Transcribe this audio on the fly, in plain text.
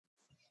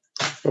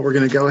But we're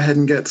going to go ahead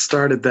and get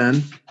started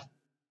then.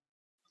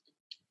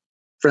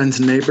 Friends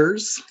and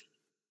neighbors,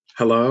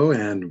 hello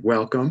and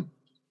welcome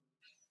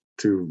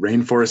to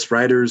Rainforest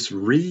Writers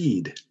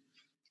Read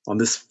on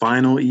this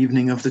final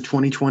evening of the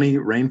 2020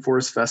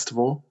 Rainforest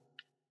Festival.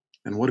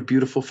 And what a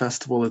beautiful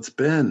festival it's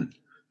been.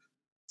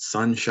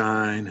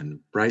 Sunshine and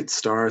bright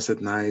stars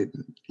at night,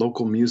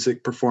 local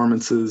music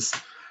performances,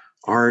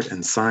 art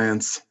and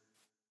science.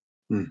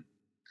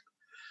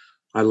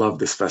 I love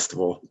this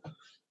festival.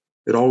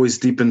 It always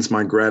deepens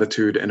my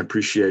gratitude and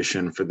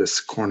appreciation for this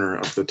corner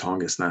of the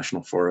Tongass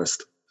National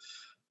Forest,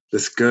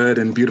 this good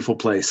and beautiful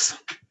place.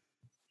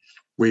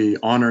 We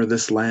honor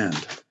this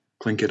land,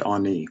 Tlingit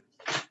Ani,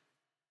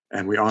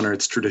 and we honor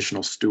its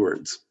traditional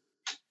stewards.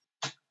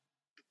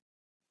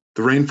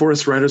 The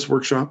Rainforest Writers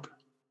Workshop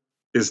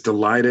is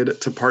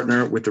delighted to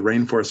partner with the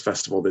Rainforest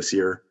Festival this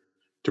year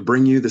to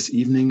bring you this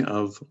evening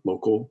of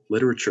local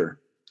literature.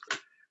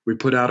 We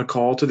put out a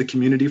call to the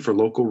community for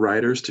local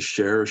writers to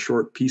share a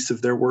short piece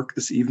of their work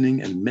this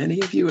evening, and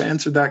many of you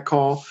answered that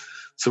call,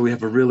 so we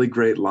have a really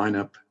great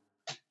lineup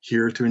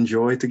here to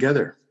enjoy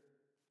together.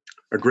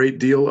 A great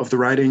deal of the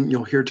writing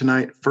you'll hear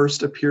tonight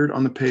first appeared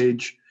on the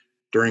page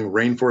during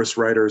Rainforest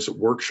Writers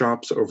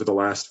workshops over the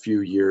last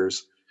few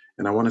years,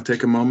 and I want to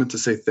take a moment to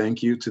say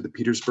thank you to the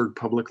Petersburg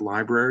Public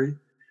Library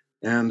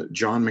and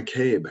John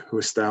McCabe, who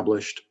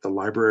established the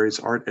library's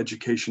Art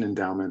Education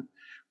Endowment,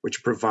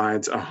 which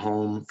provides a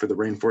home for the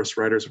Rainforest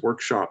Writers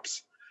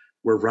workshops,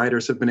 where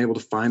writers have been able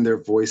to find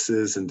their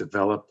voices and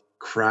develop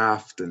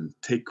craft and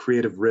take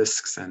creative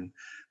risks and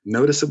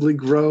noticeably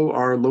grow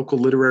our local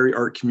literary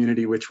art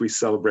community, which we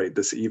celebrate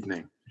this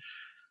evening.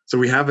 So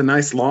we have a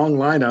nice long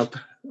lineup,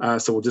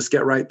 so we'll just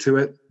get right to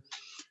it.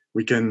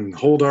 We can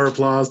hold our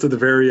applause to the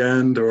very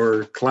end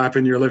or clap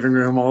in your living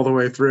room all the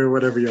way through,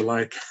 whatever you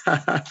like.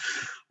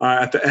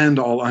 At the end,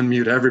 I'll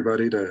unmute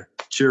everybody to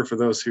cheer for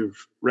those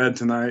who've read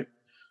tonight.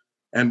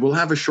 And we'll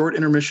have a short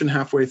intermission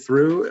halfway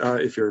through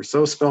if you're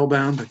so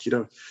spellbound that you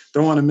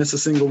don't want to miss a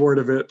single word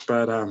of it.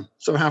 But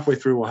so halfway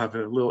through, we'll have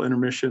a little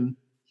intermission.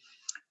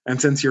 And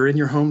since you're in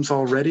your homes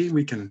already,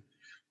 we can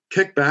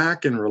kick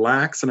back and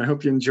relax. And I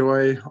hope you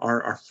enjoy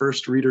our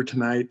first reader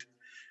tonight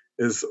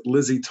is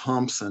Lizzie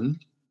Thompson.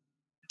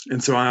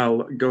 And so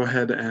I'll go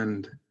ahead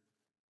and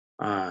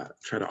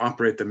try to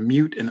operate the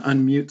mute and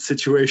unmute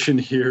situation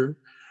here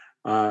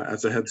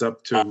as a heads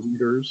up to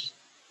readers.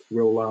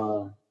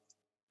 We'll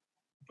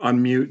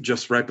unmute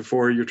just right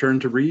before your turn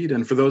to read.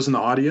 And for those in the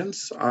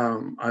audience,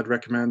 I'd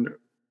recommend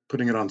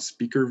putting it on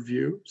speaker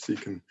view so you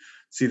can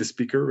see the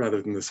speaker rather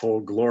than this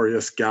whole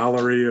glorious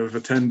gallery of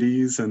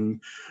attendees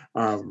and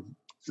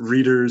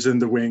readers in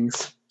the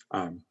wings.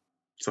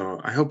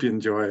 So I hope you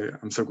enjoy.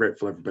 I'm so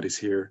grateful everybody's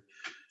here.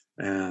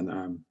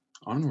 And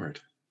onward.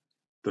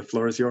 The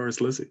floor is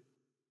yours, Lizzie.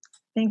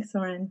 Thanks,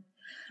 Soren.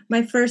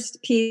 My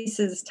first piece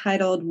is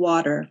titled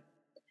Water.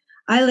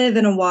 I live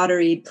in a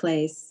watery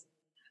place.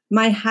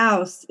 My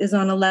house is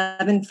on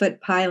 11-foot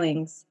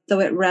pilings,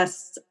 though it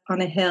rests on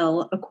a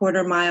hill a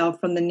quarter mile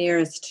from the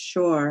nearest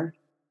shore.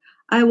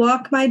 I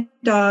walk my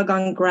dog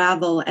on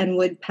gravel and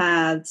wood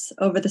paths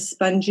over the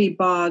spongy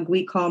bog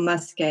we call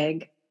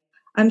muskeg.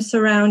 I'm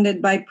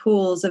surrounded by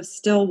pools of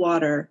still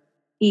water,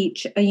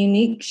 each a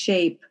unique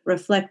shape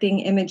reflecting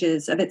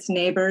images of its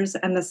neighbors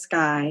and the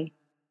sky.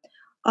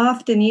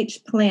 Often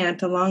each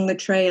plant along the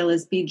trail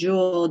is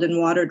bejeweled in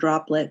water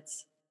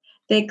droplets.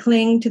 They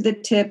cling to the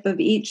tip of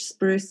each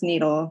spruce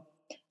needle.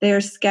 They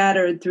are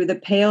scattered through the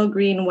pale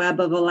green web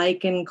of a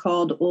lichen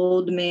called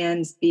Old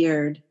Man's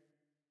Beard.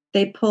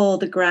 They pull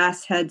the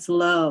grass heads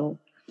low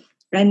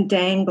and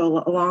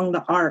dangle along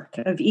the arc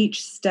of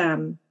each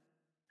stem.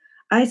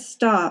 I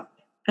stop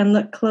and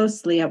look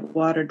closely at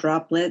water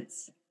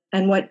droplets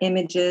and what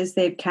images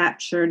they've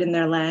captured in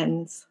their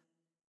lens.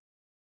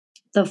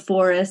 The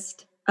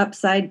forest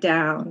upside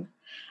down,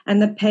 and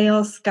the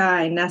pale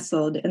sky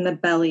nestled in the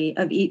belly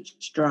of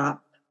each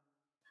drop.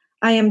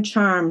 I am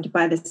charmed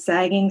by the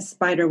sagging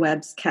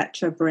spiderweb's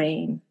catch of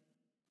rain.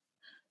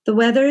 The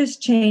weather is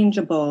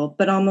changeable,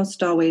 but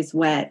almost always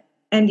wet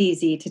and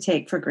easy to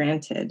take for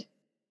granted.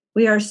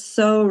 We are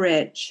so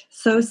rich,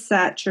 so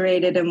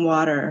saturated in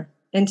water,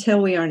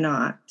 until we are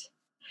not.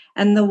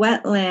 And the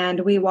wet land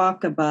we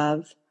walk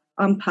above,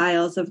 on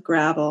piles of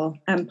gravel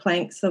and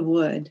planks of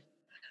wood,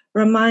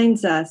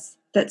 reminds us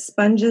that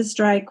sponges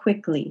dry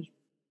quickly,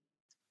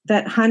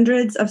 that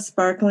hundreds of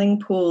sparkling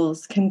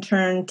pools can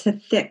turn to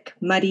thick,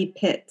 muddy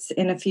pits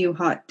in a few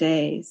hot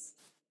days,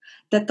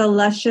 that the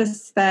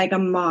luscious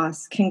sphagnum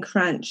moss can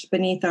crunch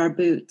beneath our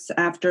boots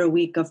after a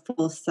week of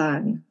full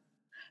sun,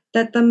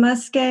 that the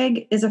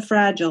muskeg is a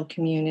fragile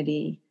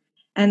community,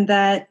 and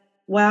that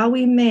while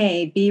we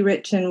may be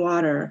rich in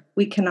water,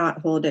 we cannot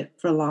hold it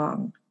for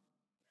long.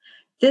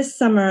 This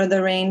summer,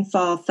 the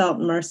rainfall felt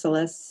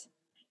merciless.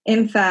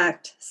 In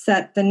fact,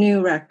 set the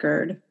new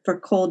record for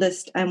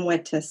coldest and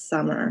wettest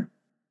summer.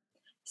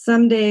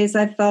 Some days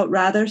I felt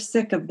rather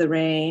sick of the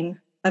rain,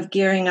 of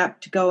gearing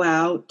up to go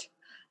out,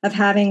 of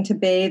having to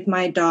bathe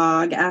my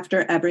dog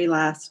after every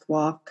last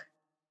walk.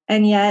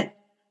 And yet,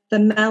 The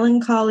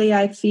melancholy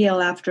I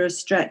feel after a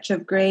stretch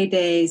of gray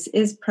days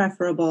is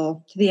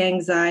preferable to the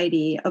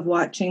anxiety of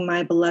watching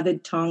my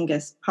beloved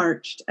Tongass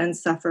parched and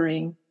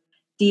suffering,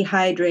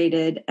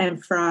 dehydrated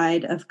and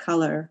fried of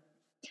color.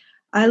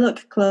 I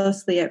look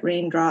closely at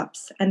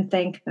raindrops and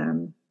thank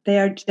them. They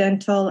are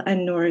gentle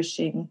and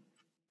nourishing.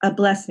 A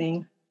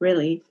blessing,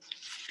 really.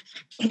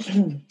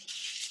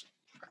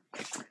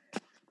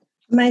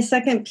 My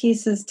second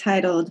piece is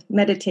titled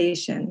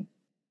Meditation.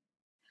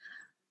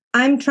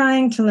 I'm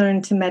trying to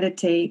learn to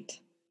meditate,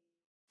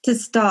 to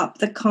stop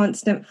the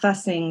constant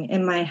fussing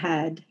in my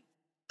head,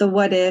 the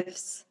what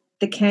ifs,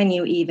 the can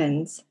you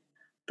evens,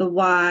 the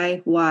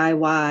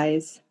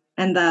whys,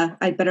 and the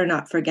I'd better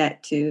not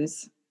forget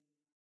tos.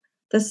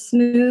 The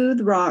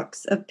smooth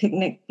rocks of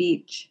Picnic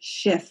Beach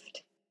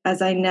shift as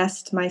I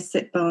nest my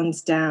sit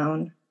bones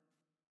down.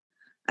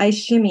 I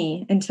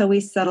shimmy until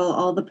we settle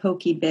all the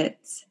pokey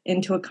bits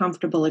into a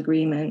comfortable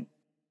agreement.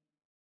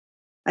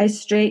 I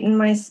straighten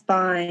my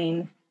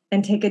spine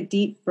and take a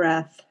deep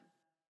breath.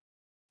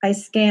 I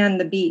scan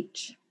the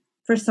beach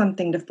for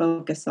something to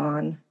focus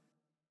on.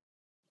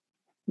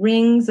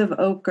 Rings of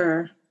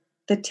ochre,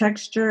 the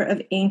texture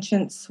of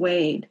ancient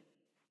suede,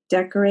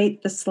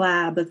 decorate the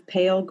slab of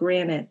pale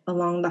granite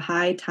along the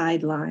high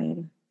tide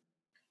line.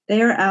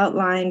 They are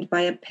outlined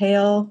by a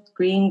pale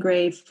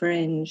green-gray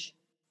fringe.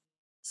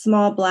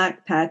 Small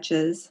black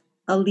patches,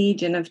 a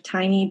legion of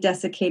tiny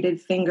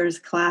desiccated fingers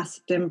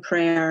clasped in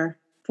prayer,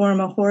 form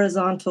a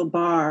horizontal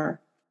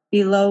bar,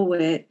 below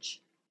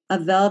which a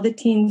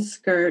velveteen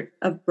skirt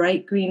of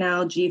bright green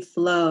algae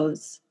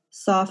flows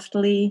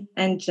softly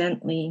and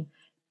gently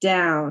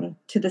down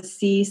to the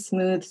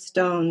sea-smooth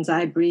stones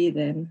I breathe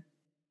in.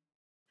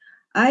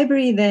 I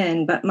breathe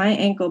in, but my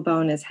ankle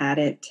bone has had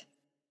it.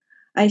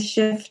 I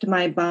shift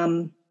my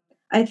bum.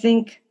 I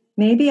think,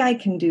 maybe I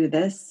can do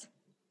this.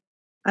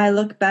 I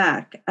look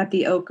back at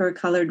the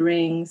ochre-colored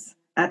rings,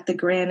 at the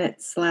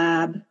granite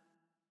slab.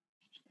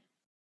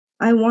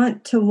 I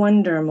want to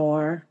wonder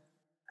more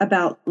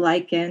about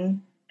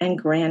lichen and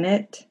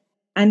granite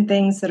and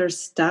things that are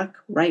stuck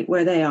right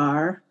where they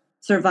are,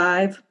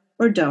 survive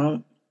or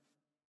don't.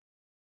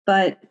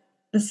 But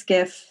the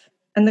skiff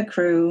and the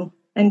crew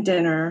and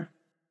dinner,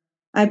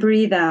 I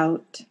breathe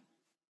out,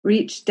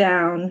 reach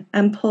down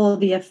and pull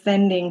the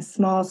offending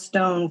small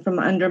stone from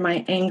under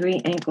my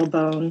angry ankle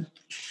bone.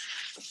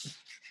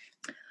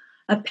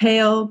 A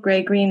pale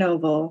gray-green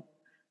oval,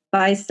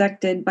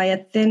 bisected by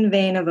a thin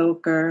vein of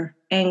ochre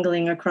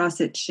angling across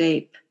its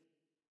shape.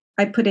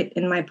 I put it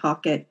in my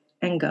pocket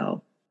and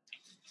go.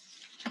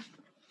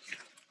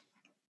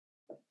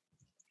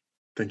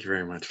 Thank you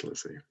very much,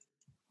 Lizzie.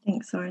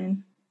 Thanks,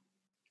 Soren.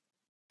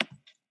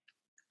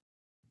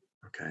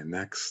 Okay,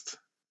 next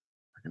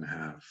we're going to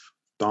have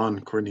Dawn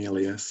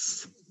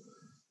Cornelius.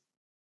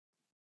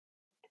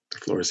 The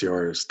floor is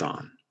yours,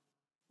 Dawn.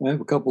 I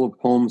have a couple of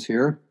poems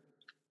here.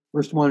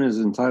 First one is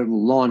entitled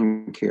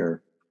Lawn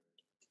Care.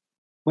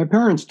 My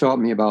parents taught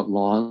me about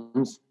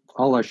lawns,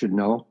 all I should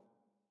know.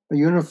 A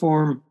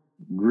uniform,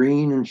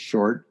 green and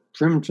short,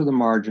 trimmed to the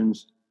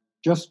margins,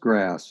 just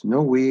grass,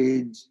 no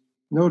weeds,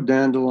 no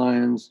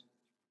dandelions.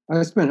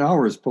 I spent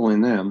hours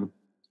pulling them,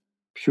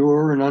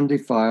 pure and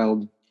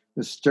undefiled,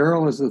 as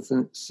sterile as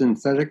the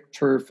synthetic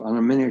turf on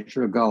a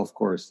miniature golf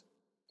course.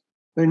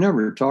 They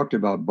never talked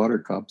about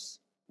buttercups,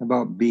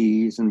 about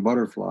bees and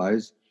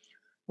butterflies,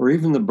 or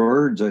even the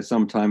birds I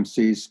sometimes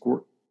see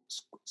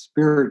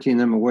spiriting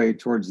them away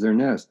towards their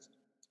nests.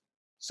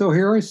 So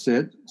here I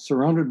sit,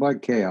 surrounded by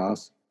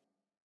chaos.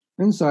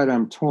 Inside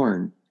I'm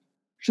torn.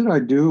 Should I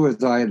do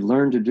as I had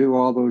learned to do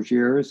all those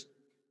years?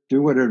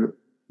 Do what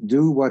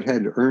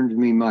had earned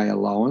me my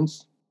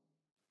allowance?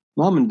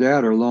 Mom and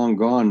Dad are long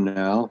gone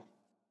now.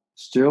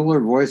 Still their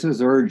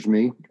voices urge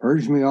me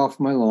off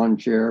my lawn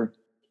chair,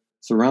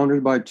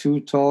 surrounded by too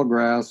tall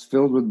grass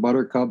filled with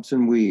buttercups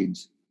and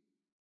weeds.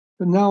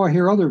 But now I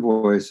hear other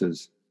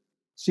voices.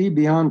 See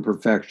beyond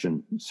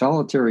perfection,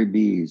 solitary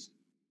bees,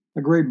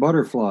 a great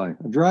butterfly,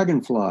 a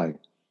dragonfly,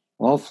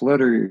 all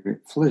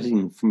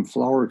flitting from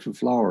flower to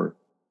flower.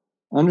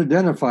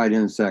 Unidentified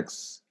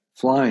insects,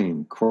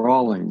 flying,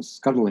 crawling,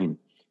 scuttling,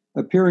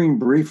 appearing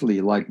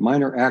briefly like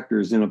minor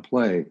actors in a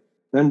play,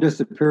 then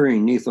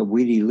disappearing neath a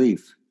weedy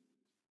leaf.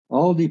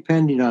 All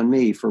depending on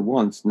me for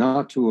once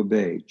not to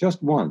obey,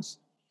 just once,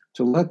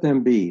 to let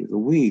them be, the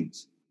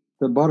weeds,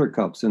 the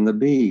buttercups, and the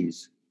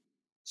bees.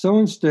 So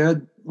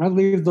instead, I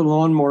leave the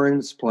lawnmower in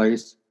its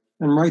place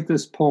and write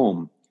this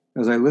poem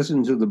as I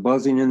listen to the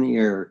buzzing in the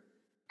air,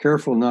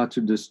 careful not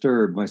to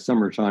disturb my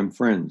summertime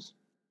friends.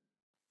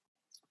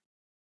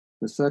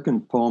 The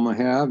second poem I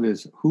have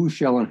is Who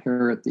Shall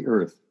Inherit the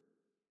Earth?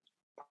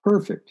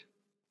 Perfect.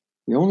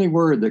 The only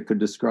word that could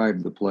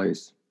describe the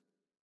place.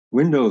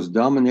 Windows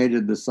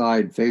dominated the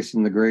side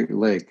facing the Great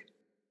Lake,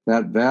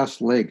 that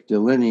vast lake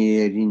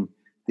delineating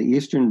the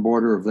eastern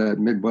border of that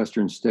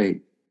Midwestern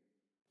state.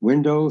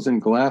 Windows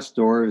and glass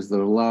doors that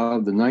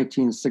allowed the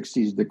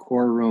 1960s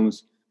decor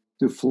rooms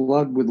to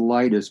flood with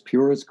light as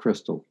pure as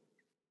crystal.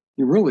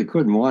 You really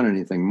couldn't want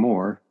anything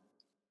more.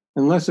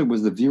 unless it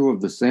was the view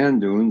of the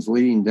sand dunes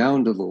leading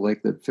down to the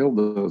lake that filled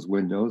those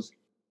windows,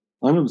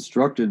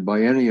 unobstructed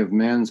by any of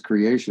man's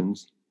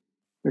creations,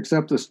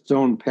 except a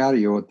stone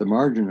patio at the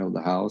margin of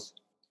the house,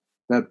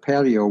 that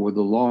patio with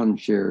the lawn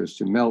chairs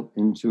to melt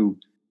into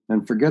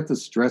and forget the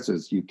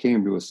stresses you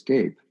came to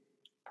escape.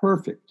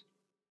 Perfect,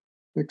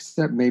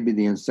 except maybe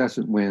the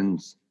incessant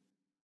winds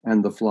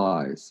and the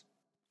flies.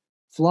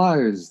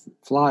 Flies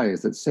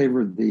that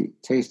savored the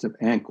taste of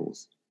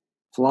ankles.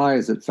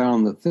 Flies that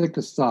found the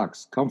thickest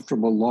socks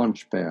comfortable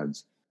launch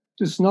pads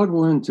to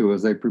snuggle into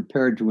as they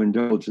prepared to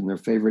indulge in their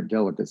favorite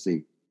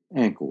delicacy,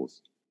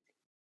 ankles.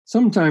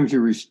 Sometimes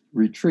you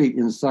retreat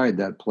inside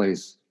that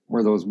place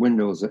where those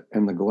windows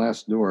and the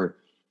glass door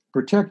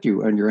protect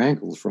you and your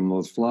ankles from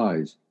those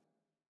flies,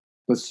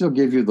 but still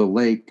give you the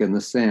lake and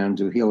the sand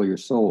to heal your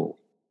soul,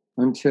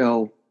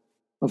 until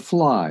a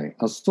fly,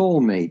 a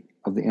soulmate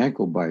of the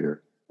ankle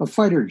biter, a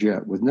fighter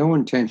jet with no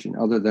intention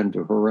other than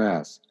to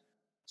harass,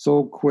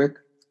 so quick,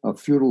 a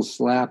futile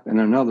slap and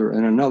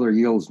another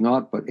yields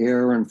naught but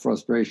air and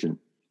frustration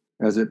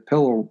as it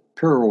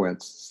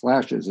pirouettes,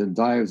 slashes, and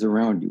dives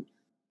around you,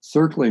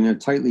 circling in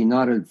tightly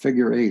knotted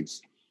figure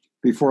eights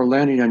before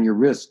landing on your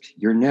wrist,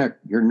 your neck,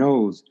 your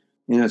nose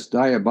in its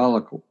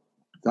diabolic,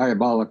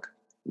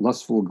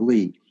 lustful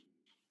glee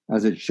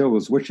as it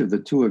shows which of the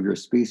two of your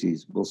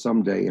species will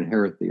someday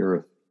inherit the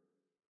earth.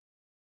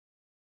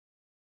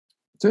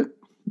 That's it.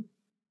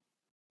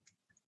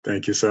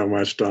 Thank you so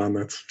much, Don.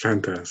 That's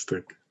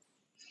fantastic.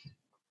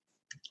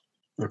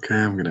 Okay,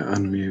 I'm going to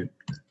unmute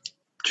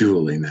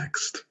Julie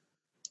next.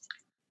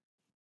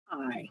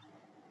 Hi.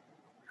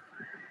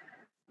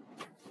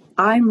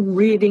 I'm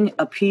reading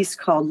a piece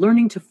called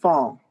Learning to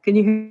Fall. Can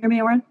you hear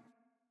me, Oren?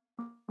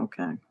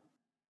 Okay.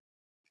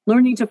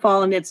 Learning to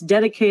Fall, and it's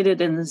dedicated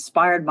and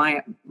inspired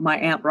by my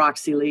Aunt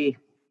Roxy Lee.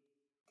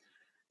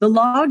 The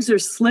logs are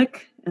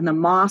slick and the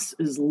moss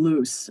is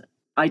loose.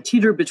 I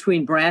teeter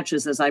between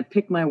branches as I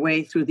pick my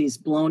way through these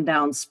blown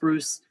down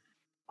spruce.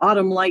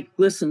 Autumn light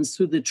glistens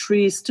through the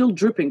trees, still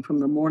dripping from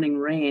the morning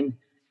rain.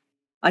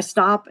 I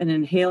stop and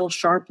inhale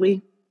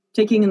sharply,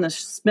 taking in the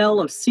smell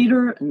of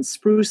cedar and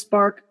spruce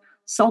bark,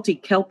 salty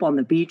kelp on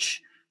the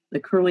beach, the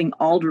curling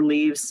alder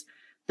leaves,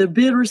 the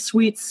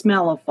bittersweet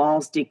smell of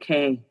fall's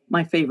decay,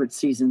 my favorite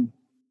season.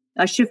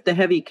 I shift the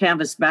heavy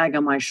canvas bag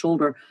on my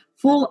shoulder,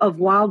 full of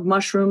wild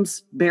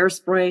mushrooms, bear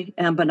spray,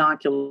 and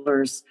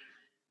binoculars,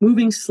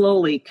 moving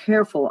slowly,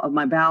 careful of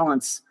my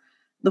balance.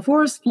 The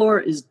forest floor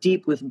is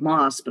deep with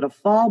moss, but a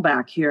fall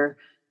back here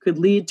could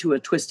lead to a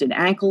twisted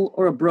ankle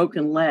or a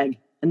broken leg,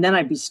 and then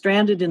I'd be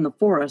stranded in the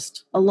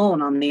forest,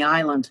 alone on the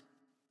island.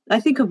 I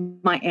think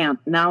of my aunt,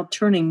 now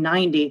turning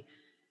 90.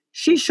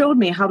 She showed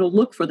me how to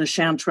look for the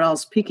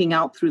chanterelles peeking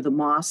out through the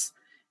moss,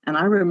 and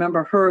I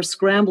remember her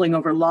scrambling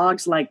over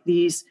logs like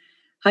these,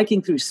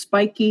 hiking through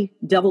spiky,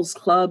 devil's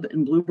club,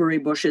 and blueberry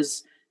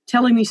bushes,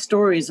 telling me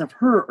stories of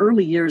her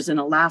early years in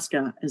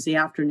Alaska as the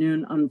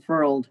afternoon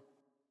unfurled.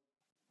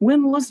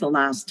 When was the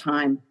last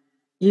time?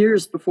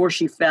 Years before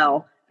she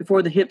fell,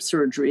 before the hip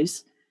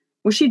surgeries.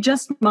 Was she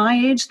just my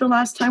age the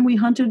last time we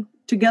hunted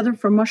together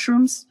for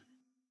mushrooms?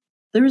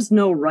 There is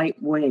no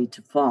right way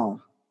to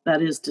fall.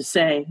 That is to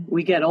say,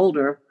 we get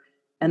older,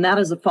 and that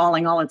is a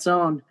falling all its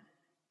own.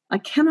 I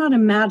cannot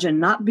imagine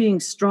not being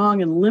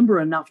strong and limber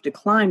enough to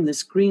climb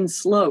this green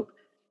slope,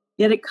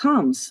 yet it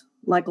comes,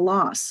 like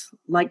loss,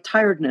 like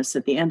tiredness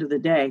at the end of the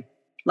day,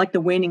 like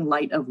the waning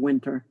light of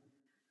winter.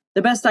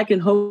 The best I can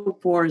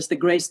hope for is the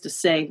grace to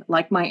say,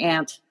 like my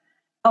aunt,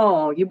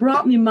 "Oh, you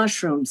brought me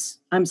mushrooms.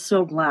 I'm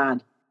so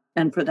glad,"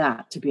 and for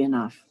that to be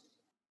enough.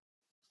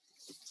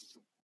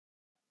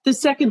 The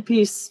second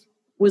piece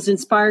was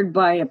inspired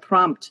by a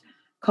prompt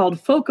called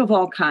Folk of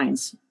All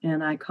Kinds,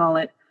 and I call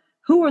it,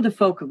 Who Are the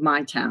Folk of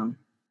My Town?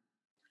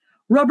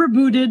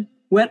 Rubber-booted,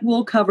 wet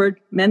wool-covered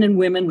men and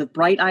women with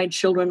bright-eyed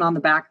children on the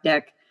back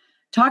deck,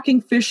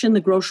 talking fish in the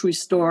grocery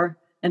store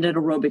and at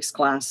aerobics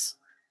class.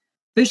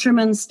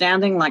 Fishermen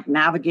standing like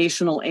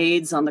navigational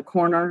aids on the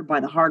corner by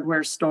the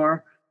hardware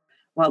store,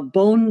 while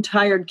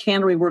bone-tired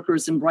cannery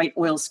workers in bright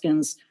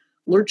oilskins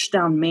lurch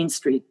down Main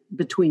Street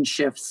between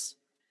shifts.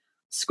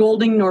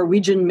 Scolding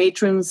Norwegian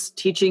matrons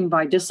teaching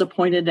by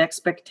disappointed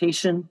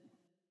expectation.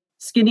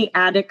 Skinny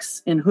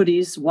addicts in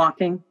hoodies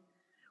walking.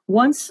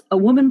 Once, a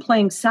woman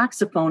playing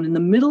saxophone in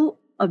the middle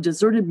of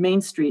deserted Main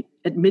Street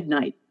at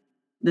midnight,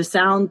 the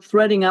sound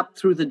threading up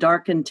through the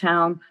darkened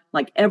town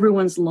like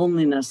everyone's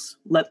loneliness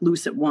let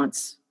loose at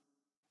once.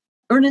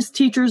 Earnest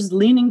teachers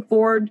leaning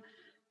forward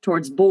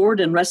towards bored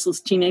and restless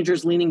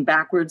teenagers leaning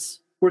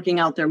backwards, working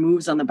out their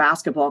moves on the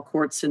basketball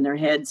courts in their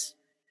heads.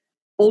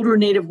 Older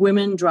Native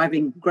women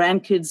driving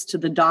grandkids to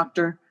the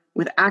doctor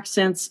with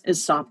accents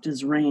as soft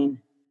as rain.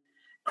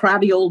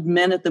 Crabby old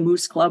men at the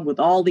Moose Club with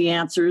all the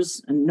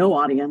answers and no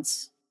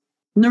audience.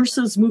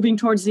 Nurses moving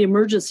towards the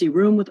emergency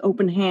room with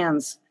open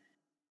hands.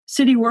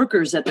 City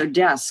workers at their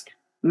desk,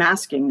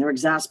 masking their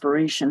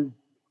exasperation.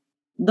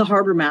 The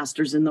harbor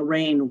masters in the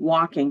rain,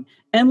 walking,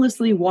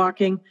 endlessly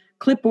walking,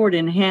 clipboard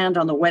in hand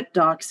on the wet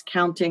docks,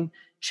 counting,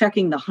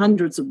 checking the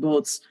hundreds of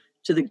boats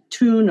to the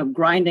tune of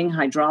grinding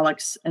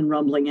hydraulics and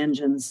rumbling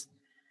engines.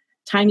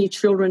 Tiny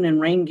children in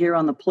rain gear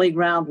on the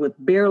playground with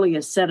barely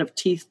a set of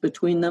teeth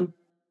between them.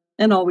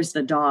 And always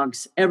the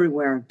dogs,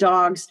 everywhere.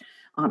 Dogs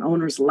on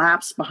owners'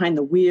 laps, behind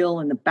the wheel,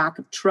 in the back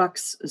of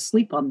trucks,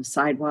 asleep on the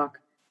sidewalk.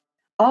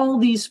 All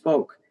these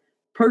folk,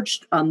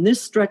 perched on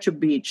this stretch of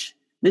beach,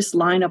 this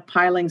line of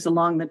pilings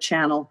along the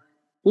channel,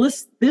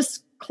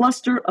 this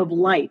cluster of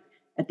light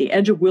at the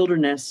edge of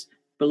wilderness,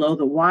 below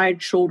the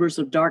wide shoulders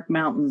of dark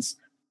mountains,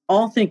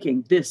 all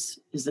thinking this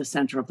is the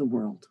center of the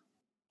world.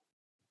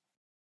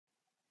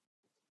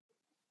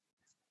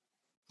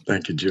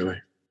 Thank you,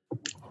 Julie.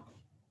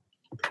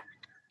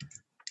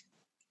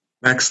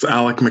 Next,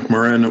 Alec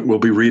McMurrin will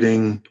be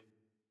reading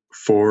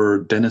for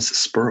Dennis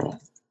Spurl.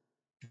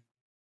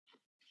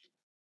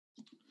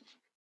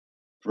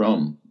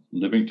 From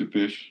Living to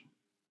Fish,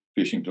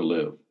 Fishing to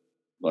Live,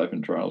 Life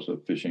and Trials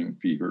of Fishing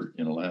Fever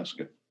in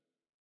Alaska.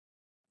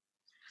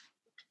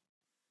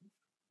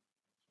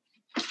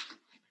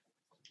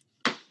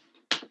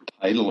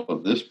 Title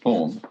of this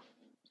poem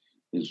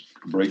is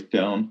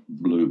Breakdown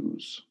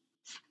Blues.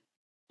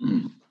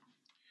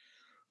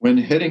 When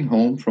heading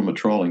home from a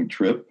trawling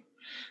trip,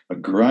 a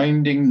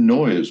grinding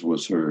noise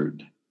was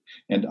heard,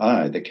 and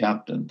I, the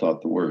captain,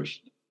 thought the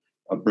worst.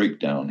 A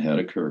breakdown had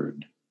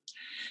occurred.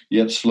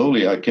 Yet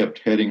slowly I kept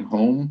heading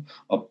home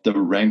up the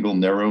Wrangell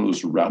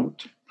Narrows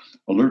route,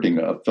 alerting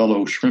a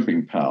fellow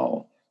shrimping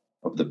pal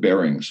of the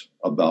bearings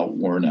about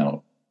worn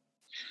out.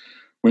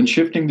 When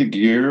shifting the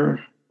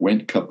gear,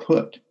 went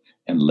kaput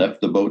and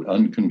left the boat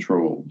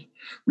uncontrolled.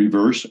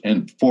 Reverse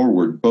and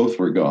forward both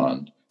were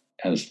gone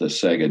as the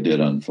saga did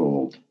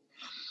unfold.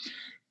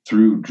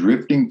 Through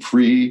drifting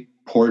free,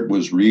 port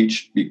was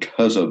reached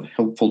because of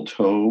helpful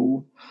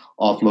tow.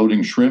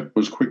 Offloading shrimp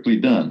was quickly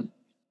done,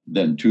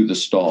 then to the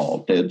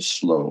stall, dead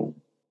slow.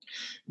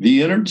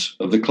 The innards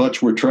of the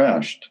clutch were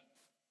trashed.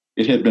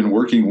 It had been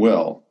working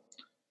well.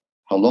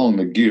 How long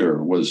the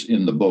gear was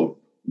in the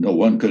boat, no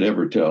one could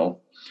ever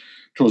tell.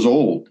 'Twas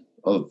old,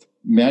 of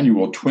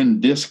manual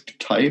twin-disc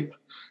type,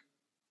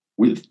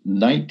 with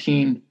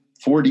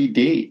 1940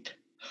 date,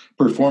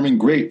 performing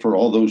great for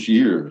all those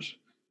years,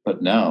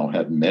 but now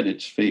had met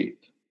its fate.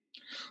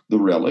 The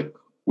relic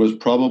was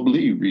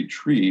probably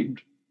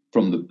retrieved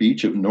from the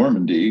beach of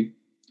Normandy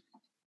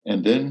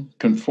and then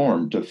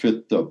conformed to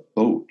fit the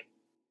boat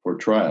for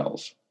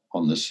trials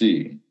on the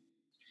sea.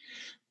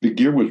 The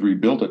gear was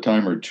rebuilt a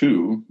time or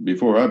two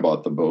before I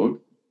bought the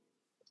boat.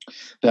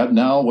 That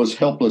now was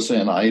helpless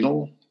and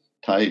idle,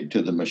 tied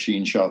to the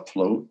machine shop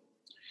float.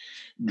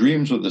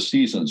 Dreams of the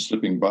season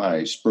slipping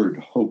by spurred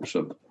hopes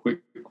of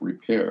quick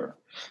repair.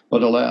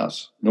 But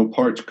alas, no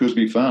parts could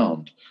be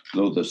found,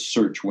 though the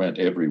search went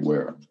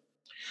everywhere.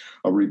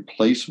 A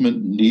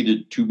replacement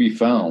needed to be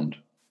found,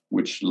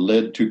 which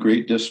led to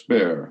great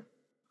despair,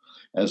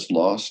 as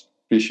lost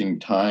fishing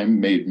time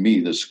made me,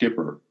 the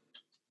skipper,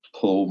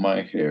 pull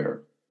my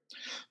hair.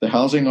 The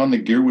housing on the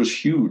gear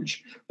was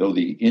huge, though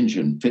the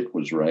engine fit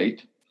was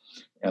right,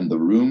 and the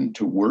room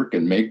to work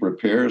and make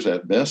repairs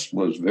at best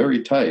was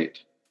very tight.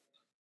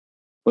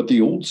 But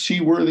the old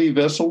seaworthy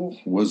vessel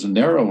was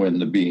narrow in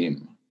the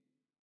beam,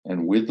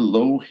 and with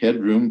low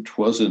headroom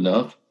 'twas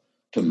enough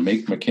to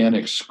make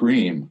mechanics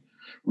scream.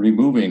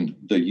 Removing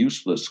the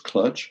useless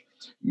clutch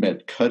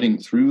meant cutting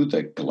through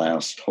the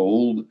glassed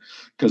hold,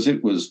 'cause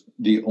it was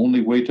the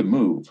only way to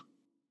move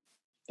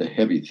the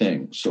heavy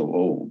thing so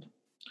old.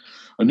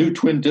 A new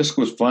twin disc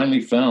was finally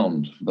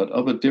found, but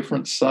of a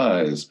different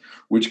size,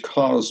 which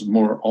caused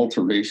more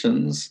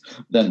alterations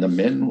than the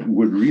men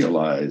would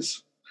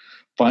realize.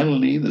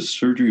 Finally, the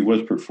surgery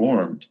was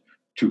performed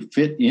to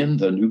fit in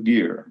the new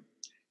gear,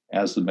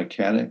 as the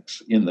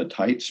mechanics in the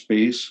tight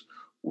space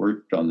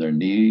worked on their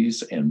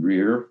knees and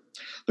rear.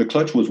 The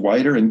clutch was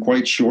wider and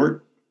quite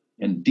short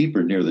and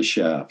deeper near the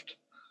shaft.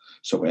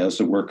 So as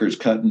the workers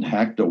cut and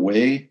hacked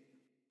away,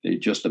 they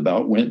just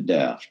about went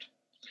daft.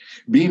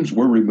 Beams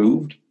were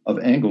removed of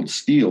angled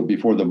steel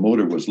before the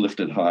motor was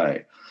lifted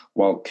high,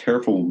 while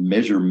careful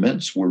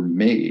measurements were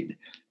made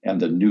and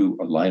the new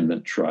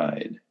alignment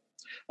tried.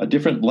 A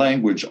different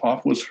language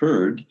oft was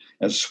heard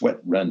as sweat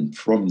ran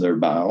from their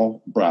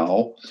brow,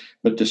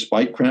 but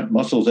despite cramped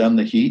muscles and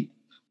the heat,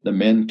 the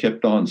men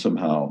kept on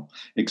somehow.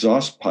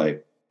 Exhaust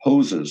pipe,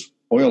 hoses,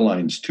 oil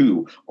lines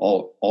too,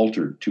 all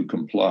altered to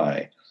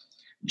comply.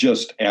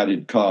 Just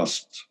added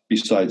costs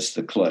besides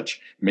the clutch,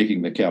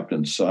 making the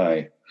captain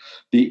sigh.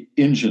 The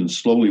engine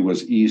slowly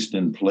was eased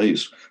in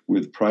place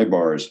with pry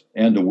bars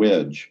and a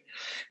wedge,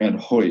 and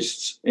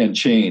hoists and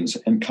chains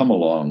and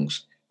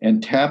come-alongs,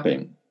 and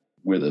tapping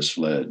with a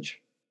sledge.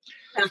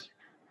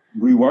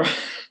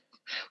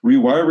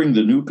 Rewiring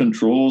the new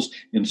controls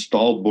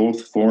installed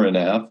both fore and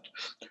aft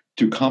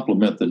to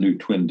complement the new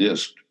twin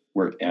disc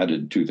were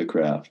added to the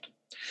craft.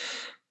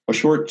 A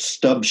short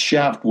stub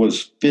shaft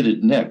was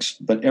fitted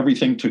next, but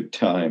everything took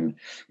time.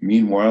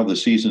 Meanwhile, the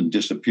season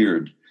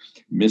disappeared.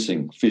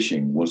 Missing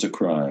fishing was a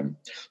crime.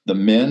 The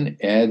men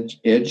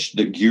edged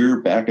the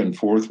gear back and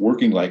forth,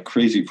 working like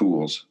crazy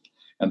fools.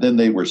 And then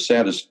they were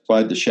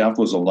satisfied the shaft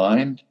was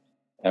aligned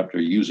after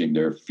using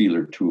their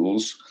feeler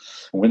tools.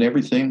 When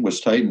everything was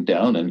tightened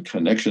down and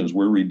connections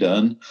were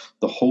redone,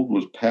 the hold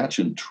was patched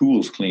and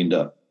tools cleaned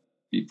up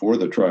before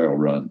the trial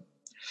run.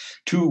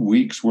 2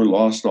 weeks were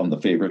lost on the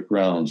favorite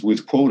grounds,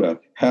 with quota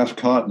half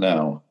caught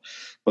now.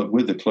 But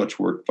with the clutch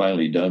work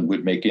finally done,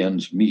 would make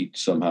ends meet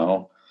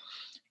somehow.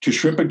 To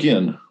shrimp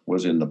again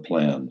was in the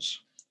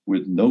plans,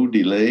 with no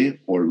delay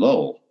or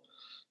lull,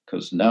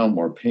 because now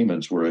more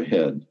payments were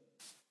ahead.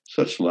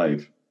 Such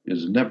life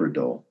is never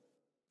dull.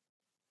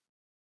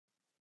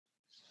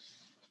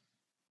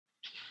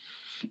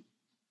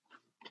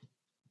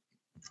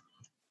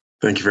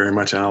 Thank you very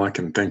much, Alec,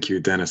 and thank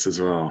you, Dennis,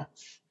 as well.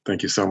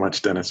 Thank you so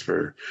much, Dennis,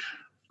 for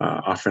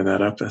offering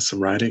that up as some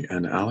writing.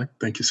 And Alec,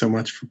 thank you so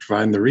much for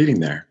providing the reading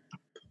there.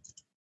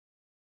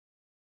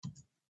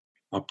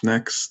 Up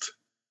next,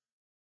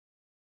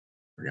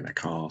 we're going to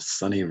call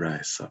Sunny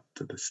Rice up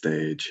to the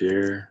stage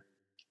here.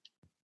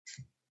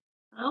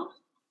 Oh,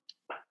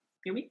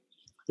 hear me?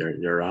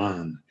 You're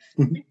on.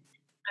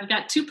 I've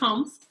got 2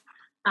 poems.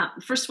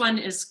 The first one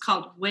is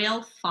called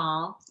Whale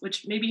Fall,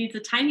 which maybe needs a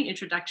tiny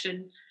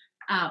introduction.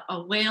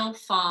 A whale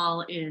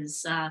fall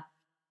is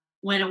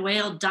when a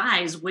whale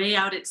dies way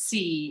out at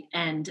sea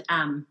and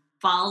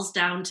falls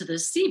down to the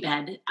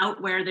seabed,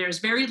 out where there's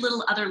very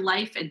little other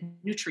life and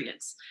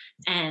nutrients.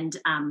 And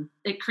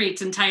it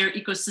creates entire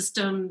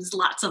ecosystems.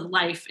 Lots of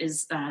life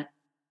is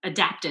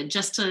adapted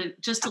just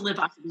to live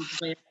off of these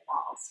whale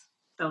falls.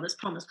 So this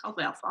poem is called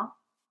Whale Fall.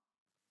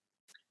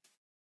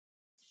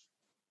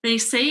 They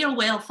say a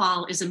whale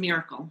fall is a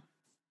miracle.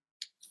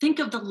 Think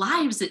of the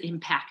lives it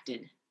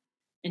impacted.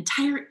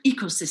 Entire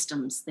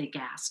ecosystems, they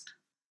gasp.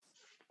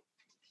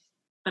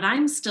 But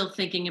I'm still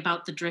thinking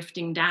about the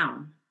drifting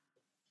down,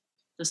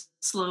 the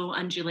slow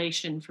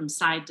undulation from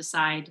side to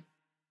side,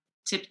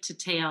 tip to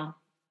tail,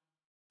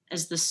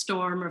 as the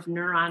storm of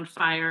neuron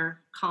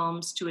fire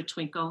calms to a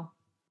twinkle,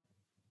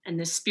 and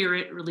the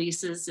spirit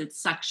releases its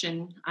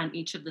suction on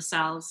each of the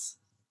cells.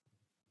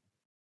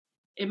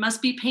 It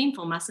must be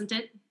painful, mustn't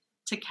it,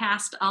 to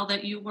cast all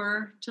that you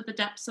were to the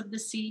depths of the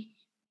sea?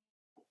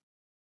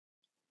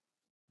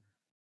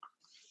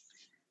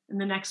 And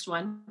the next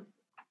one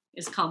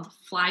is called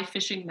Fly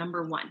Fishing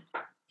Number 1.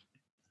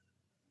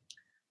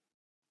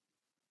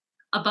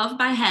 Above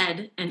my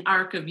head, an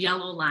arc of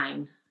yellow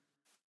line,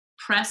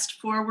 pressed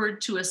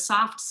forward to a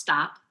soft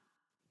stop,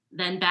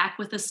 then back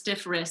with a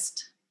stiff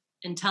wrist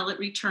until it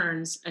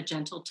returns a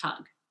gentle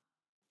tug.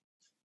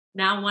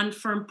 Now one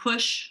firm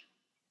push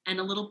and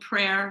a little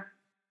prayer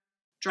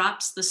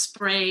drops the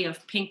spray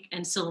of pink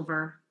and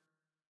silver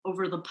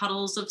over the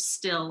puddles of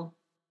still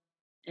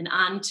and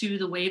onto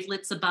the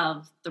wavelets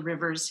above the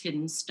river's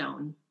hidden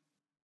stone.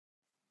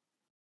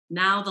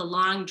 Now the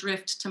long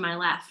drift to my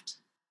left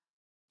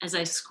as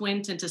I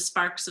squint into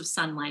sparks of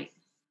sunlight,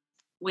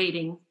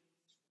 waiting,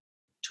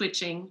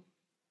 twitching,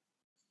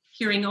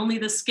 hearing only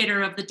the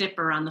skitter of the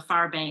dipper on the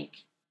far bank.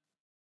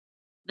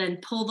 Then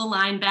pull the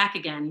line back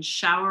again,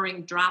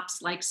 showering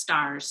drops like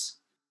stars,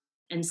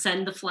 and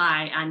send the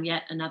fly on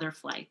yet another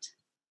flight.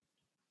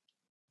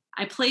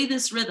 I play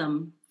this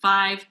rhythm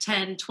 5,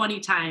 10, 20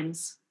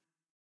 times,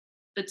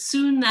 but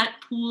soon that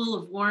pool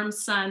of warm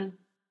sun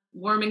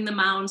warming the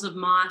mounds of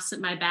moss at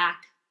my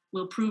back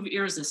will prove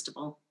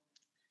irresistible,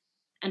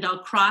 and I'll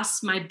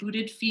cross my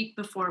booted feet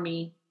before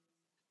me,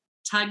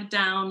 tug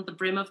down the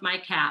brim of my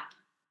cap,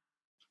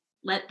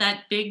 let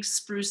that big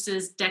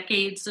spruce's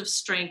decades of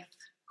strength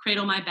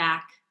cradle my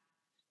back,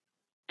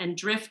 and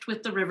drift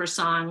with the river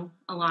song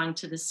along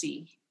to the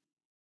sea.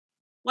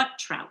 What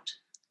trout?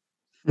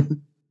 That's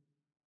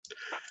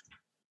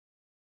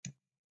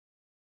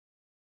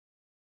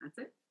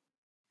it.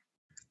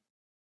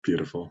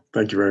 Beautiful.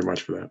 Thank you very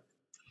much for that.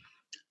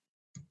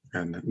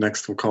 And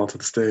next we'll call to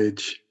the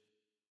stage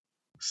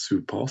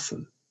Sue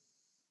Paulson.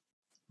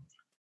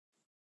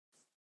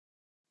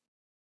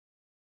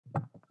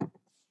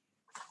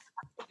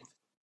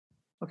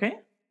 Okay.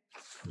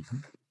 Mm-hmm.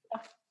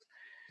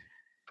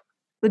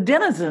 The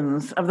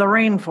denizens of the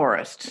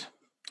rainforest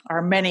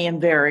are many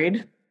and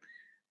varied.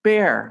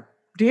 Bear,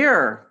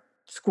 deer,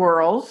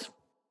 squirrels,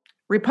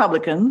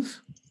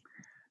 Republicans,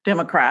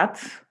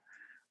 Democrats,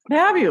 what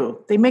have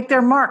you. They make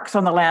their marks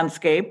on the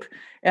landscape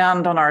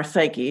and on our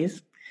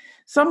psyches.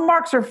 Some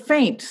marks are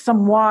faint,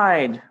 some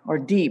wide or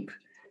deep,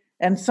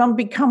 and some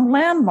become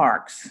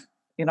landmarks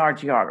in our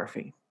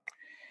geography.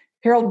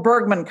 Harold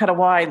Bergman cut a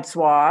wide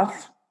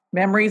swath.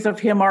 Memories of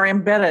him are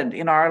embedded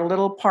in our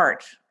little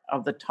part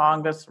of the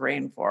Tongass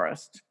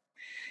rainforest.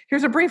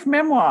 Here's a brief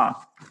memoir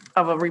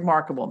of a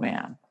remarkable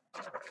man.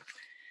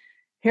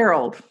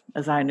 Harold,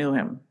 as I knew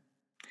him.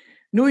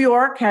 New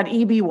York had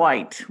E.B.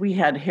 White. We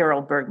had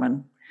Harold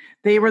Bergman.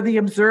 They were the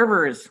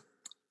observers,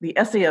 the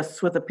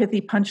essayists with the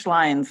pithy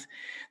punchlines.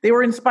 They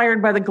were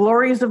inspired by the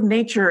glories of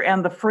nature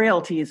and the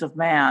frailties of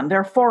man.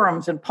 Their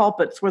forums and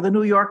pulpits were the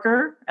New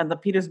Yorker and the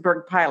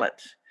Petersburg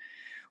Pilot.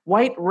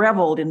 White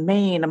reveled in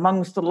Maine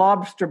amongst the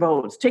lobster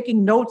boats,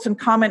 taking notes and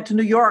comment to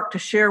New York to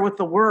share with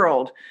the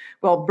world,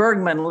 while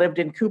Bergman lived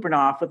in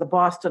Kupreanof with a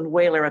Boston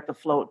whaler at the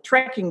float,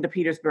 trekking to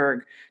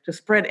Petersburg to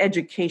spread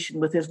education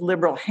with his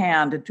liberal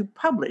hand and to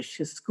publish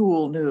his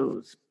school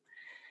news.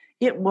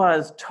 It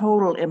was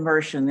total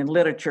immersion in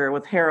literature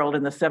with Harold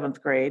in the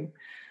 7th grade.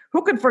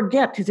 Who could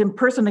forget his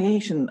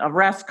impersonation of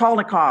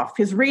Raskolnikov,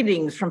 his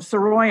readings from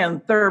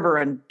Saroyan, Thurber,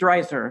 and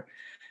Dreiser?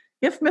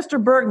 If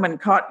Mr. Bergman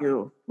caught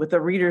you with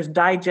a Reader's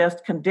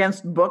Digest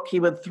condensed book, he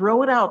would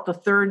throw it out the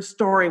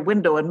 3rd-story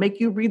window and make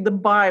you read the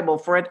Bible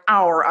for an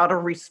hour out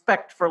of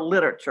respect for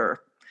literature.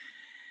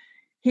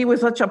 He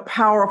was such a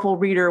powerful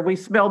reader, we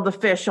smelled the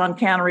fish on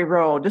Cannery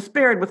Row,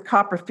 despaired with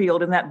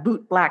Copperfield in that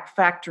bootblack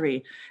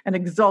factory, and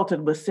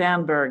exulted with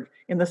Sandburg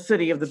in the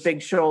city of the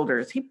big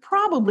shoulders. He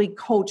probably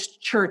coached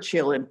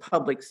Churchill in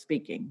public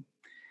speaking.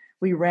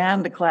 We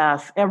ran to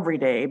class every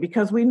day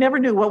because we never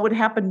knew what would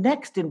happen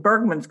next in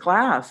Bergman's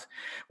class.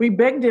 We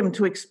begged him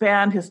to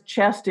expand his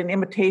chest in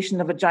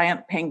imitation of a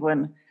giant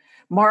penguin,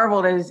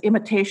 marveled at his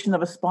imitation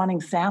of a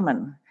spawning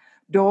salmon,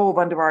 dove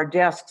under our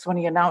desks when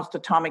he announced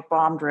atomic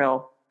bomb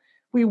drill.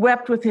 We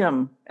wept with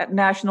him at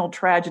national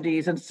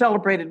tragedies and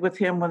celebrated with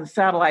him when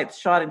satellites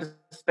shot into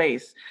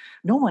space.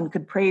 No one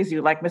could praise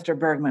you like Mr.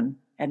 Bergman,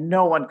 and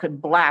no one could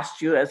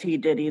blast you as he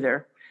did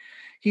either.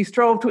 He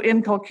strove to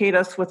inculcate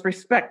us with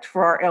respect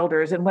for our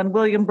elders, and when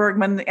William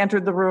Bergman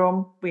entered the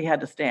room, we had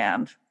to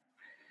stand.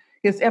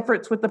 His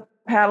efforts with the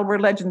paddle were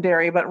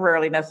legendary, but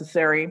rarely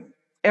necessary.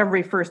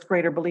 Every 1st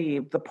grader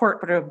believed the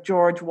portrait of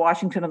George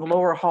Washington in the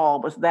lower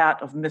hall was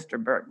that of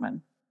Mr.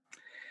 Bergman.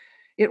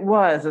 It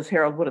was, as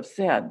Harold would have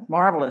said,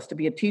 marvelous to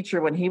be a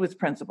teacher when he was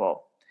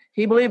principal.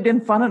 He believed in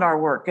fun in our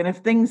work, and if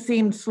things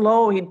seemed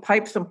slow, he'd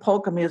pipe some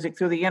polka music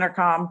through the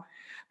intercom,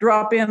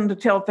 drop in to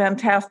tell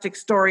fantastic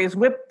stories,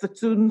 whip the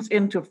students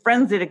into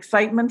frenzied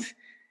excitement,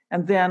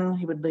 and then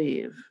he would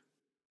leave.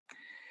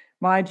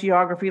 My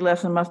geography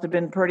lesson must have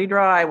been pretty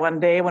dry one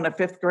day when a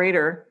 5th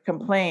grader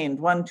complained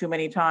one too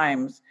many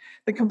times.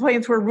 The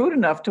complaints were rude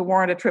enough to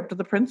warrant a trip to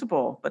the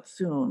principal, but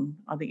soon,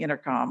 on the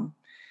intercom,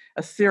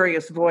 a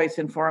serious voice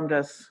informed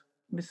us,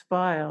 Miss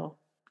Bile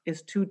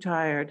is too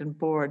tired and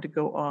bored to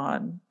go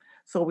on,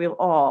 so we'll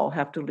all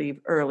have to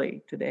leave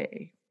early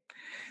today.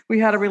 We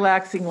had a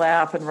relaxing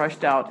laugh and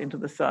rushed out into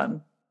the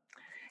sun.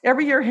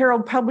 Every year,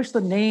 Harold published the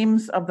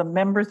names of the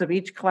members of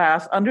each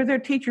class under their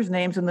teachers'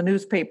 names in the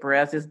newspaper,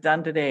 as is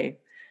done today.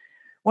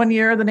 One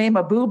year, the name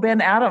Abou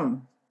Ben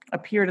Adam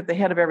appeared at the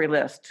head of every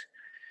list.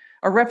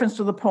 A reference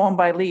to the poem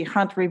by Leigh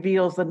Hunt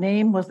reveals the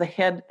name was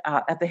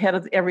at the head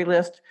of every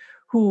list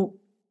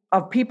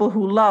of people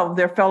who love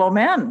their fellow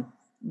men.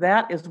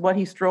 That is what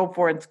he strove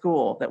for in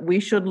school, that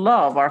we should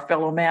love our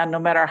fellow man no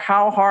matter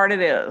how hard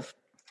it is.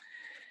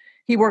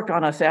 He worked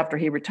on us after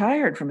he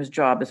retired from his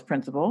job as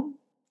principal.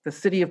 The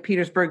city of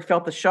Petersburg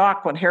felt the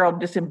shock when Harold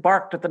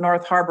disembarked at the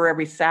North Harbor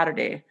every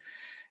Saturday.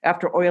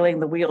 After oiling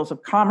the wheels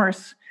of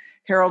commerce,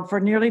 Harold, for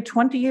nearly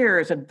 20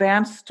 years,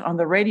 advanced on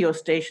the radio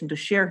station to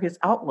share his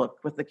outlook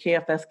with the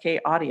KFSK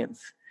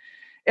audience.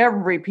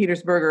 Every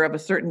Petersburger of a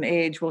certain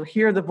age will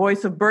hear the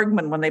voice of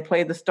Bergman when they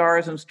play the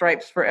Stars and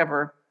Stripes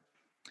Forever.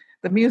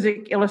 The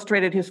music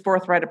illustrated his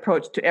forthright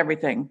approach to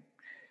everything.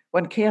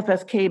 When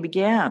KFSK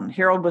began,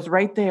 Harold was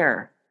right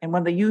there. And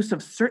when the use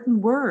of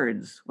certain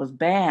words was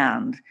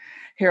banned,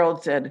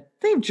 Harold said,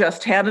 "They've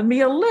just handed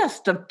me a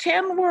list of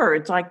 10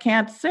 words I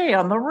can't say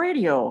on the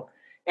radio.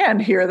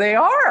 And here they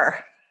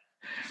are."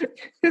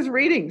 His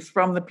readings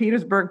from the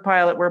Petersburg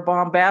pilot were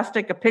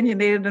bombastic,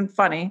 opinionated, and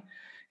funny.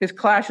 His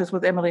clashes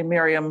with Emily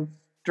Merriam,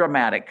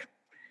 dramatic.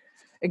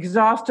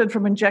 Exhausted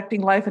from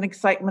injecting life and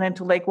excitement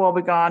into Lake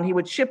Wobegon, he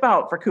would ship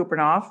out for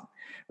Kupreanof,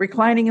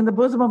 reclining in the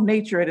bosom of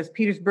nature at his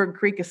Petersburg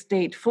Creek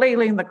estate,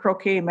 flailing the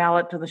croquet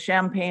mallet to the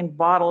champagne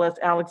bottle as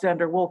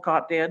Alexander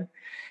Woollcott did,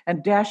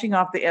 and dashing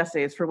off the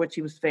essays for which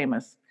he was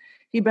famous.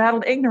 He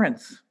battled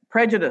ignorance,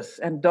 prejudice,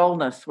 and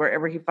dullness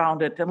wherever he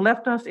found it, and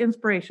left us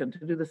inspiration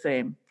to do the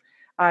same.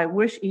 I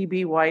wish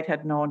E.B. White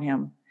had known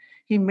him.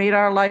 He made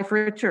our life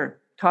richer,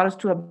 taught us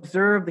to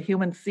observe the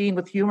human scene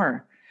with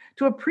humor,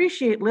 to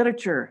appreciate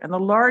literature and the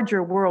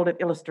larger world it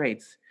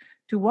illustrates,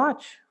 to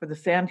watch for the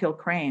sandhill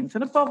cranes,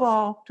 and above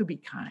all, to be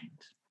kind.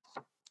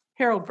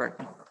 Harold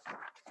Bergman.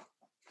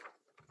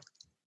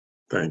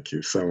 Thank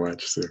you so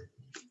much, Sue.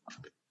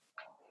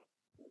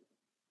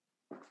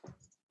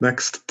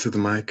 Next to the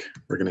mic,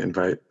 we're going to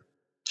invite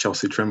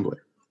Chelsea Tremblay.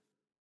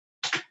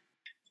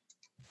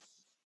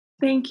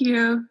 Thank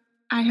you.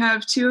 I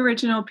have 2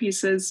 original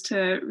pieces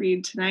to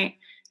read tonight.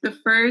 The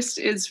first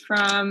is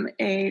from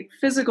a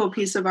physical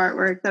piece of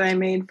artwork that I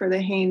made for the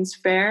Haynes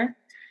Fair.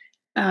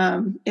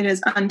 It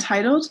is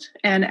untitled,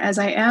 and as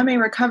I am a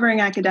recovering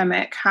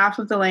academic, half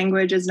of the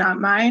language is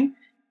not mine.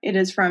 It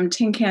is from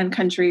Tin Can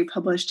Country,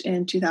 published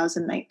in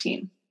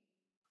 2019.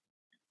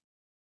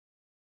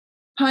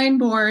 Pine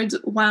boards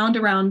wound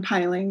around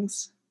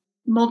pilings,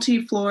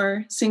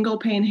 multi-floor,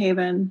 single-pane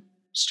haven,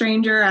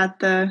 stranger at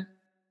the...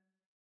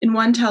 In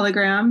one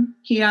telegram,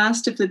 he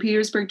asked if the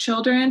Petersburg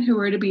children who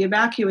were to be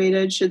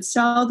evacuated should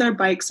sell their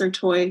bikes or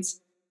toys.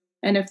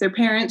 and if their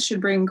parents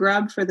should bring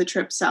grub for the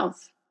trip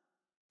south.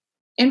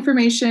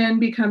 Information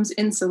becomes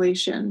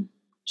insulation,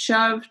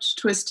 shoved,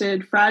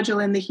 twisted, fragile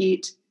in the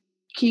heat,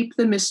 keep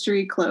the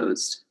mystery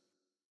closed.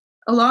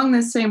 Along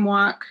this same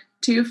walk,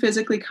 2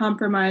 physically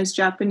compromised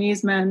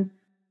Japanese men,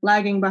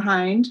 lagging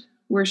behind,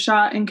 were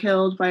shot and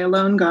killed by a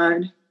lone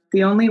guard,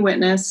 the only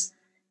witness,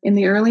 in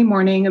the early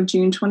morning of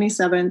June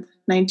 27,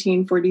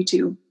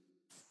 1942.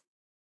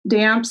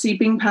 Damp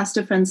seeping past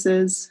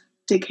defenses,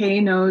 decay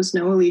knows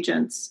no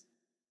allegiance.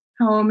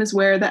 Home is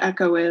where the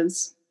echo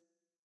is.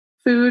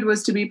 Food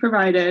was to be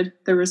provided,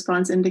 the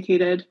response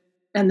indicated,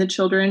 and the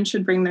children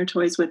should bring their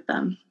toys with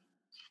them.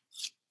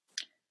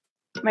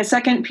 My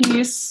second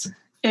piece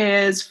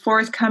is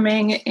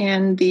forthcoming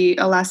in the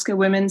Alaska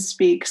Women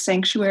Speak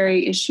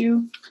Sanctuary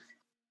issue.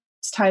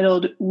 It's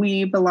titled,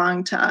 We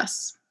Belong to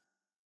Us.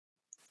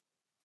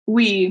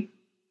 We,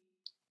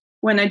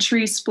 when a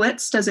tree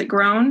splits, does it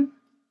groan?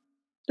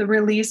 The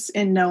release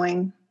in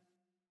knowing.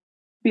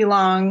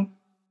 Belong,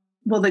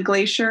 will the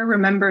glacier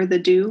remember the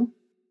dew?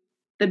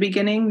 The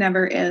beginning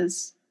never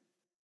is.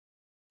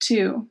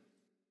 2,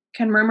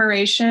 can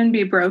murmuration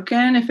be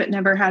broken if it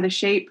never had a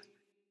shape?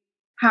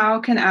 How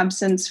can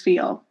absence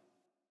feel?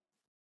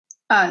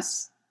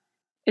 Us,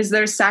 is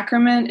there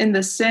sacrament in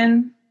the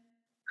sin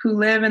who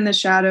live in the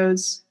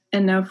shadows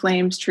and know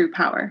flame's true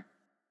power?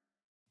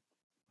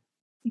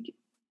 Thank you.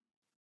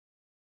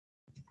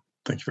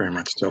 Thank you very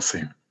much,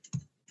 Chelsea.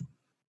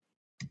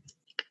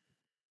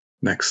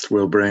 Next,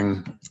 we'll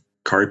bring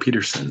Kari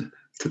Peterson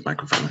to the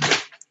microphone.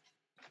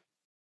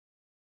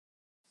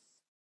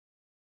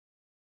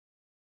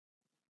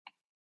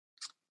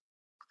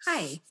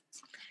 Hi.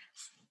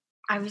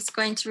 I was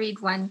going to read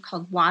one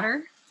called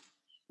Water.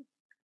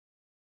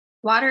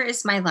 Water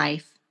is my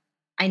life.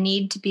 I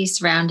need to be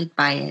surrounded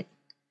by it.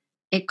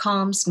 It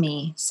calms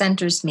me,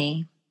 centers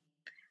me.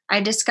 I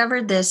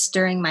discovered this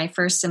during my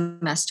first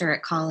semester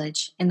at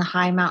college in the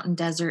high mountain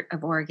desert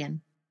of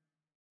Oregon.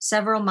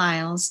 Several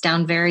miles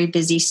down very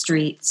busy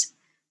streets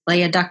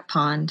lay a duck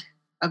pond,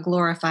 a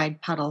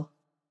glorified puddle.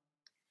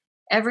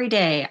 Every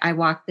day I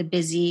walked the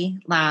busy,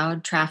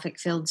 loud,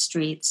 traffic-filled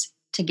streets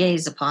to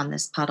gaze upon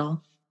this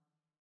puddle.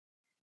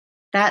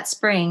 That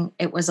spring,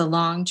 it was a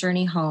long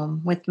journey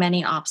home with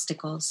many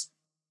obstacles.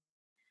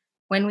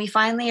 When we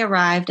finally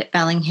arrived at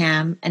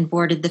Bellingham and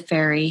boarded the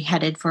ferry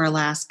headed for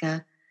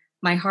Alaska,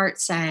 my heart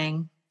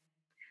sang.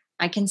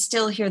 I can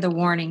still hear the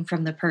warning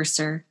from the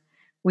purser.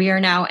 We are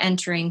now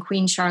entering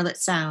Queen Charlotte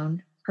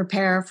Sound.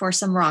 Prepare for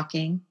some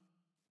rocking.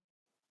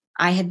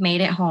 I had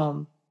made it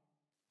home.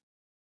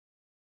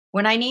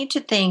 When I need to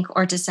think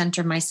or to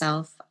center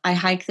myself, I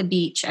hike the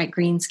beach at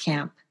Green's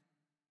Camp.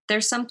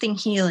 There's something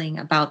healing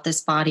about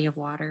this body of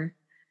water.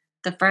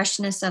 The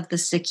freshness of the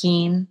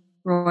Stikine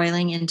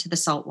roiling into the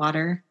salt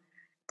water,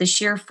 the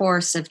sheer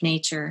force of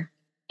nature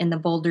in the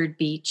bouldered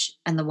beach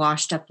and the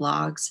washed up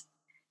logs.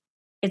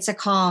 It's a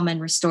calm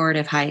and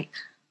restorative hike,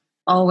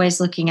 always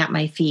looking at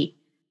my feet,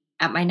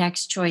 at my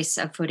next choice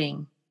of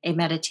footing, a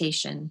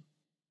meditation.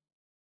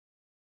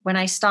 When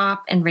I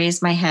stop and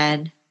raise my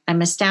head,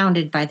 I'm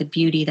astounded by the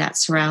beauty that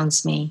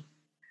surrounds me.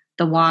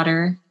 The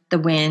water, the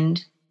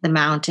wind, the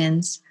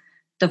mountains,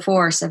 the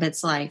force of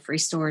its life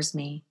restores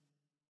me.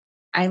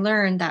 I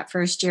learned that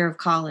first year of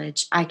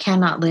college, I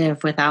cannot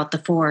live without the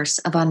force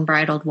of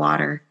unbridled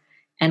water,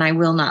 and I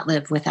will not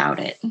live without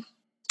it.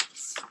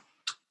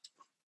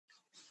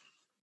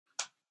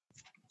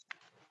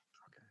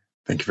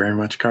 Thank you very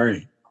much,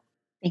 Kari.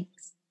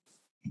 Thanks.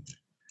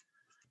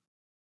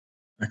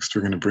 Next,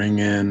 we're going to bring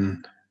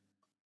in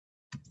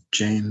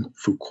Jane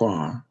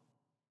Fuqua.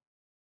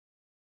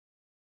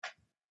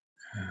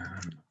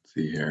 Let's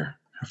see here.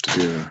 I have to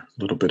do a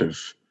little bit of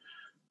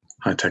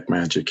high-tech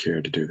magic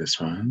here to do this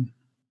one.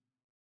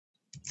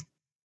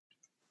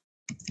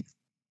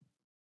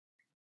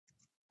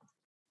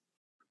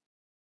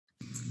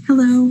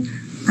 Hello,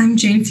 I'm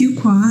Jane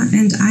Fuqua,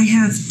 and I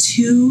have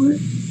 2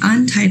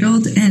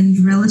 untitled and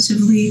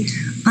relatively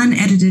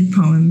unedited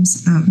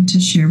poems to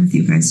share with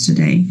you guys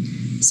today.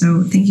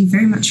 So thank you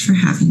very much for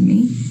having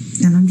me,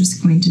 and I'm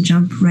just going to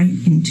jump right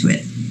into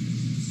it.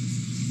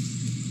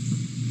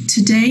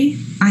 Today,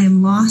 I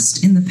am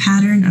lost in the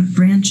pattern of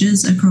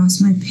branches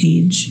across my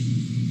page,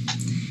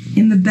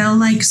 in the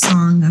bell-like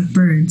song of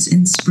birds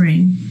in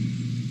spring.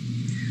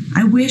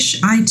 I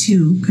wish I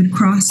too could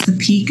cross the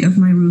peak of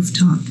my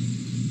rooftop,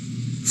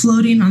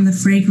 floating on the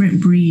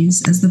fragrant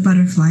breeze as the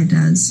butterfly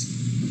does.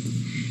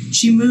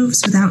 She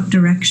moves without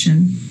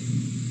direction,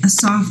 a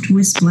soft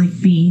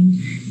wisp-like being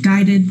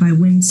guided by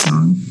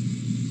windsong.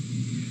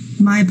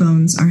 My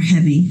bones are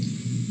heavy,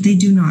 they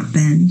do not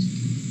bend.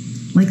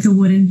 Like the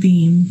wooden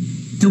beam,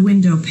 the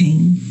window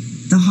pane,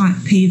 the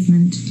hot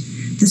pavement,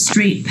 the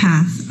straight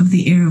path of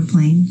the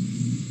aeroplane.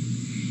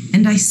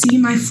 And I see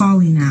my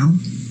folly now,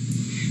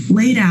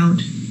 laid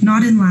out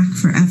not in lack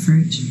for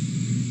effort,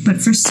 but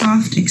for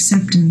soft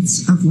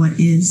acceptance of what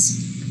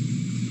is.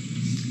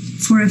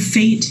 For if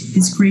fate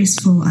is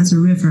graceful as a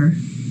river,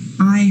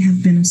 I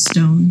have been a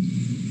stone.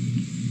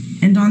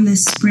 And on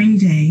this spring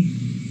day,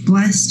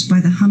 blessed by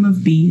the hum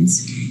of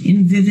bees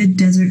in vivid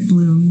desert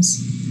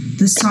blooms,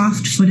 the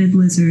soft-footed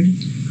lizard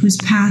whose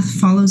path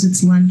follows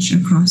its lunch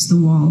across the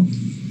wall.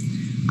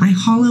 I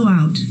hollow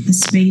out a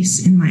space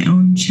in my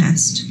own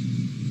chest.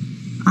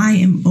 I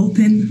am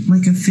open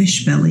like a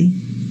fish belly.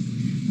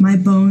 My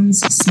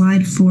bones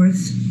slide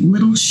forth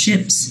little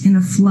ships in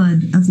a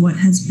flood of what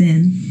has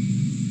been.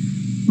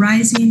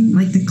 Rising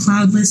like the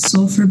cloudless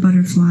sulfur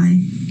butterfly,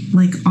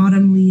 like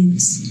autumn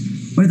leaves,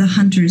 or the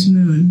hunter's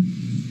moon,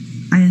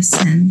 I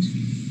ascend.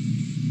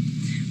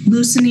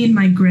 Loosening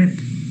my grip,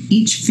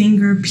 each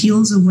finger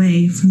peels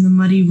away from the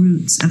muddy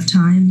roots of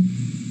time.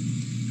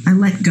 I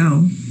let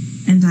go,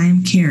 and I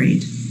am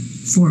carried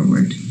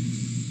forward.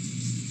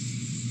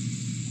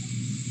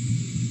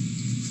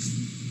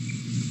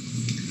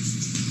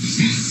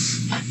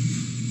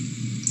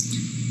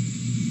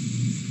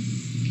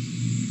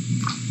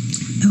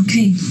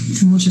 Okay,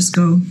 and we'll just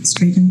go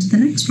straight into the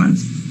next one.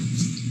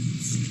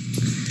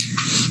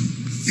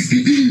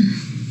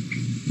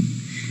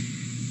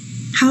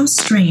 How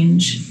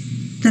strange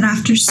that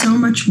after so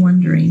much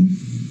wondering,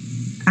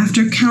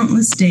 after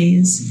countless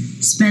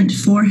days spent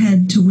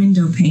forehead to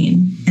window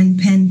pane and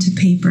pen to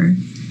paper,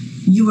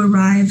 you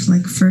arrive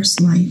like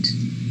first light,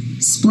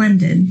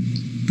 splendid,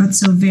 but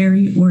so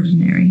very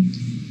ordinary,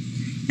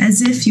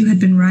 as if you had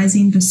been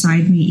rising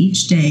beside me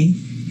each day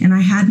and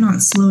I had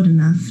not slowed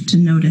enough to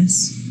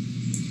notice.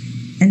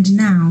 And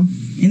now,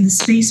 in the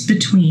space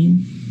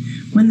between,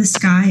 when the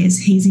sky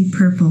is hazy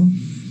purple,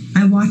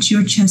 I watch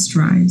your chest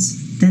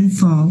rise, then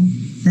fall,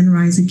 then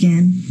rise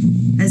again,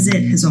 as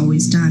it has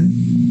always done.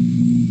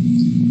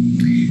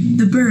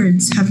 The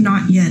birds have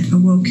not yet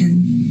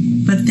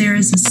awoken, but there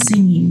is a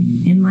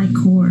singing in my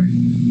core,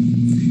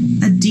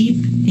 a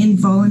deep,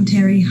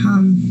 involuntary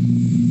hum,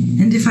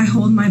 and if I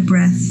hold my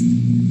breath,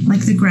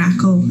 like the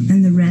grackle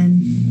and the wren,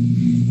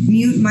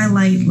 mute my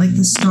light like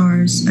the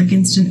stars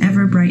against an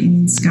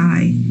ever-brightening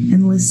sky,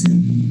 and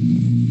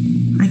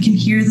listen, I can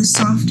hear the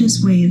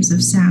softest waves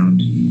of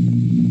sound,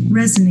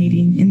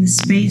 resonating in the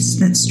space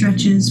that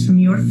stretches from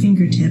your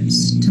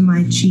fingertips to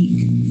my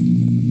cheek.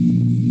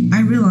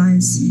 I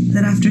realize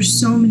that after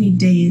so many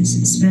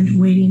days spent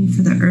waiting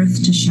for the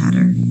earth to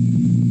shatter,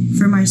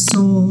 for my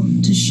soul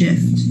to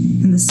shift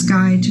and the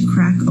sky to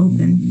crack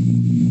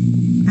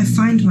open, I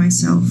find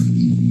myself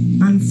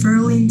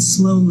unfurling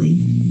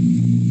slowly,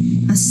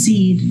 a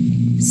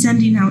seed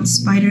sending out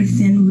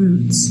spider-thin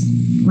roots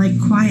like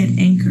quiet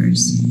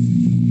anchors,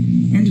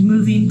 and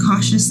moving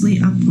cautiously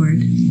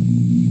upward.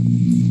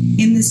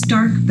 In this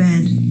dark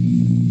bed,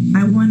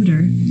 I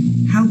wonder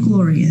how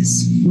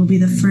glorious will be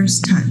the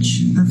first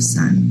touch of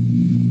sun.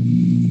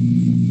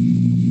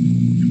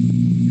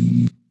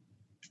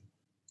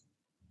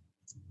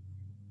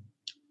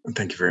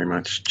 Thank you very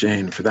much,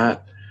 Jane, for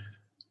that.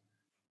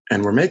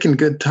 And we're making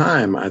good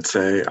time, I'd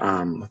say.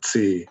 Let's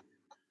see.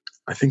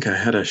 I think I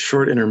had a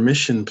short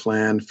intermission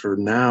planned for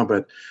now,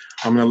 but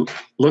I'm going to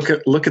look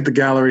at the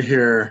gallery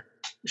here.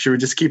 Should we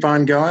just keep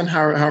on going?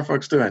 How are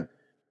folks doing?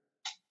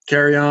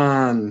 Carry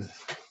on,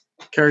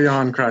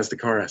 cries the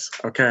chorus.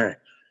 Okay,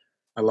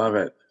 I love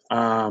it.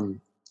 In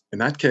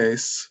that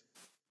case,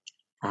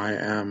 I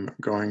am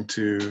going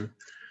to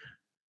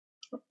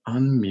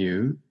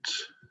unmute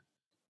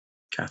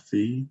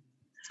Kathy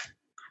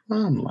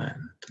Cronland.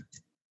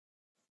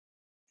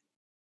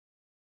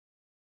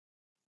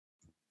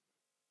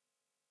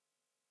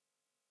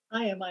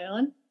 Hi, am I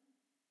on?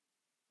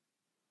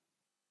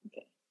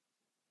 Okay.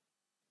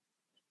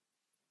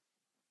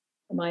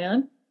 Am I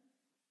on?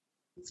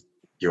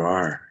 You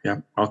are.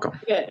 Yep. Welcome.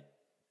 Okay.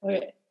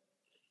 Okay.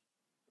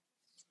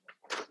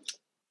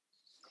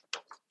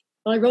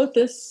 Well, I wrote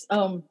this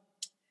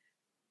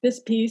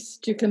this piece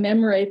to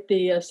commemorate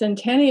the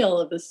centennial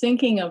of the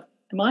sinking of.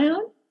 Am I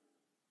on?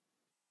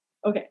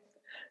 Okay.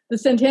 The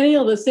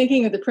centennial of the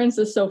sinking of the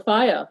Princess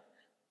Sophia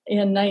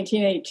in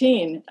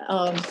 1918.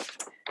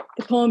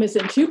 The poem is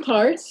in two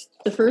parts.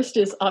 The first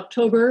is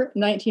October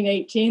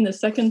 1918. The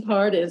second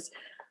part is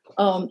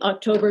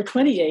October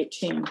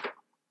 2018.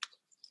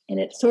 And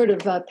it sort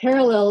of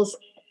parallels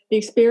the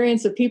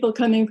experience of people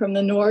coming from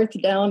the north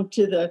down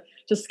to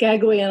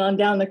Skagway and on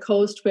down the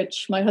coast,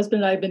 which my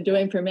husband and I have been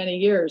doing for many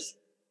years.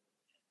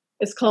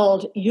 It's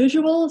called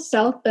Usual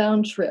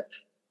Southbound Trip.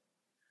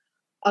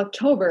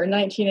 October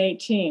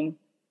 1918.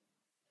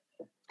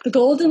 The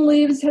golden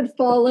leaves had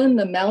fallen,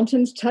 the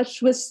mountains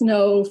touched with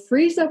snow,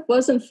 freeze-up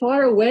wasn't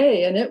far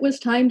away, and it was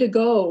time to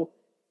go.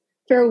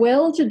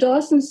 Farewell to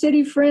Dawson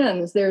City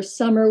friends, their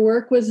summer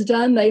work was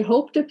done, they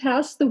hoped to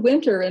pass the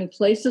winter in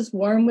places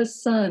warm with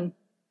sun.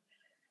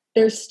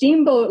 Their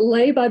steamboat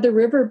lay by the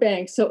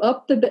riverbank, so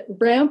up the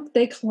ramp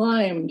they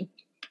climbed.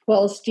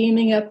 While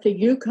steaming up the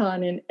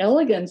Yukon in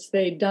elegance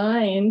they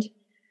dined.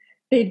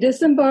 They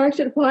disembarked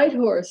at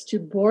Whitehorse to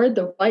board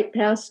the White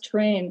Pass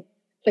train.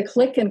 The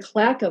click and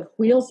clack of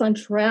wheels on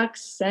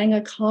tracks sang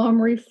a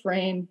calm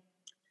refrain.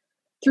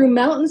 Through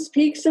mountains,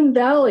 peaks, and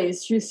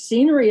valleys, through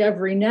scenery of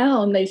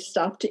renown, they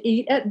stopped to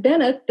eat at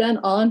Bennett, then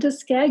on to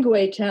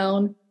Skagway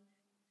town.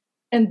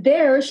 And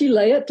there she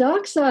lay at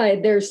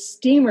dockside, their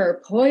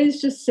steamer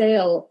poised to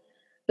sail.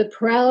 the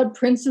proud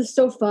Princess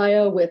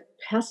Sophia with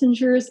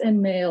passengers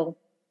and mail.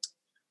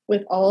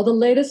 With all the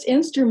latest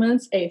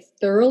instruments, a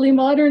thoroughly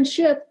modern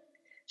ship,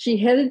 she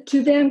headed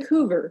to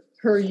Vancouver,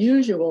 her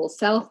usual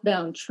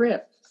southbound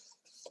trip.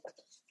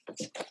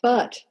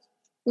 But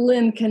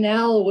Lynn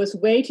Canal was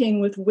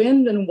waiting with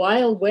wind and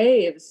wild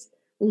waves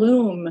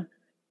loom.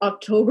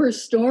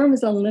 October's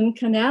storms on Lynn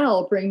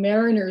Canal bring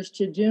mariners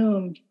to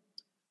doom.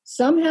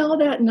 Somehow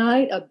that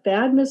night, a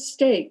bad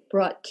mistake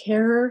brought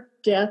terror,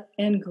 death,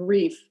 and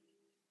grief.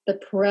 The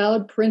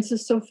proud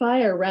Princess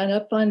Sophia ran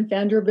up on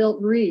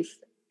Vanderbilt Reef.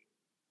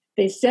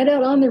 They sent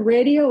out on the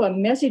radio a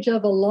message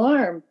of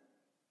alarm.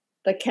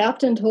 The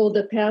captain told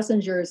the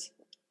passengers,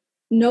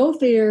 "No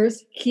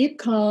fears, keep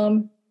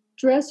calm,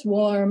 dress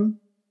warm."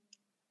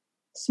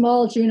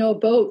 Small Juneau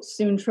boats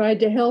soon tried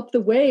to help the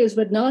waves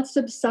would not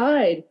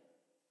subside.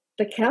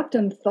 The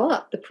captain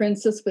thought the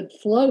princess would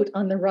float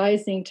on the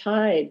rising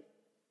tide.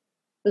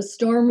 The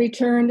storm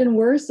returned and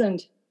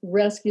worsened.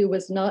 Rescue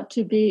was not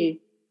to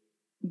be.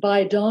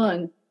 By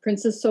dawn,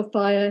 Princess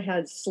Sophia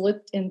had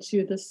slipped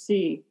into the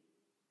sea.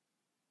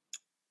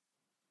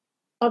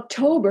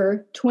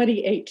 October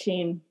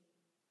 2018.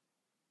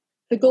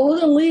 The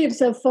golden leaves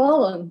have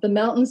fallen, the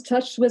mountains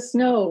touched with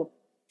snow.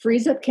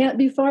 Freeze Up can't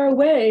be far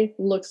away,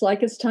 looks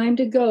like it's time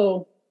to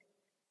go.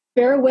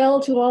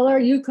 Farewell to all our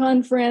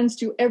Yukon friends,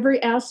 to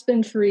every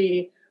aspen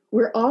tree.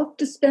 We're off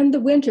to spend the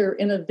winter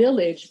in a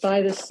village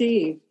by the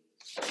sea.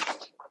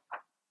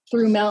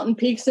 Through mountain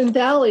peaks and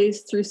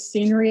valleys, through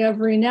scenery of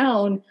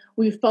renown,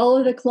 we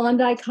follow the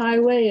Klondike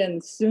Highway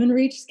and soon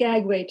reach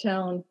Skagway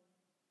town.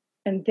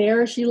 And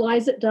there she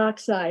lies at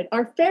dockside.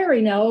 Our ferry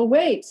now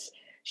awaits.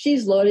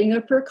 She's loading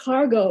up her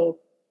cargo,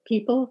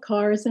 people,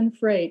 cars, and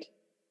freight.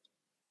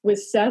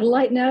 With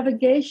satellite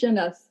navigation,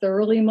 a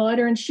thoroughly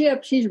modern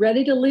ship, she's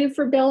ready to leave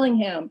for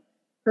Bellingham,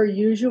 her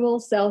usual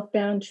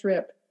southbound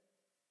trip.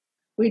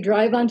 We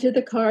drive onto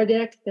the car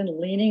deck, then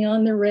leaning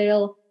on the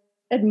rail,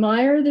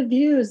 admire the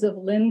views of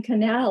Lynn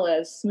Canal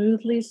as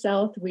smoothly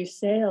south we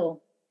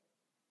sail.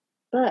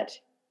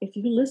 But if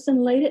you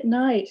listen late at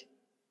night,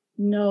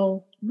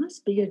 no,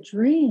 must be a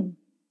dream.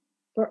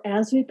 For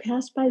as we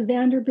passed by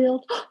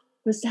Vanderbilt,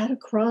 was that a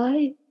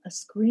cry, a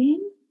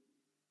scream?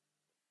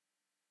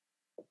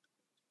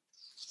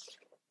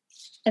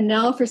 And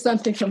now for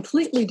something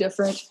completely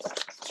different,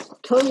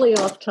 totally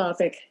off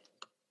topic.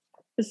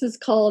 This is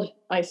called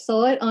I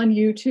Saw It on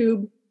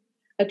YouTube,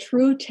 A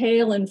True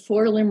Tale in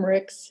 4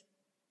 Limericks.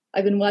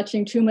 I've been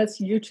watching too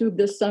much YouTube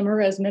this summer,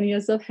 as many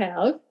as I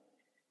have,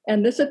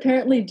 and this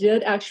apparently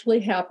did actually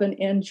happen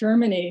in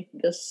Germany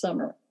this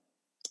summer.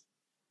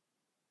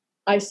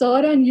 I saw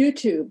it on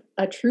YouTube,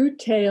 A True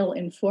Tale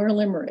in 4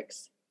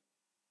 Limericks.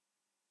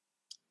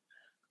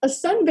 A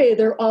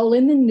sunbather all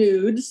in the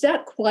nude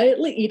sat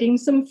quietly eating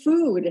some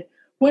food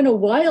when a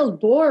wild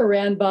boar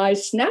ran by,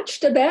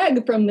 snatched a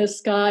bag from the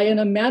sky in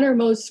a manner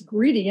most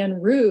greedy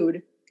and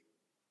rude.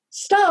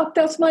 "Stop,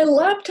 that's my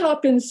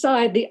laptop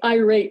inside," the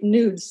irate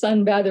nude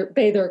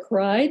sunbather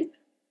cried.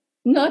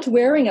 Not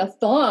wearing a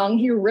thong,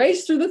 he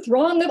raced through the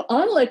throng of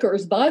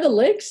onlookers by the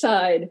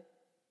lakeside.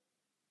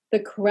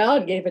 The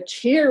crowd gave a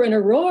cheer and a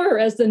roar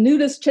as the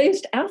nudist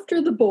chased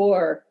after the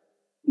boar.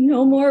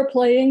 No more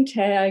playing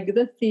tag,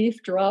 the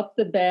thief dropped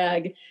the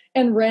bag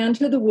and ran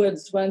to the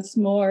woods once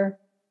more.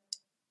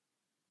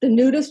 The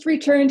nudist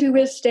returned to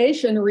his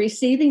station,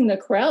 receiving the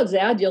crowd's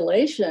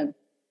adulation.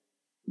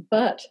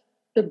 But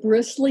the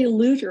bristly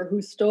looter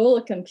who stole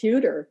a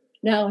computer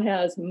now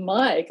has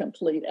my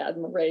complete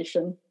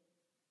admiration.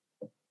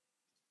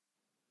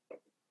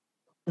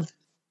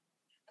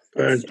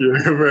 Thank you.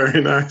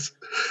 Very nice.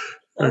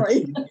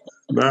 Sorry.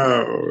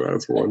 No,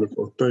 that's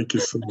wonderful. Thank you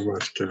so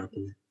much,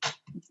 Kathy.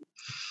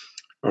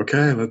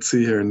 Okay, let's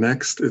see here.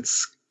 Next,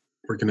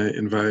 we're going to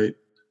invite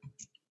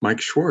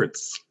Mike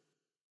Schwartz.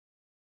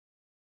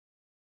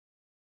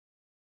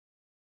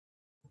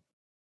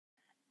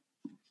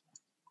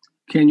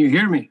 Can you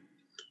hear me?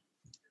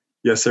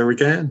 Yes, sir, we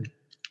can.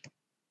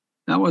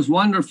 That was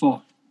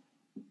wonderful.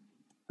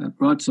 That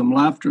brought some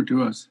laughter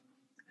to us.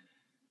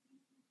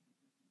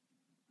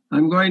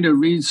 I'm going to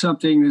read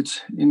something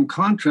that's in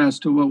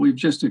contrast to what we've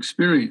just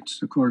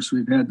experienced. Of course,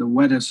 we've had the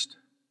wettest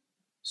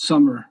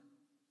summer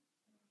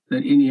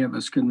that any of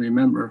us can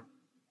remember.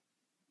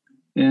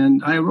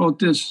 And I wrote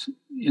this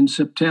in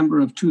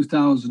September of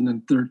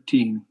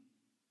 2013.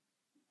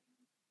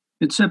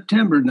 It's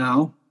September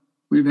now.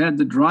 We've had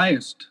the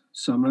driest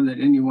summer that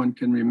anyone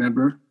can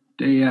remember,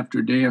 day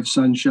after day of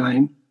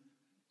sunshine,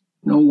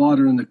 no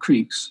water in the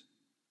creeks.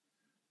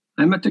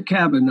 I'm at the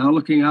cabin now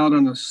looking out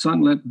on a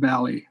sunlit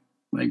valley.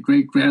 My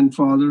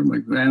great-grandfather, my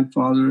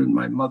grandfather, and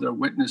my mother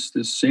witnessed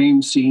this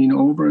same scene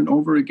over and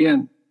over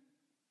again.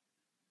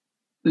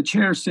 The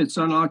chair sits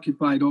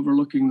unoccupied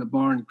overlooking the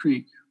Barn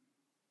Creek.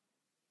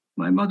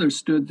 My mother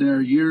stood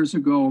there years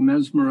ago,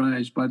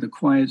 mesmerized by the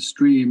quiet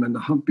stream and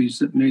the humpies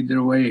that made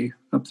their way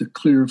up the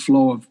clear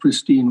flow of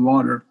pristine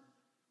water.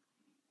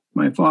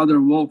 My father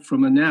woke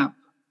from a nap,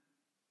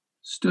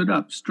 stood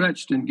up,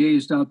 stretched, and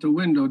gazed out the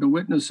window to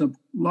witness a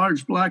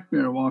large black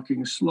bear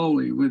walking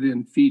slowly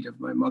within feet of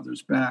my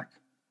mother's back.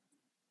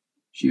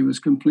 She was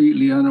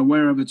completely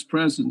unaware of its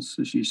presence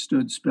as she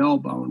stood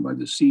spellbound by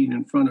the scene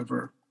in front of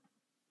her.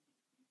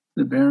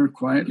 The bear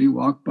quietly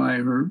walked by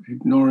her,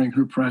 ignoring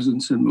her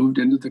presence, and moved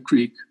into the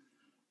creek,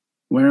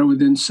 where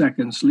within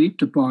seconds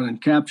leaped upon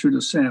and captured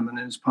a salmon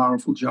in his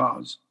powerful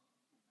jaws.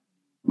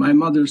 My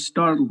mother,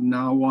 startled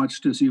now,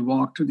 watched as he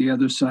walked to the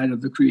other side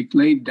of the creek,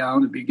 laid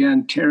down, and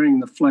began tearing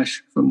the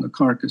flesh from the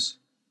carcass.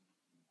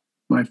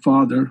 My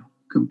father,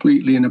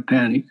 completely in a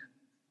panic,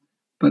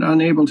 but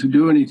unable to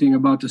do anything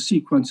about the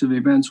sequence of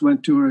events,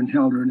 went to her and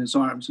held her in his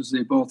arms as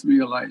they both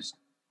realized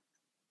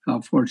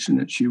how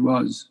fortunate she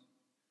was.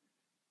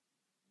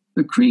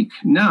 The creek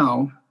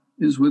now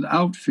is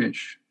without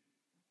fish.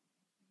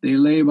 They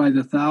lay by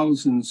the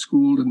thousands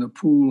schooled in the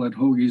pool at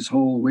Hoagie's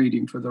Hole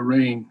waiting for the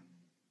rain.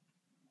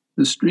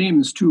 The stream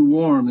is too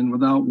warm, and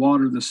without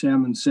water the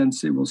salmon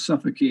sense they will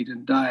suffocate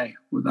and die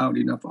without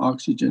enough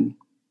oxygen.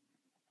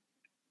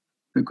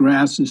 The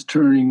grass is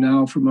turning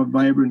now from a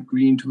vibrant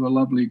green to a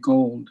lovely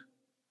gold.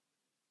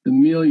 The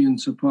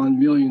millions upon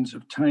millions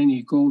of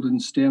tiny golden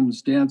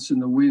stems dance in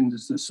the wind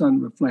as the sun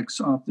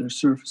reflects off their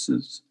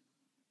surfaces.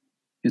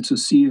 It's a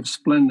sea of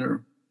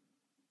splendor,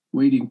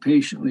 waiting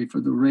patiently for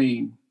the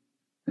rain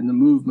and the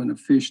movement of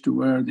fish to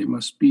where they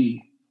must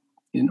be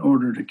in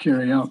order to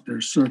carry out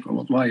their circle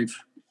of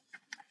life.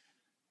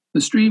 The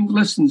stream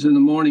glistens in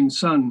the morning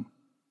sun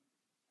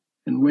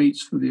and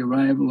waits for the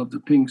arrival of the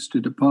pinks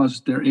to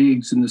deposit their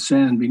eggs in the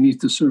sand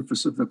beneath the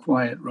surface of the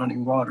quiet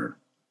running water.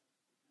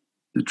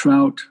 The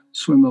trout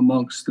swim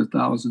amongst the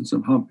thousands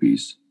of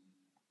humpies,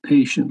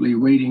 patiently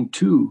waiting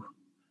too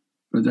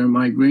for their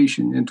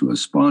migration into a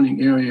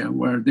spawning area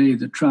where they,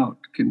 the trout,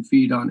 can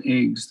feed on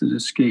eggs that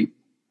escape.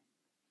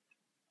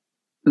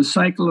 The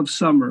cycle of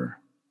summer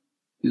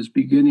is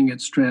beginning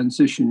its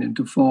transition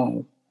into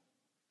fall.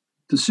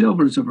 The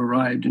silvers have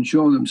arrived and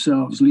show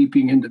themselves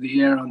leaping into the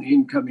air on the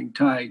incoming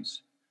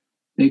tides,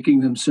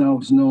 making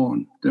themselves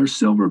known. They're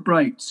silver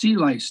bright, sea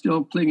lice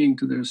still clinging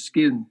to their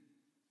skin.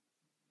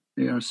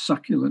 They are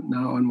succulent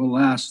now and will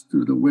last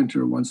through the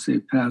winter once they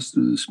pass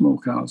through the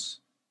smokehouse.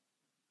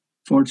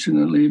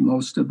 Fortunately,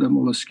 most of them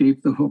will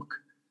escape the hook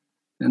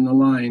and the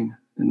line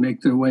and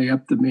make their way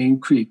up the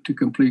main creek to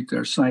complete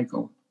their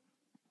cycle,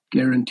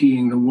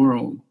 guaranteeing the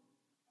world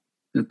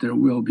that there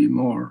will be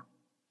more.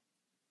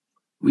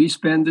 We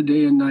spend the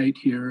day and night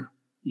here,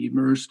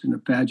 immersed in a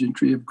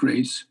pageantry of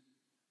grace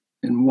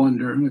and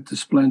wonder at the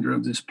splendor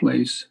of this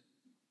place,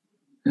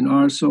 and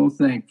are so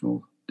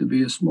thankful to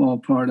be a small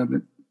part of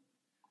it.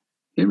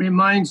 It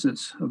reminds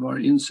us of our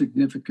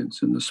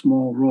insignificance in the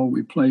small role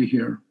we play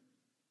here.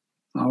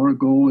 Our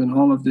goal in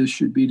all of this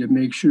should be to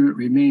make sure it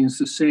remains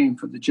the same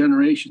for the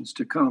generations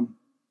to come.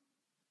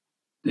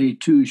 They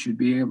too should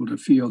be able to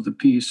feel the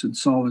peace and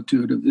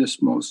solitude of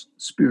this most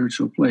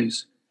spiritual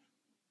place,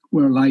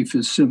 where life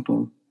is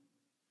simple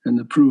and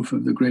the proof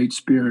of the Great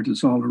Spirit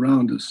is all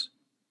around us,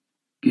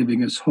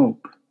 giving us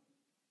hope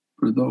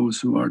for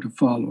those who are to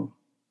follow.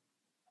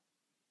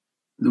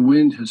 The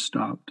wind has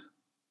stopped.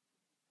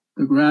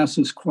 The grass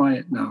is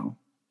quiet now.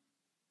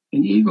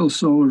 An eagle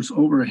soars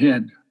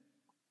overhead.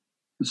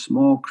 The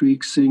small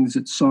creek sings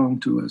its song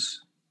to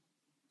us.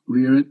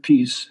 We are at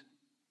peace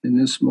in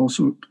this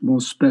most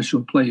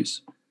special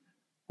place.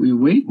 We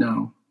wait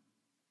now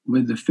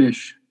with the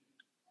fish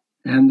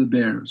and the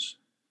bears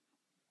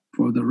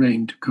for the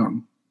rain to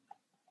come.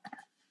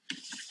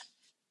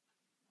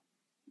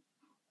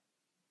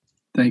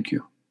 Thank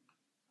you.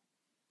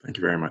 Thank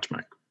you very much,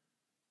 Mike.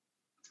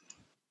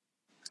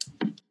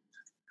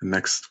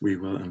 Next, we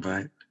will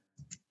invite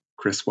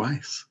Chris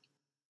Weiss.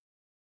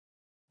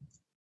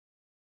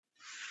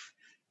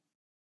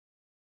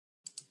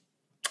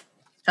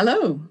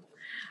 Hello.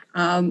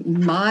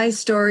 My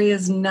story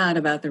is not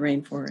about the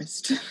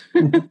rainforest.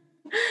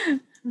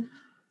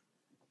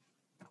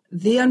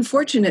 The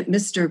unfortunate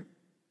Mr.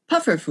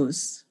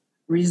 Pufferfuss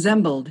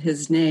resembled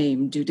his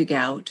name due to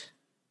gout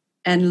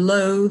and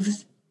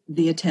loathed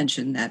the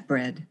attention that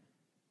bred.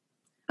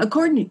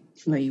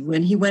 Accordingly,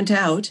 when he went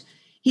out,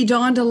 he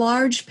donned a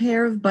large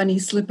pair of bunny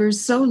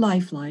slippers so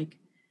lifelike,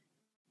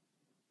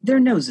 their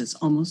noses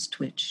almost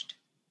twitched.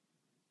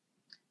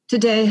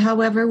 Today,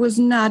 however, was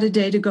not a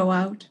day to go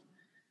out.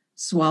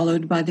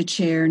 Swallowed by the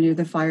chair near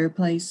the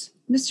fireplace,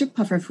 Mr.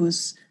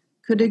 Pufferfuss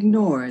could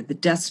ignore the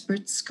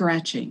desperate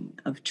scratching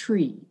of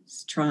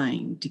trees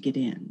trying to get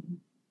in.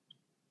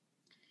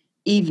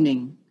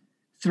 Evening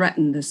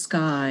threatened the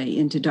sky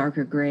into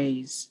darker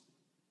grays.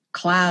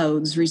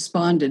 Clouds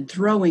responded,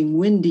 throwing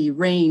windy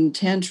rain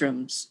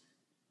tantrums.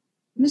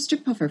 Mr.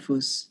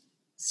 Pufferfuss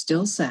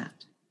still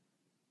sat,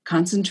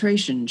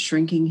 concentration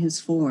shrinking his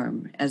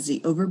form as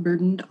the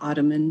overburdened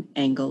ottoman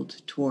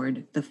angled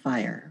toward the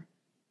fire.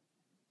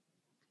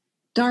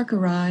 Dark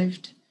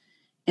arrived,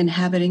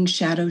 inhabiting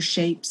shadow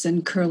shapes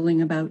and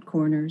curling about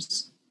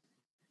corners.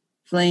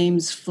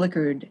 Flames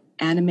flickered,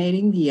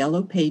 animating the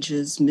yellow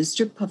pages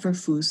Mr.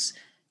 Pufferfuss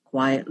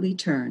quietly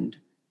turned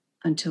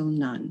until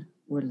none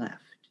were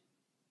left.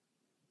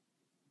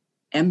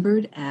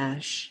 Embered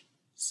ash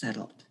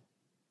settled.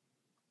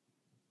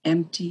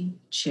 Empty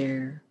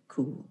chair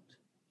cooled.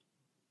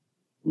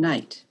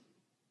 Night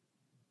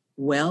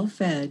well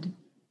fed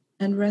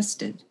and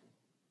rested,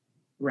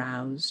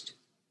 roused,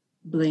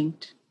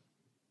 blinked,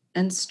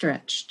 and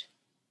stretched,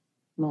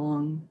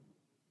 long,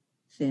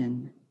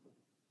 thin,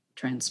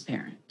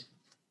 transparent.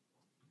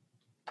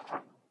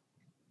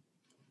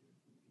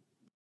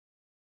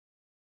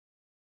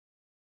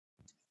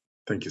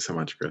 Thank you so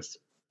much, Chris.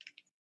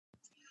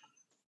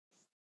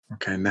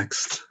 Okay,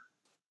 next,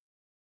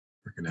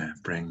 we're going to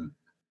bring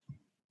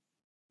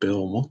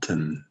Bill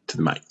Moulton to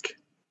the mic.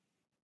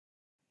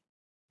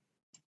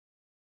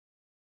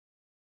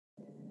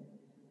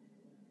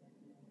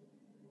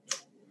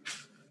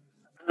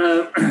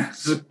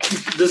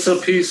 This is a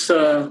piece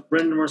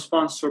written in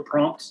response to a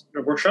prompt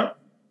at a workshop.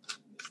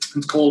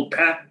 It's called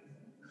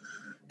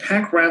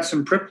Pack Rats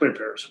and Prickly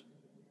Pears.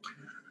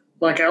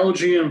 Like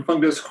algae and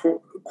fungus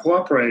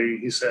cooperating,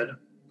 he said,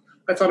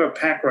 I thought of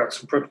pack rats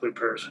and prickly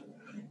pears.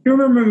 You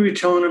remember me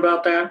telling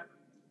about that?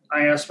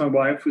 I asked my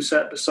wife, who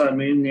sat beside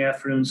me in the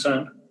afternoon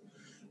sun.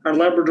 Our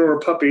Labrador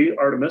puppy,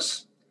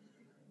 Artemis,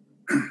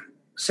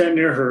 sat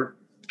near her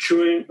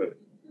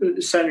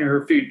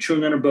feet,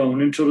 chewing on a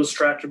bone until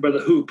distracted by the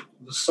hoop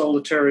of the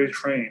solitary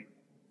train.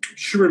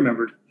 She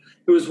remembered.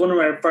 It was one of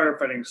my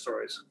firefighting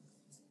stories.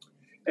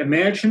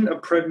 Imagine a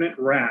pregnant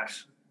rat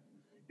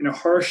in a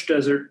harsh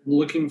desert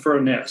looking for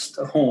a nest,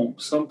 a home,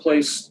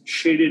 someplace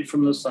shaded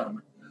from the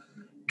sun.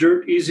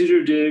 Dirt easy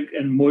to dig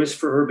and moist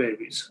for her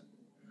babies.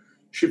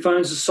 She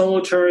finds a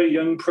solitary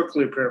young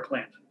prickly pear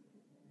plant.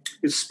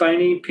 Its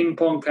spiny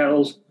ping-pong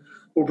paddles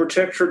will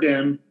protect her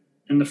den,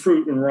 and the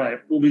fruit, when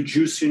ripe, will be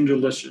juicy and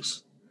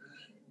delicious.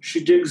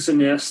 She digs the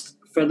nest,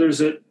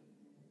 feathers it,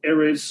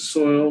 aerates the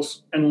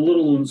soils, and the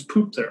little ones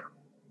poop there,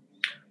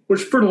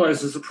 which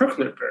fertilizes the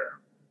prickly pear,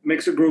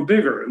 makes it grow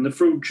bigger and the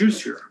fruit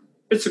juicier.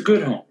 It's a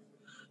good home.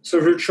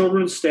 So her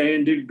children stay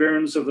and dig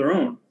barrens of their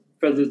own,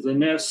 feather the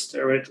nest,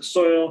 aerate the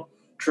soil,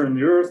 turn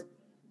the earth,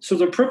 so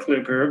the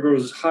prickly pear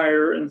grows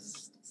higher and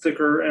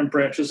thicker and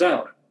branches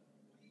out.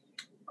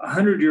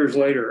 100 years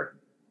later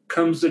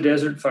comes the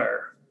desert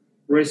fire,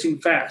 racing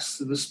fast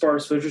through the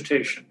sparse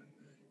vegetation,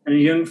 and a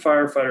young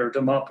firefighter to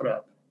mop it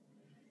up.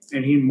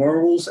 And he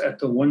marvels at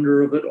the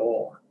wonder of it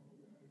all.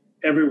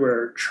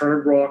 Everywhere,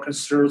 charred rock and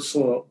sterile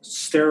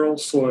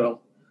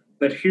soil,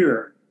 but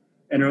here,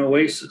 an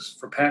oasis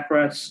for pack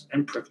rats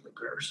and prickly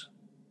pears.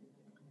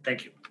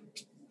 Thank you.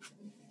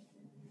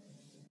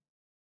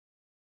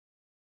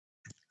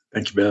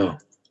 Thank you, Bill.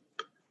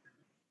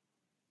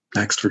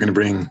 Next, we're going to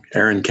bring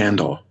Erin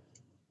Candle.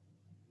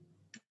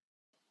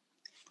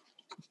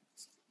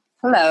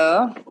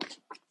 Hello.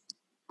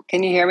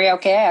 Can you hear me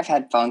okay? I have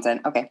headphones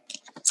in. Okay.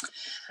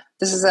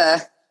 This is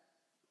a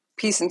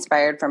piece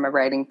inspired from a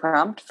writing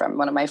prompt from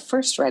one of my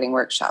first writing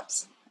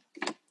workshops.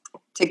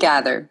 To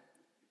gather.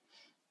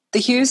 The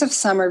hues of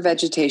summer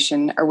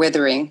vegetation are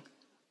withering,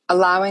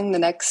 allowing the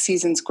next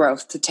season's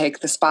growth to take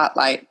the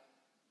spotlight.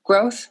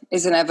 Growth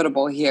is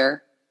inevitable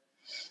here.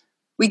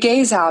 We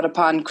gaze out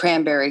upon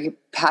cranberry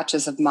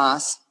patches of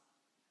moss.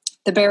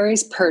 The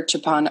berries perch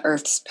upon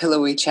earth's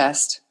pillowy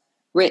chest,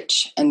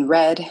 rich and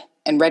red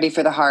and ready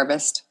for the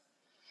harvest.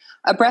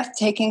 A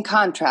breathtaking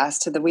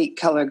contrast to the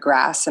wheat-colored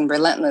grass and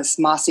relentless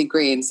mossy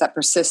greens that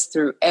persist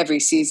through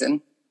every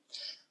season.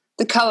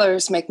 The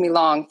colors make me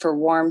long for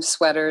warm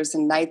sweaters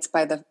and nights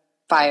by the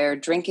fire,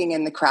 drinking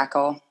in the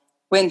crackle,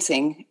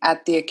 wincing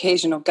at the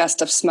occasional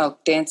gust of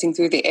smoke dancing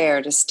through the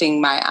air to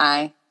sting my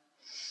eye.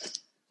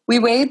 We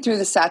wade through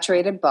the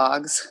saturated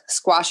bogs,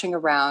 squashing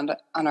around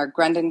on our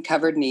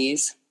Grundon-covered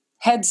knees,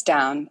 heads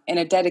down in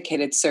a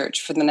dedicated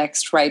search for the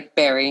next ripe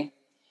berry.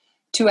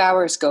 2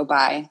 hours go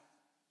by.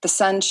 The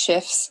sun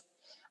shifts.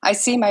 I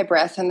see my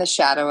breath in the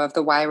shadow of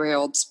the wiry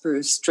old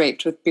spruce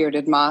draped with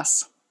bearded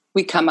moss.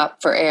 We come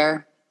up for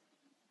air.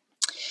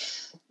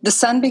 The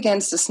sun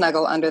begins to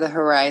snuggle under the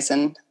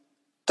horizon.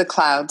 The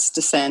clouds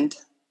descend.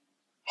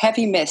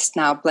 Heavy mist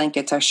now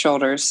blankets our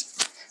shoulders.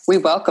 We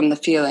welcome the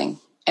feeling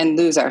and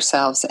lose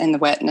ourselves in the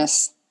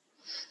wetness.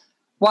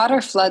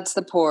 Water floods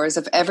the pores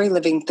of every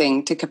living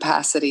thing to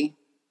capacity.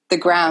 The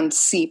ground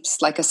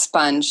seeps like a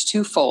sponge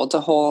too full to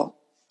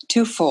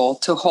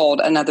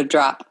hold another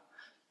drop.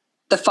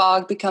 The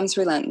fog becomes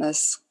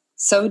relentless,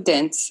 so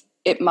dense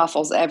it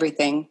muffles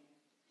everything.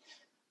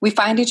 We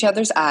find each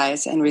other's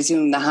eyes and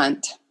resume the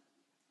hunt.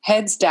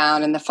 Heads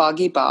down in the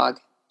foggy bog,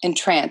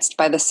 entranced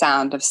by the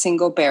sound of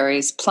single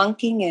berries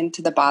plunking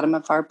into the bottom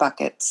of our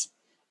buckets.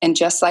 And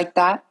just like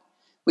that,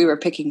 we were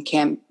picking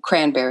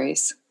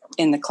cranberries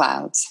in the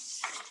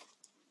clouds.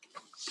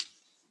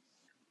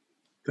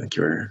 Thank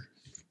you, Erin.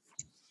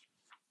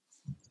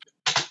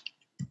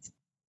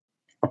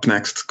 Up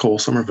next, Cole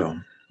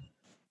Somerville.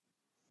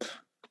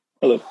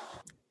 Hello.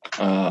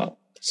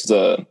 This is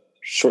a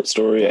short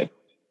story. I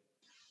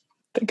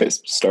think I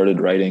started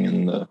writing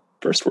in the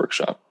first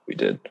workshop we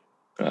did.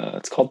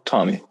 It's called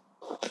Tommy.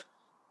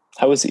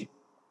 How is he?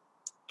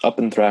 Up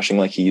and thrashing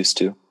like he used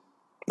to.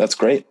 That's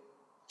great.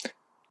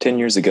 10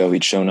 years ago,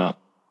 he'd shown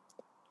up.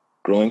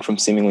 Growing from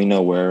seemingly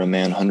nowhere, a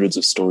man hundreds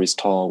of stories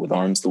tall, with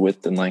arms the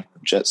width and length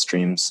of jet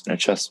streams, and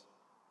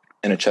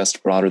a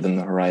chest broader than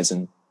the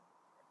horizon.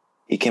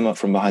 He came up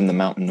from behind the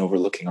mountain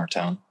overlooking our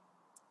town,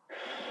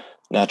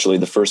 Naturally,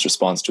 the first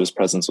response to his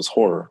presence was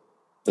horror.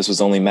 This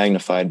was only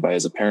magnified by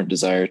his apparent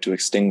desire to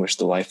extinguish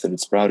the life that had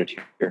sprouted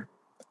here.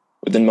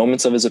 Within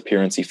moments of his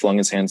appearance, he flung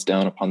his hands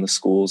down upon the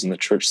schools and the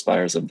church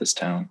spires of this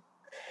town.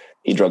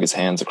 He drug his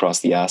hands across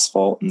the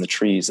asphalt and the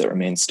trees that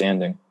remained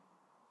standing.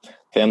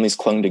 Families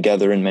clung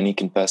together, and many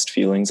confessed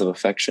feelings of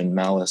affection,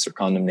 malice, or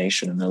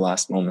condemnation in their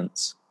last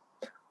moments.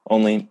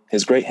 Only,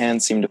 his great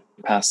hands seemed to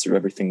pass through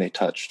everything they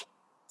touched.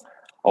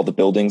 All the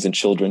buildings and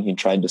children he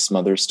tried to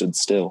smother stood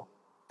still.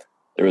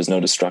 There was no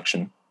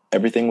destruction.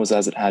 Everything was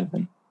as it had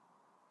been.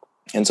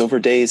 And so for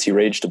days he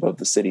raged above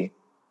the city.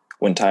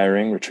 When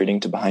tiring, retreating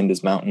to behind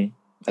his mountain.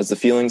 As the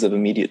feelings of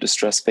immediate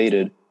distress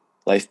faded,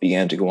 life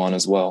began to go on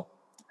as well.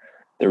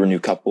 There were new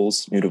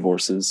couples, new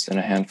divorces, and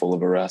a handful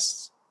of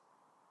arrests.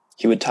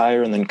 He would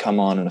tire and then come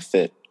on in a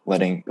fit,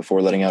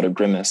 before letting out a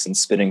grimace and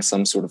spitting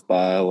some sort of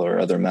bile or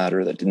other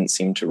matter that didn't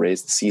seem to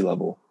raise the sea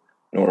level,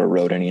 nor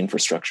erode any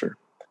infrastructure.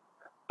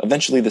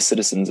 Eventually, the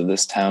citizens of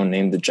this town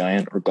named the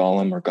giant or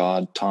golem or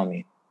god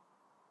Tommy.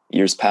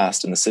 Years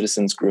passed, and the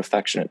citizens grew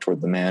affectionate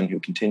toward the man who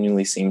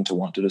continually seemed to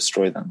want to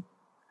destroy them.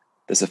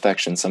 This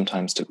affection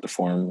sometimes took the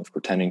form of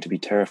pretending to be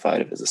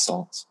terrified of his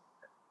assaults,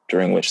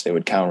 during which they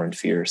would cower in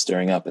fear,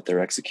 staring up at their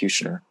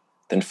executioner,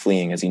 then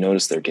fleeing as he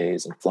noticed their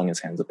gaze and flung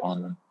his hands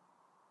upon them.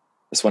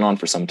 This went on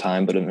for some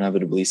time, but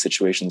inevitably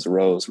situations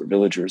arose where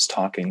villagers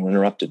talking were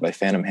interrupted by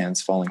phantom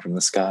hands falling from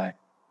the sky,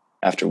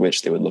 after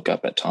which they would look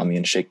up at Tommy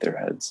and shake their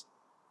heads.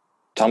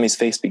 Tommy's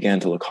face began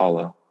to look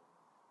hollow.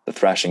 The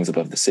thrashings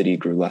above the city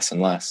grew less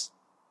and less,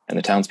 and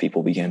the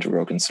townspeople began to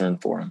grow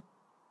concerned for him.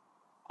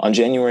 On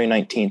January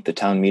 19th, the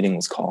town meeting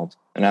was called,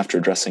 and after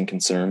addressing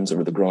concerns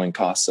over the growing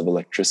costs of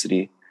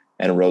electricity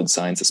and a road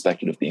sign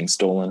suspected of being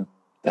stolen,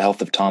 the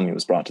health of Tommy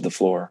was brought to the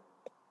floor.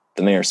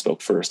 The mayor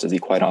spoke first, as he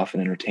quite often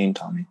entertained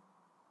Tommy.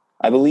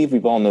 I believe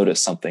we've all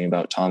noticed something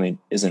about Tommy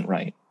isn't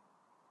right.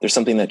 There's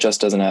something that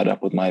just doesn't add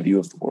up with my view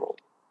of the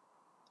world.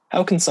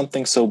 How can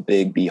something so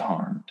big be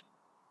harmed?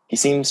 He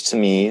seems to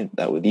me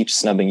that with each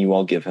snubbing you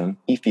all give him,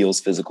 he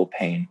feels physical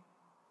pain.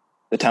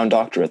 The town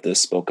doctor at this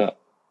spoke up.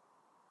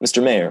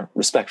 Mr. Mayor,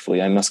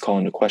 respectfully, I must call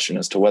into question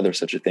as to whether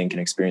such a thing can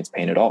experience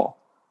pain at all,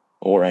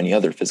 or any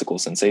other physical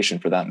sensation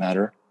for that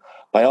matter.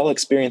 By all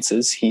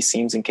experiences, he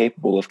seems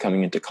incapable of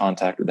coming into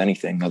contact with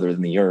anything other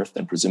than the earth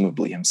and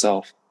presumably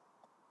himself.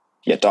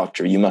 Yet,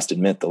 doctor, you must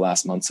admit the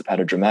last months have had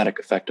a dramatic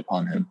effect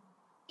upon him.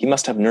 He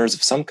must have nerves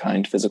of some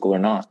kind, physical or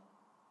not.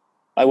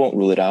 I won't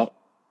rule it out.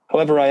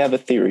 However, I have a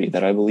theory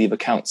that I believe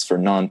accounts for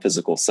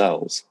non-physical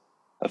cells.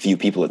 A few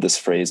people at this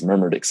phrase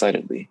murmured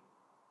excitedly.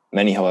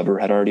 Many, however,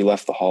 had already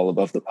left the hall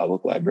above the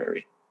public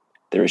library,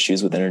 their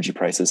issues with energy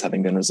prices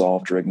having been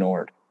resolved or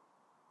ignored.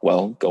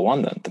 Well, go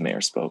on then, the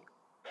mayor spoke.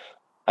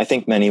 I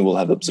think many will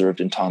have observed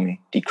in Tommy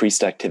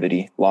decreased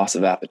activity, loss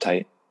of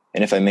appetite,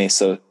 and if I may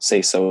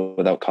say so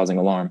without causing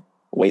alarm,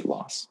 weight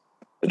loss.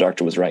 The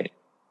doctor was right.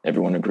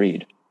 Everyone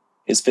agreed.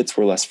 His fits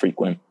were less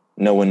frequent.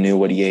 No one knew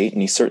what he ate,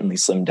 and he certainly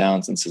slimmed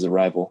down since his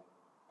arrival.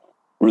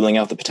 Ruling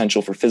out the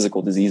potential for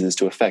physical diseases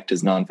to affect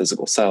his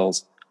non-physical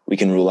cells, we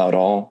can rule out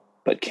all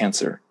but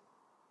cancer.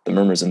 The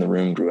murmurs in the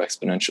room grew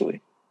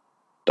exponentially.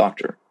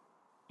 Doctor,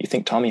 you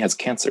think Tommy has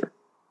cancer?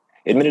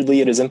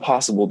 Admittedly, it is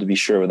impossible to be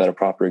sure without a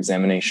proper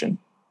examination,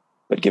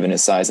 but given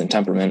his size and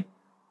temperament,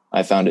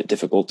 I found it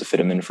difficult to fit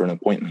him in for an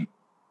appointment.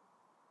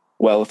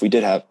 Well, if he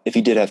did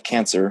have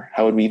cancer,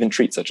 how would we even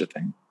treat such a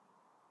thing?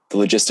 The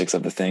logistics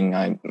of the thing,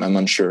 I'm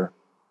unsure.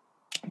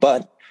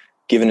 But,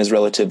 given his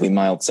relatively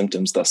mild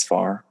symptoms thus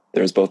far,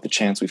 there is both the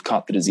chance we've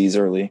caught the disease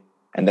early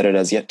and that it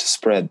has yet to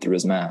spread through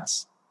his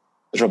mass.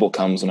 The trouble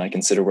comes when I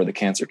consider where the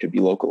cancer could be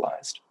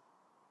localized.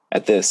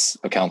 At this,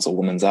 a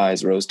councilwoman's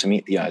eyes rose to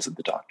meet the eyes of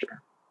the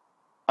doctor.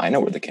 I know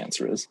where the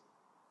cancer is.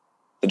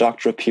 The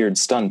doctor appeared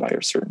stunned by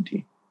her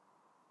certainty.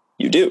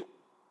 You do?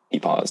 He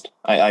paused.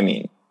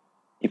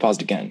 He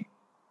paused again.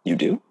 You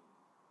do?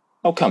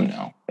 Oh, come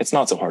now. It's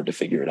not so hard to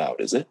figure it out,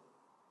 is it?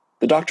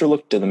 The doctor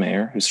looked to the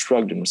mayor, who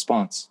shrugged in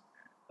response.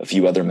 A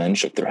few other men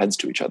shook their heads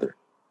to each other.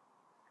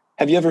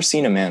 Have you ever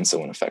seen a man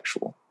so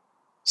ineffectual?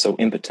 So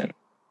impotent?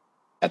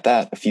 At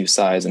that, a few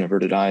sighs and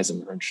averted eyes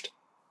emerged.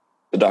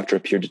 The doctor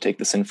appeared to take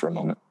this in for a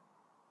moment.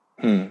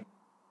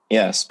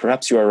 Yes,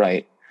 perhaps you are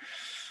right.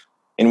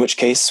 In which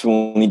case,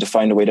 we'll need to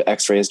find a way to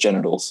x-ray his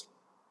genitals.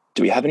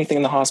 Do we have anything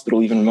in the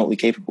hospital even remotely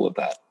capable of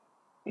that?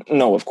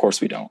 No, of course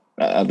we don't.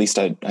 At least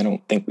I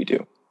don't think we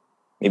do.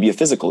 Maybe a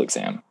physical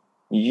exam.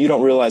 You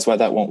don't realize why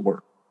that won't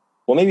work.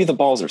 Well, maybe the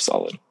balls are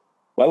solid.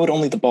 Why would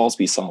only the balls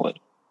be solid?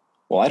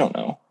 Well, I don't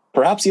know.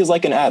 Perhaps he is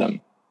like an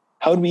atom.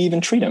 How would we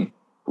even treat him?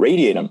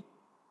 Radiate him?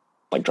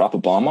 Like drop a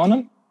bomb on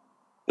him?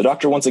 The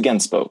doctor once again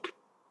spoke.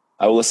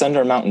 I will ascend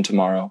our mountain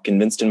tomorrow,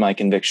 convinced in my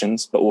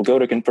convictions, but will go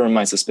to confirm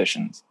my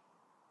suspicions.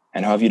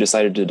 And how have you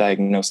decided to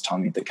diagnose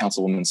Tommy? The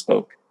councilwoman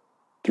spoke.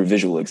 Through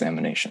visual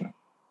examination.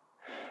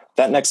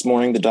 That next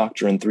morning, the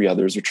doctor and 3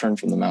 others returned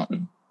from the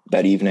mountain.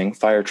 That evening,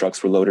 fire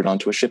trucks were loaded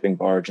onto a shipping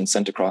barge and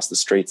sent across the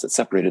straits that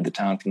separated the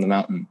town from the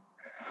mountain.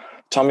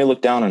 Tommy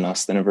looked down on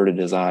us, then averted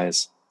his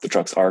eyes. The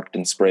trucks arced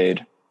and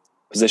sprayed.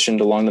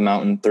 Positioned along the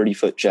mountain,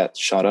 30-foot jets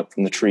shot up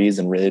from the trees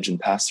and ridge and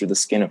passed through the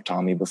skin of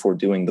Tommy before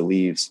doing the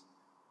leaves.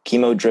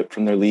 Chemo dripped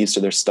from their leaves to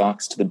their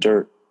stalks to the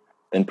dirt,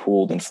 then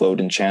pooled and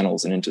flowed in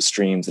channels and into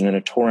streams, and in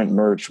a torrent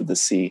merged with the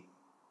sea.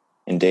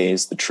 In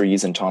days, the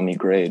trees and Tommy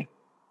grayed.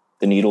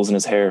 The needles in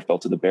his hair fell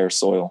to the bare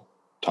soil.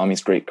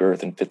 Tommy's great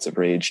girth and fits of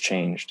rage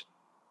changed.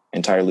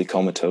 Entirely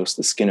comatose,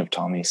 the skin of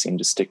Tommy seemed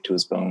to stick to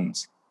his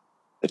bones.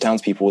 The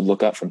townspeople would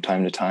look up from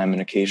time to time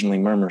and occasionally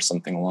murmur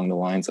something along the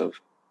lines of,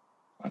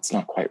 "That's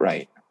not quite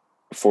right,"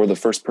 before the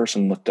first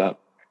person looked up,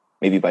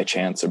 maybe by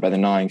chance or by the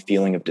gnawing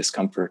feeling of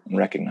discomfort, and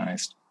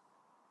recognized.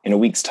 In a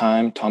week's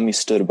time, Tommy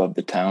stood above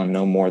the town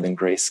no more than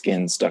gray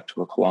skin stuck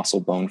to a colossal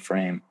bone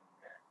frame.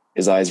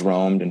 His eyes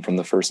roamed, and from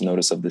the first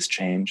notice of this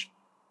change,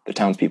 the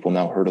townspeople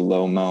now heard a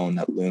low moan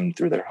that loomed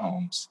through their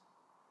homes.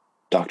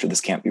 "Doctor,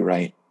 this can't be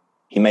right.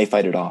 He may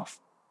fight it off.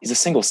 He's a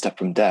single step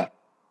from death.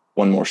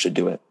 One more should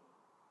do it."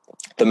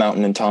 The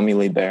mountain and Tommy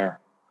lay bare.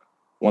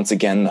 Once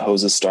again, the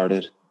hoses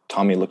started.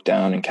 Tommy looked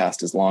down and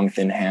cast his long,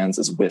 thin hands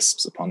as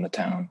wisps upon the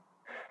town.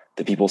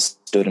 The people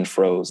stood and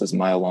froze as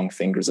mile-long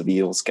fingers of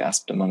eels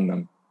gasped among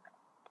them.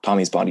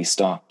 Tommy's body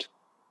stopped,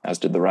 as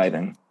did the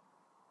writhing.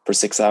 For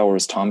 6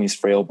 hours, Tommy's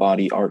frail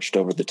body arched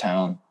over the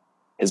town.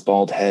 His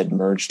bald head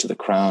merged to the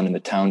crown in the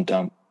town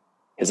dump.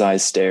 His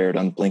eyes stared,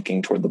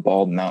 unblinking, toward the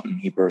bald mountain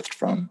he birthed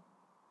from.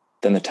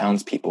 Then the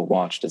townspeople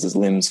watched as his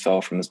limbs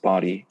fell from his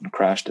body and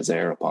crashed as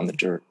air upon the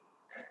dirt.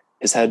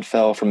 His head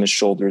fell from his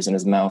shoulders and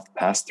his mouth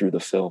passed through the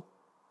filth.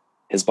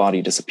 His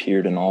body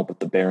disappeared and all but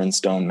the barren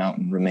stone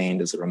mountain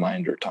remained as a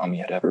reminder Tommy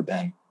had ever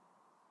been.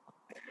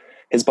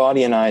 His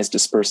body and eyes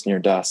dispersed near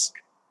dusk.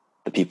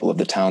 The people of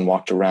the town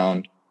walked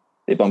around.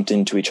 They bumped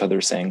into each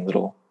other, saying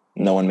little.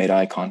 No one made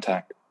eye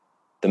contact.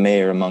 The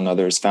mayor, among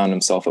others, found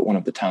himself at one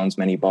of the town's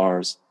many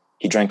bars.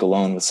 He drank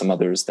alone with some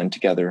others, then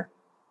together.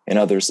 In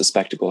others, the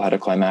spectacle had a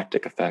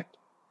climactic effect.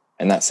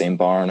 In that same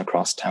bar and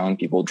across town,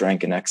 people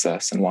drank in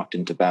excess and walked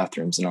into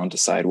bathrooms and onto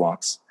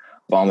sidewalks,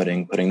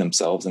 vomiting, putting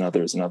themselves and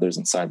others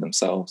inside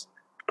themselves,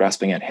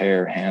 grasping at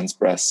hair, hands,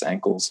 breasts,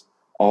 ankles.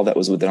 All that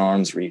was within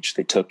arm's reach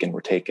they took and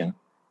were taken.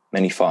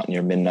 Many fought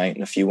near midnight,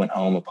 and a few went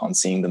home upon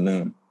seeing the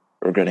moon,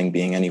 regretting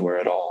being anywhere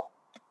at all.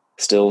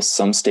 Still,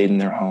 some stayed in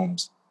their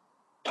homes.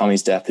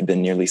 Tommy's death had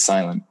been nearly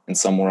silent, and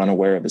some were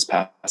unaware of his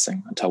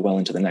passing until well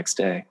into the next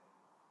day.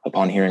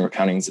 Upon hearing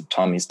recountings of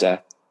Tommy's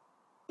death,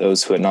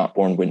 those who had not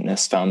borne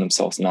witness found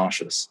themselves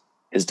nauseous.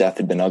 His death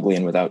had been ugly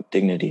and without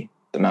dignity.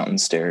 The mountain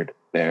stared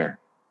bare.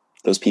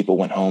 Those people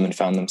went home and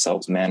found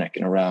themselves manic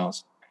and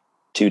aroused.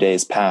 2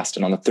 days passed,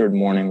 and on the third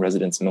morning,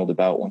 residents milled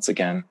about once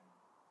again,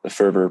 the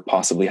fervor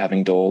possibly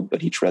having dulled,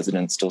 but each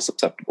resident still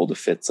susceptible to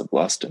fits of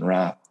lust and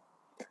wrath.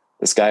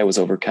 The sky was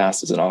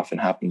overcast, as it often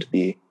happened to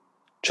be.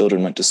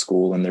 Children went to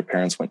school, and their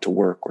parents went to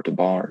work or to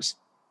bars.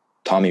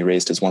 Tommy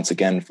raised his once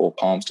again full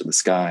palms to the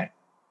sky.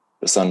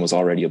 The sun was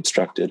already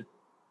obstructed.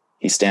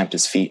 He stamped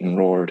his feet and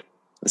roared.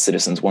 The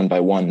citizens one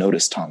by one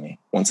noticed Tommy,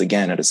 once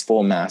again at his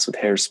full mass with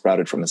hair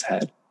sprouted from his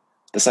head.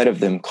 The sight of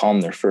them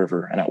calmed their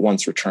fervor and at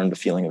once returned a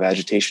feeling of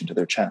agitation to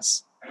their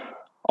chests.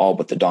 All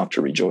but the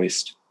doctor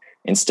rejoiced.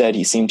 Instead,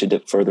 he seemed to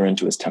dip further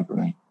into his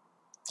temperament.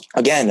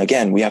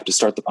 Again, we have to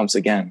start the pumps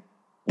again.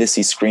 This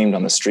he screamed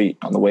on the street,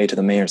 on the way to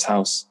the mayor's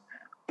house.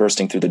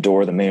 Bursting through the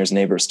door, the mayor's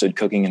neighbor stood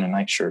cooking in a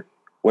nightshirt.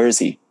 "Where is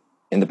he?"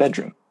 "In the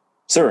bedroom."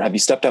 "Sir, have you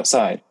stepped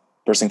outside?"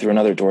 Bursting through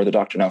another door, the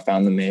doctor now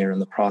found the mayor in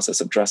the process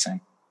of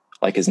dressing,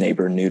 like his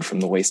neighbor, nude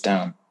from the waist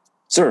down.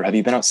 "Sir, have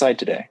you been outside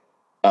today?"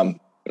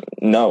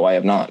 No, I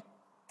have not."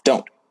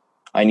 "Don't.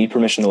 I need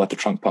permission to let the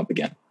trunk pump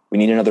again. We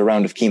need another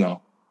round of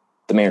chemo."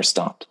 The mayor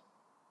stopped.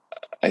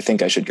 "I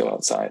think I should go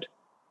outside."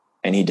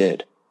 And he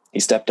did. He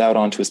stepped out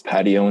onto his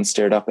patio and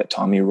stared up at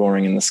Tommy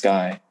roaring in the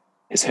sky.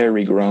 His hair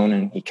regrown,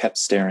 and he kept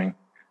staring,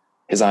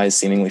 his eyes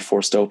seemingly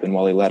forced open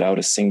while he let out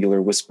a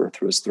singular whisper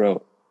through his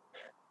throat,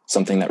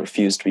 something that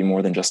refused to be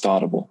more than just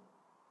audible.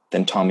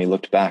 Then Tommy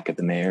looked back at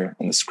the mayor,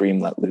 and the scream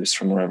let loose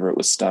from wherever it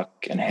was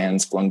stuck, and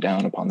hands flung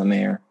down upon the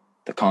mayor,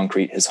 the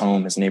concrete, his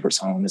home, his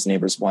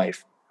neighbor's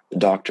wife, the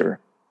doctor,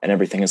 and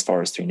everything as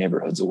far as 3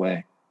 neighborhoods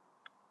away.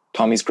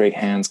 Tommy's great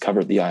hands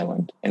covered the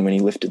island, and when he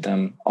lifted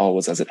them, all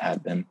was as it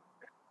had been.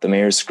 The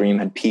mayor's scream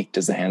had peaked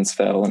as the hands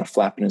fell, and a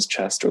flap in his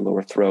chest or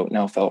lower throat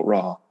now felt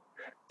raw.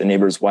 The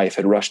neighbor's wife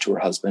had rushed to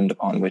her husband,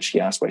 upon which he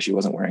asked why she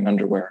wasn't wearing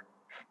underwear.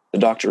 The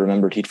doctor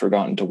remembered he'd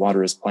forgotten to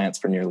water his plants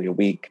for nearly a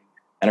week,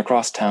 and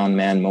across town,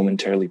 man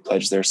momentarily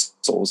pledged their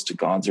souls to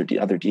gods or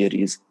other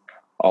deities.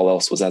 All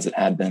else was as it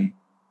had been.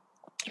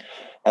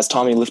 As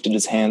Tommy lifted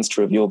his hands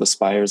to reveal the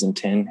spires and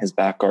tin, his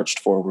back arched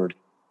forward,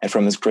 and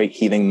from his great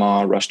heaving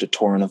maw rushed a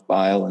torrent of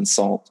bile and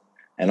salt,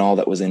 and all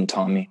that was in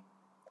Tommy.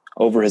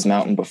 Over his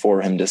mountain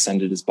before him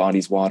descended his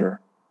body's water,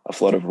 a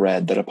flood of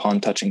red that upon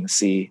touching the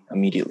sea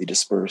immediately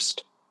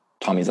dispersed.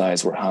 Tommy's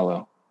eyes were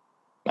hollow.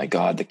 My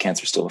God, the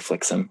cancer still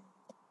afflicts him.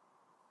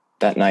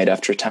 That night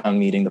after a town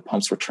meeting, the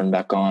pumps were turned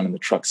back on and the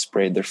trucks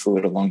sprayed their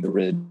fluid along the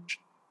ridge.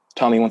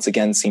 Tommy once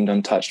again seemed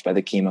untouched by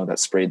the chemo that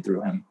sprayed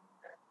through him.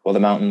 While the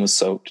mountain was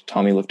soaked,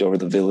 Tommy looked over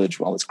the village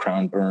while his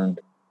crown burned.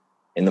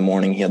 In the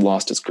morning, he had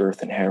lost his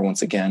girth and hair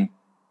once again.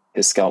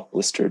 His scalp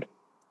blistered.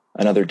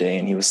 Another day,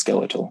 and he was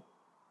skeletal.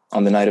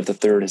 On the night of the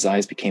 3rd, his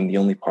eyes became the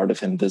only part of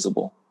him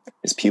visible.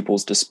 His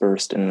pupils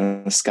dispersed, and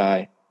in the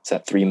sky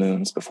sat 3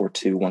 moons before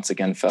 2 once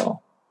again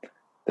fell.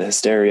 The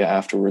hysteria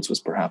afterwards was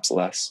perhaps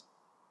less.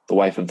 The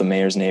wife of the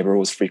mayor's neighbor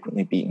was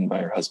frequently beaten by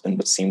her husband,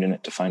 but seemed in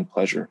it to find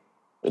pleasure.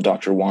 The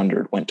doctor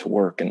wandered, went to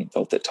work, and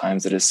felt at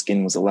times that his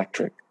skin was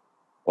electric,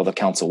 while the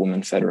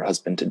councilwoman fed her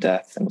husband to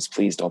death and was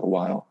pleased all the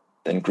while,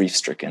 then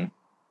grief-stricken,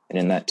 and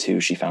in that too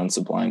she found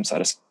sublime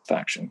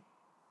satisfaction.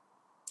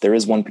 There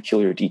is one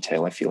peculiar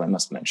detail I feel I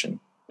must mention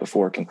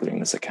before concluding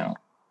this account.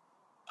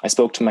 I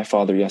spoke to my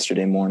father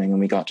yesterday morning, and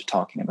we got to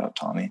talking about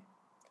Tommy.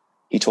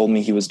 He told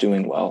me he was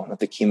doing well, and that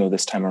the chemo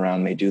this time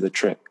around may do the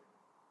trick.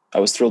 I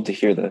was thrilled to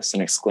hear this,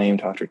 and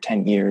exclaimed how after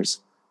 10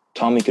 years,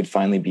 Tommy could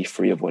finally be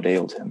free of what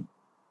ailed him.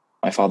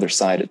 My father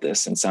sighed at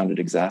this and sounded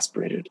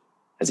exasperated,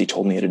 as he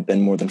told me it had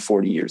been more than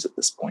 40 years at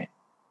this point.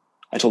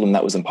 I told him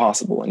that was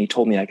impossible, and he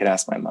told me I could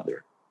ask my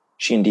mother.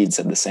 She indeed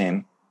said the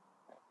same.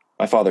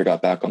 My father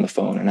got back on the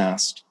phone and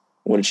asked,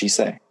 "What did she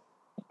say?"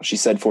 She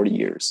said 40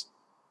 years.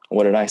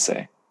 What did I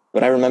say?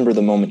 But I remember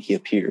the moment he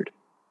appeared.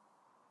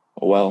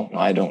 Well,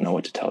 I don't know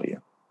what to tell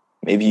you.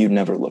 Maybe you'd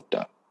never looked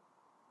up.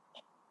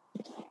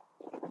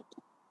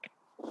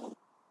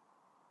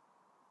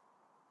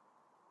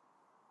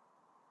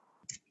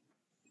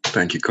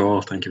 Thank you,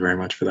 Cole. Thank you very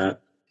much for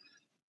that.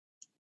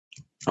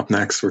 Up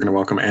next, we're going to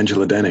welcome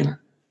Angela Denning.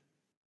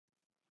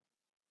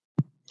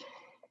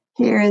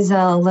 Here is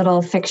a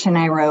little fiction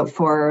I wrote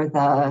for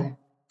the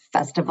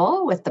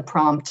festival with the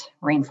prompt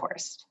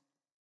Rainforest.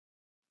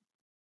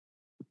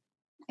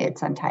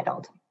 It's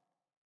untitled.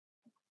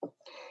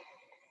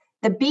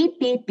 The beep,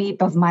 beep,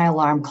 beep of my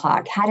alarm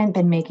clock hadn't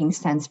been making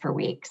sense for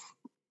weeks.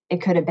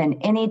 It could have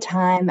been any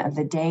time of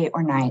the day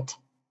or night.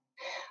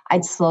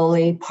 I'd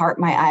slowly part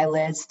my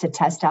eyelids to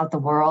test out the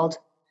world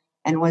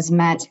and was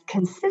met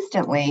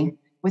consistently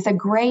with a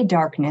gray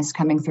darkness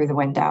coming through the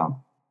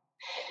window.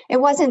 It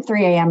wasn't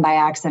 3 a.m. by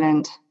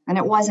accident, and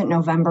it wasn't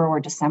November or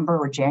December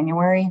or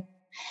January.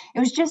 It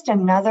was just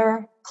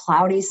another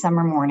cloudy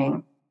summer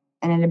morning,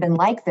 and it had been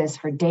like this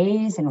for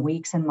days and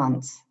weeks and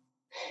months.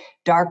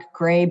 Dark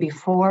gray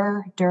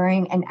before,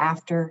 during, and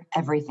after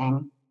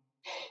everything.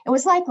 It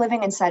was like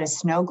living inside a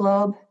snow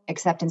globe,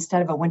 except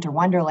instead of a winter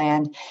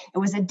wonderland, it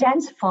was a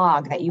dense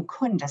fog that you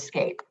couldn't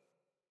escape.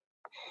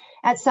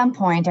 At some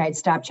point, I had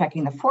stopped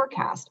checking the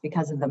forecast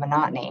because of the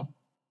monotony.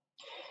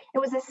 It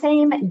was the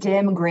same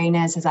dim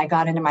grayness as I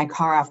got into my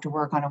car after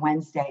work on a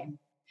Wednesday.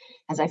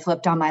 As I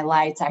flipped on my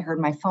lights, I heard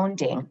my phone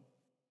ding.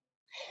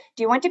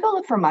 "Do you want to go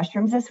look for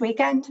mushrooms this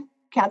weekend?"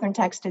 Catherine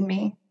texted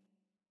me.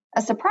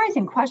 A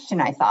surprising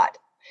question, I thought.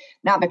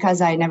 Not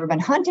because I had never been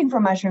hunting for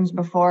mushrooms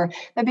before,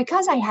 but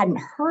because I hadn't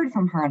heard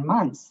from her in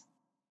months.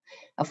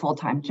 A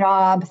full-time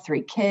job,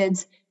 3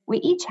 kids, we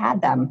each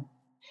had them.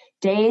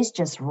 Days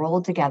just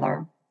rolled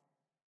together.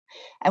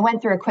 I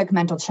went through a quick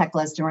mental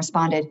checklist and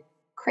responded,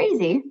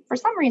 "Crazy, for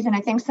some reason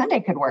I think Sunday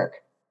could work,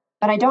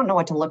 but I don't know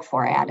what to look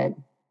for," I added.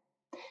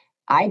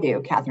 "I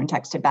do," Catherine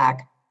texted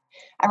back.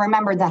 I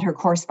remembered that her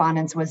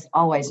correspondence was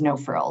always no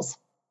frills.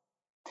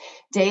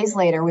 Days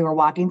later, we were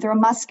walking through a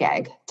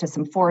muskeg to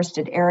some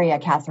forested area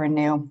Catherine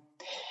knew.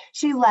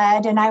 She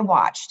led and I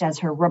watched as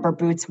her rubber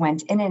boots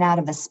went in and out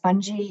of the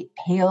spongy,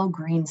 pale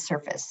green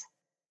surface.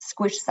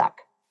 Squish,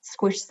 suck,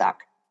 squish,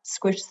 suck,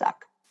 squish,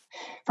 suck.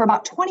 For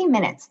about 20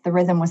 minutes, the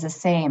rhythm was the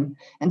same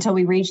until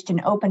we reached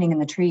an opening in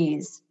the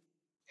trees.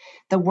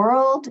 The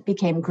world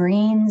became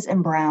greens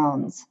and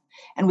browns,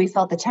 and we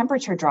felt the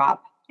temperature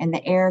drop and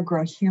the air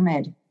grow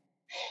humid.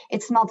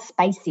 It smelled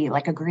spicy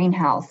like a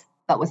greenhouse,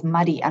 but with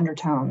muddy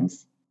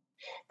undertones.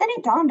 Then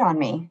it dawned on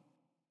me.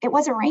 It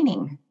wasn't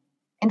raining.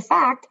 In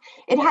fact,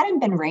 it hadn't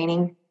been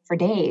raining for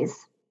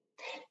days.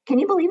 "Can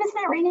you believe it's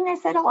not raining?" I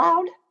said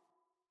aloud.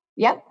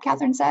 "Yep,"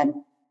 Catherine said.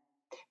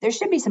 "There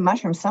should be some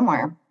mushrooms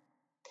somewhere."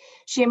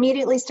 She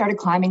immediately started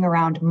climbing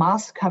around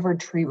moss-covered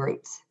tree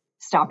roots,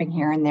 stopping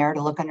here and there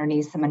to look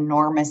underneath some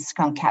enormous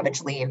skunk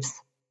cabbage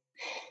leaves.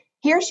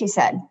 "Here," she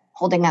said,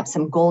 holding up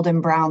some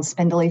golden brown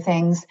spindly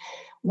things,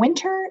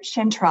 "winter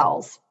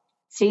chanterelles.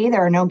 See,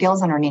 there are no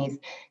gills underneath.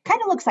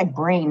 Kind of looks like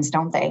brains,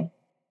 don't they?"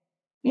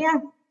 "Yeah,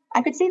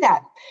 I could see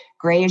that.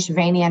 Grayish,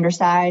 veiny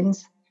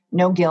undersides,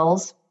 no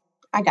gills.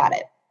 I got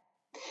it."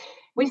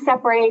 We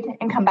separate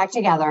and come back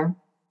together,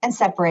 and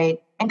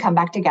separate and come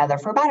back together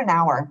for about an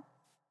hour.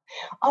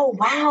 "Oh,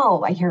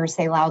 wow," I hear her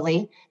say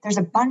loudly. "There's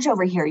a bunch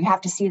over here. You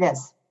have to see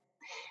this."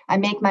 I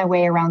make my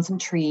way around some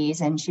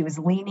trees, and she was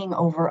leaning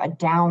over a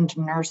downed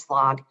nurse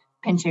log,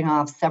 pinching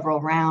off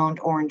several round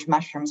orange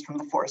mushrooms from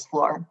the forest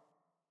floor.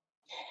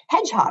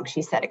 "Hedgehog,"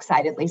 she said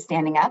excitedly,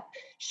 standing up,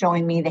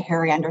 showing me the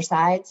hairy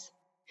undersides.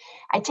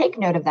 I take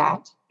note of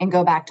that and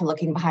go back to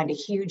looking behind a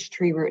huge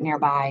tree root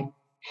nearby.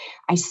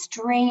 I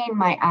strain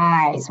my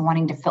eyes,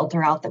 wanting to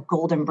filter out the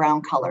golden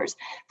brown colors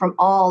from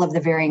all of the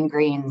varying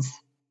greens.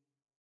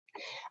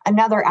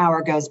 Another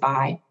hour goes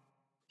by.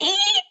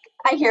 "Eek!"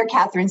 I hear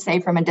Catherine say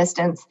from a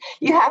distance.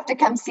 "You have to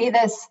come see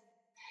this."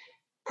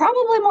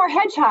 Probably more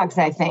hedgehogs,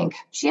 I think.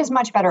 She has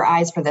much better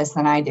eyes for this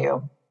than I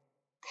do.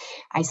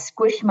 I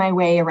squished my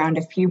way around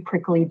a few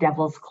prickly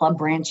devil's club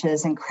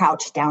branches and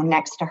crouched down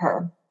next to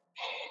her.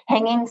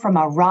 Hanging from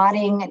a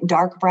rotting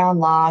dark brown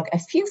log a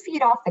few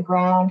feet off the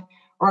ground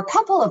were a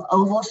couple of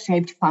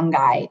oval-shaped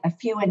fungi a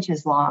few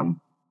inches long.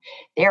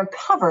 They are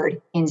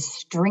covered in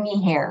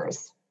stringy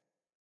hairs.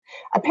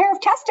 "A pair of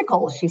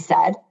testicles," she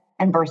said,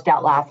 and burst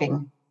out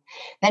laughing.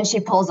 Then she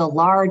pulls a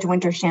large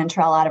winter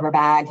chanterelle out of her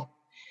bag.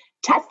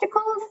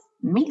 "Testicles?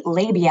 Meet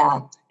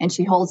labia," and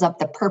she holds up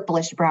the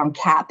purplish brown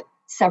cap,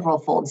 several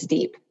folds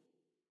deep.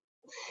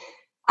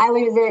 I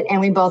lose it,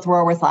 and we both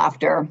roar with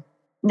laughter.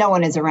 No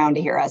one is around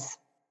to hear us.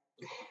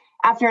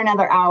 After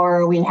another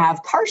hour, we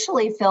have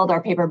partially filled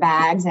our paper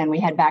bags, and we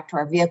head back to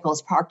our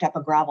vehicles parked up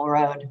a gravel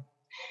road.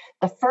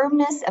 The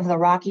firmness of the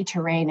rocky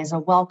terrain is a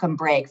welcome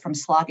break from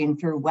slogging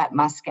through wet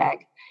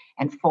muskeg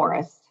and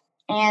forest,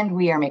 and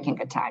we are making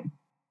good time.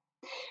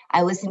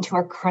 I listen to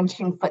our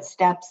crunching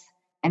footsteps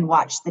and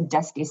watch the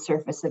dusty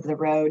surface of the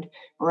road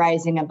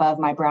rising above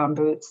my brown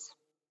boots.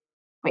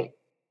 Wait,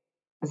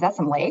 was that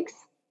some legs?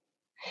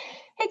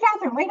 "Hey,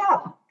 Catherine, wait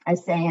up," I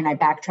say, and I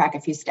backtrack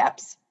a few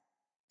steps.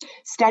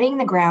 Studying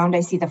the ground,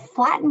 I see the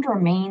flattened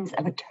remains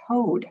of a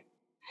toad.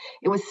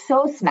 It was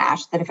so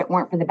smashed that if it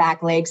weren't for the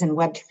back legs and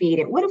webbed feet,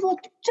 it would have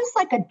looked just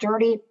like a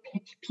dirty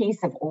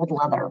piece of old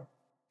leather.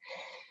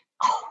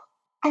 "Oh,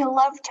 I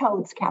love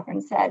toads,"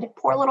 Catherine said.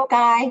 "Poor little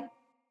guy."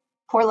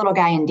 Poor little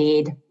guy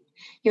indeed.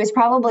 He was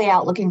probably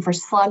out looking for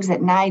slugs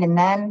at night, and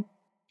then...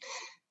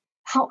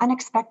 How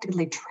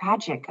unexpectedly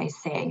tragic, I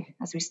say,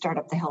 as we start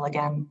up the hill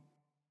again.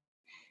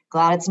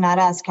 "Glad it's not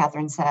us,"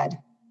 Catherine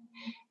said.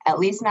 "At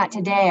least not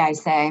today," I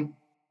say.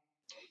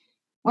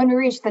 When we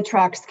reach the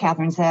trucks,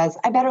 Catherine says,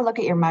 "I better look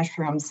at your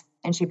mushrooms,"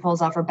 and she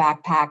pulls off her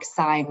backpack,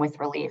 sighing with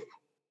relief.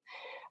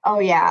 "Oh,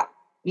 yeah,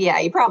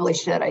 you probably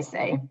should," I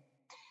say.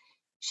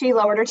 She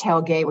lowered her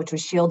tailgate, which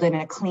was shielded in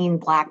a clean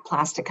black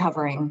plastic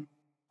covering.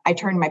 I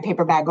turned my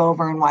paper bag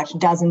over and watched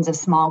dozens of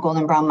small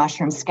golden brown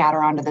mushrooms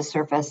scatter onto the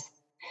surface.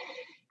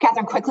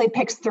 Catherine quickly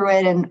picks through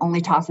it and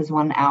only tosses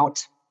one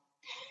out.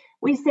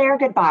 We say our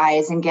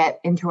goodbyes and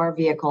get into our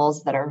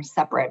vehicles that are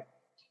separate.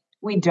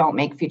 We don't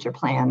make future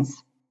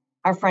plans.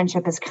 Our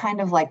friendship is kind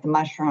of like the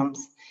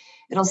mushrooms.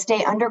 It'll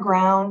stay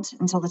underground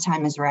until the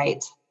time is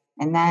right,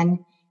 and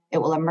then it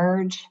will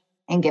emerge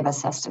and give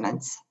us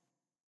sustenance.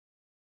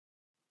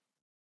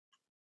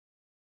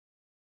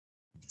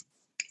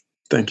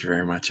 Thank you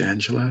very much,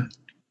 Angela.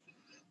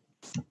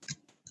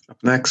 Up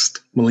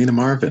next, Melina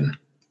Marvin.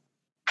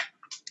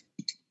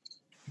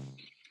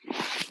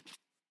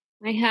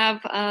 I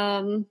have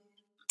a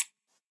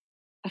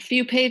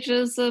few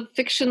pages of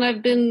fiction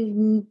I've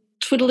been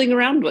twiddling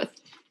around with.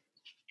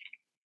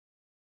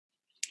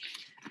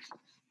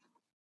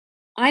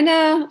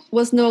 Ina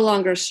was no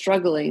longer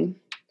struggling.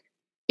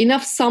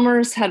 Enough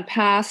summers had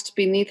passed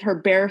beneath her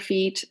bare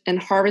feet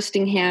and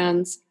harvesting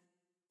hands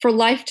for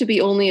life to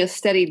be only a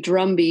steady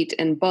drumbeat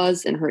and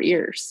buzz in her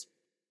ears.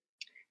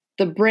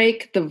 The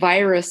break the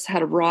virus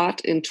had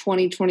wrought in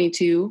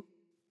 2022,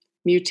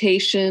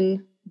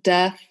 mutation,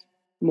 death,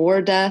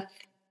 more death,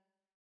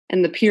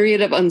 and the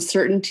period of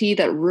uncertainty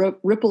that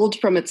rippled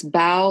from its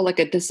bow like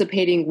a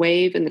dissipating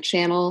wave in the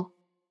channel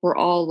were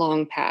all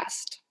long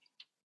past.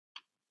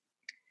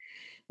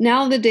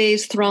 Now the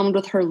days thrummed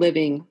with her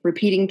living,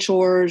 repeating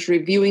chores,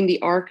 reviewing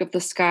the arc of the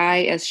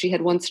sky as she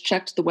had once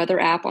checked the weather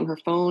app on her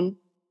phone.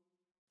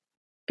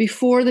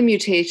 Before the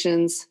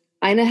mutations,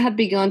 Ina had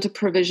begun to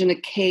provision a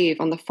cave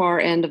on the far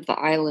end of the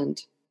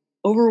island.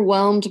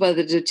 Overwhelmed by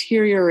the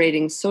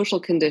deteriorating social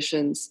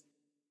conditions,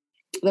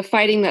 the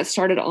fighting that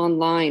started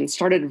online,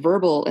 started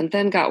verbal, and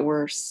then got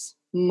worse,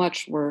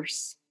 much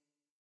worse.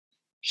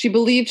 She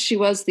believed she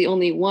was the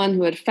only one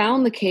who had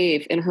found the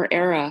cave in her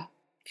era.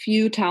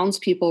 Few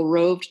townspeople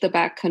roved the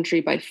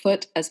backcountry by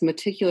foot as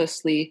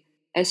meticulously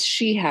as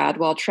she had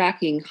while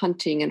tracking,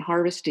 hunting, and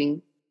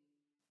harvesting.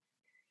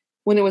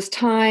 When it was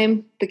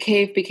time, the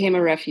cave became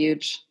a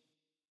refuge.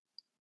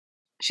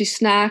 She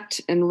snacked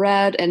and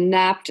read and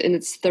napped in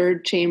its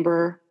third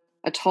chamber,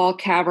 a tall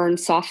cavern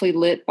softly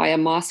lit by a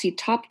mossy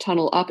top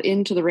tunnel up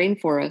into the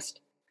rainforest,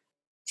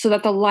 so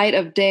that the light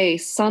of day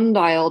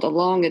sundialed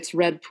along its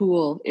red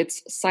pool,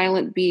 its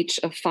silent beach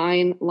of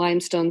fine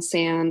limestone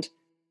sand,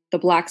 the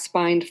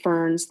black-spined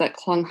ferns that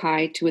clung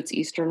high to its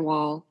eastern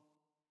wall.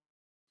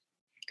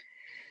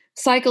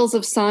 Cycles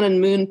of sun and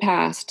moon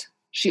passed.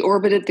 She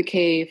orbited the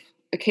cave,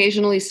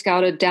 occasionally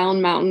scouted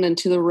down mountain and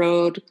to the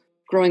road,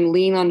 growing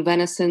lean on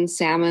venison,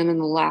 salmon, and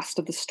the last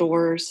of the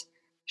stores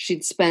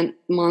she'd spent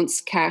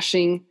months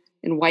caching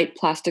in white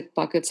plastic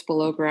buckets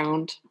below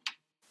ground.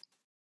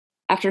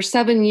 After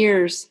 7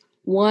 years,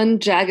 one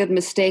jagged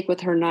mistake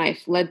with her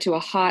knife led to a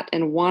hot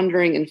and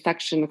wandering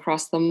infection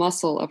across the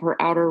muscle of her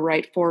outer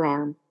right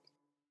forearm.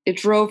 It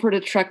drove her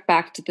to trek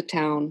back to the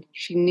town.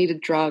 She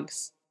needed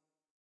drugs.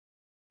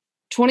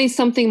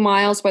 20-something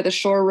miles by the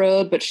shore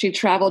road, but she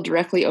traveled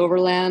directly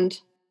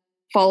overland,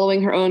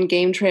 following her own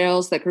game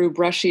trails that grew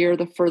brushier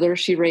the further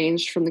she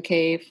ranged from the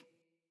cave.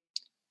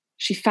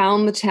 She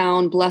found the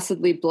town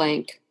blessedly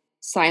blank,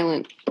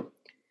 silent.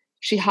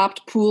 She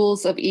hopped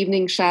pools of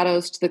evening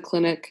shadows to the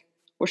clinic,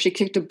 where she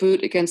kicked a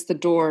boot against the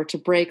door to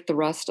break the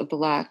rust of the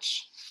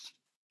latch.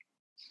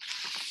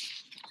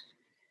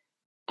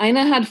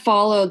 Ina had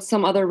followed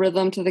some other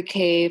rhythm to the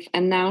cave,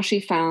 and now she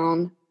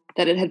found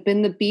that it had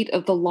been the beat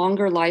of the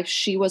longer life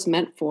she was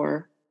meant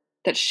for,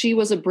 that she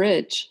was a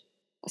bridge,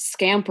 a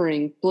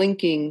scampering,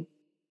 blinking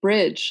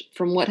bridge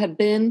from what had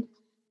been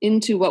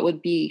into what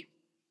would be.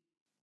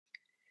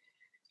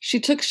 She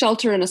took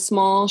shelter in a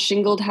small,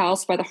 shingled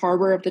house by the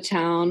harbor of the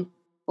town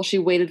while she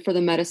waited for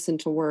the medicine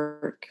to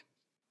work.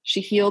 She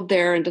healed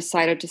there and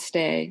decided to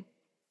stay.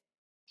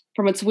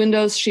 From its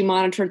windows, she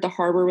monitored the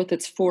harbor with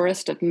its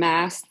forest of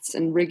masts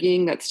and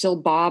rigging that still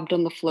bobbed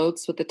on the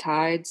floats with the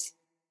tides.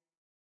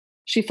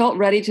 She felt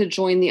ready to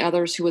join the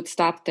others who would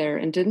stop there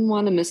and didn't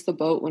want to miss the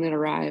boat when it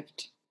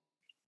arrived.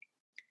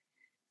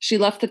 She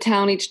left the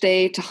town each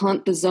day to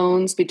hunt the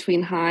zones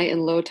between high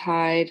and low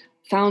tide,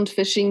 found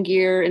fishing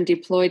gear and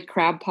deployed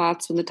crab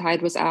pots when the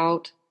tide was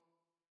out.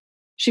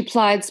 She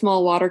plied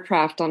small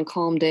watercraft on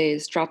calm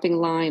days, dropping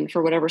line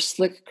for whatever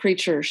slick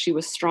creature she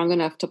was strong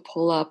enough to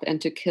pull up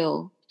and to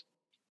kill.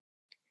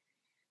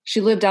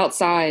 She lived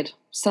outside,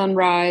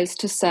 sunrise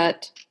to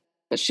set,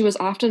 but she was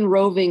often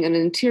roving an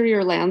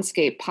interior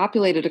landscape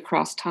populated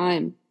across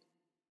time.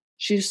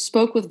 She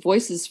spoke with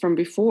voices from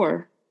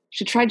before.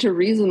 She tried to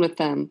reason with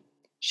them.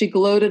 She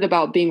gloated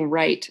about being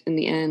right in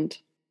the end.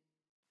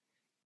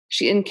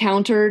 She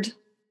encountered,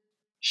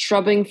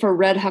 shrubbing for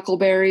red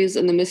huckleberries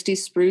in the misty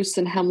spruce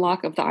and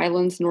hemlock of the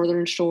island's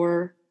northern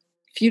shore,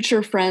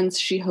 future friends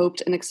she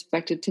hoped and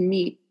expected to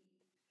meet.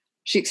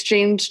 She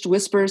exchanged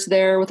whispers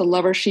there with a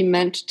lover she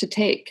meant to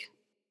take,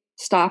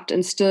 stopped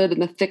and stood in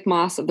the thick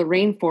moss of the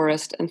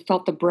rainforest and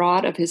felt the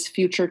broad of his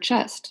future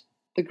chest,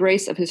 the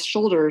grace of his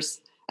shoulders,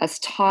 as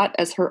taut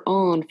as her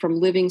own from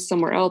living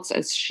somewhere else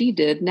as she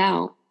did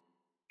now.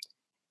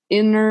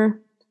 Inner,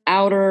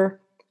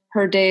 outer,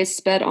 her days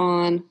sped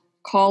on,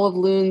 call of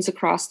loons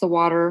across the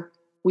water,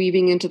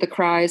 weaving into the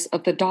cries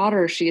of the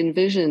daughter she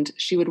envisioned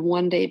she would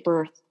one day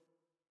birth.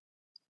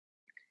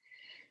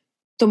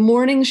 The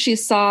morning she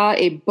saw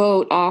a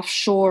boat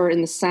offshore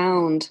in the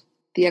sound,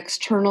 the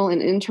external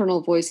and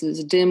internal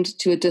voices dimmed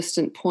to a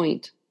distant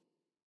point.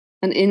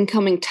 An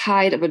incoming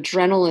tide of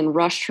adrenaline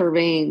rushed her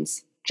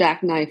veins,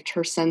 jackknifed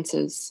her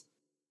senses.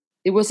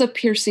 It was a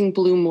piercing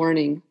blue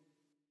morning.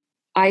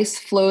 Ice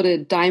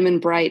floated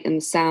diamond bright in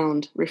the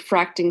sound,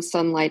 refracting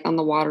sunlight on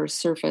the water's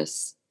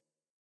surface.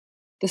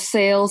 The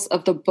sails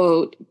of the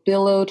boat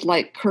billowed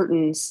like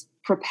curtains,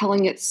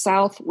 propelling it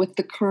south with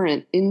the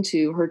current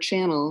into her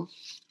channel.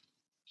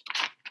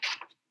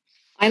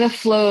 Ina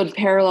flowed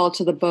parallel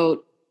to the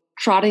boat,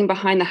 trotting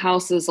behind the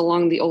houses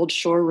along the old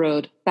shore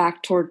road,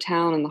 back toward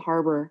town and the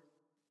harbor.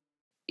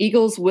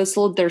 Eagles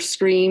whistled their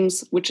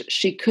screams, which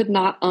she could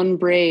not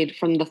unbraid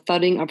from the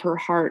thudding of her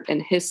heart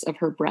and hiss of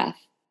her breath.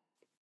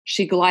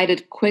 She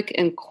glided quick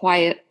and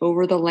quiet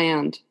over the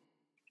land,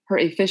 her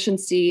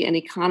efficiency and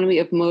economy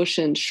of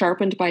motion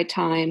sharpened by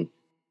time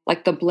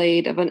like the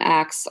blade of an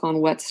axe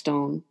on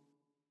whetstone.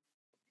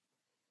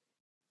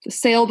 The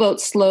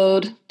sailboat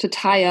slowed to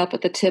tie up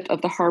at the tip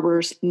of the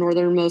harbor's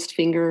northernmost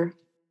finger.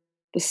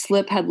 The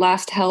slip had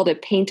last held a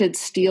painted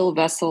steel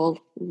vessel,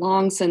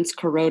 long since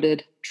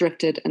corroded,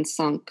 drifted, and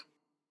sunk.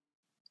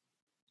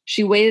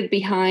 She waited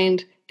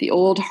behind the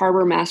old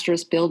harbor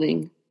master's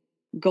building,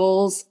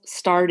 gulls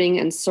starting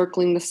and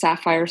circling the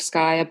sapphire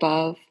sky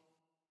above.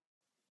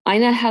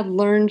 Ina had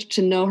learned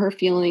to know her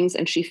feelings,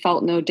 and she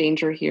felt no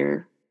danger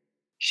here.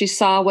 She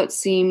saw what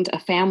seemed a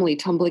family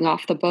tumbling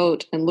off the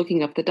boat and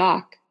looking up the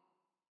dock.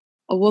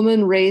 A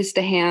woman raised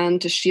a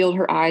hand to shield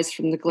her eyes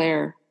from the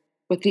glare.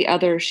 With the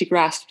other, she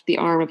grasped the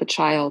arm of a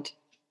child.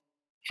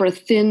 For a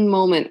thin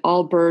moment,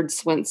 all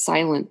birds went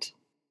silent.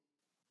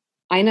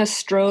 Ina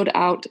strode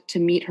out to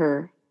meet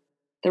her.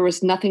 There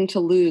was nothing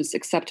to lose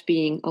except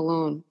being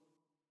alone.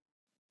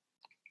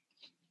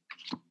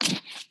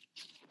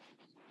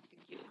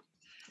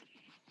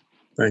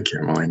 Thank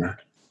you, Melina.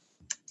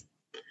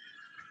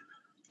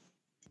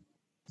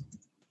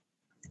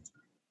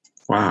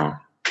 Wow.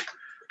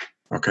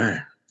 Okay,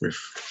 we've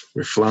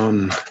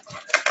flown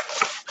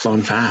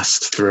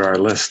fast through our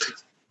list.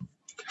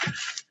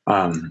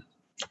 I'll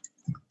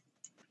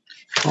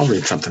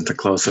read something to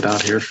close it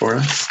out here for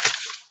us.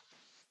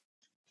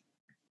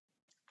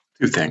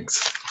 Two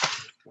things.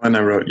 One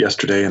I wrote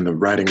yesterday in the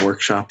writing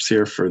workshops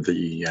here for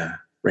the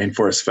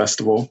Rainforest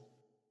Festival.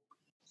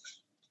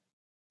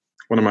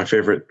 One of my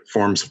favorite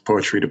forms of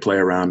poetry to play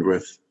around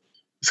with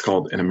is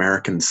called An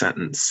American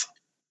Sentence.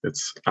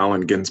 It's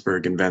Allen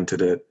Ginsberg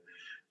invented it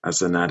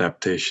as an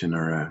adaptation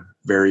or a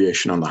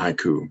variation on the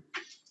haiku.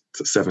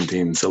 It's a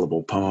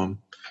 17-syllable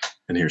poem,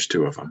 and here's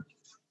two of them.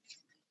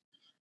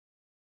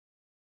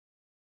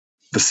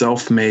 The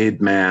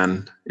self-made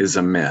man is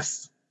a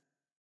myth.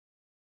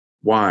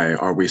 Why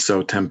are we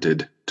so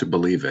tempted to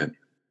believe it?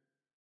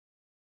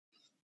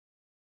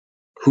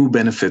 Who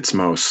benefits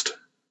most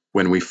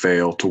when we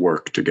fail to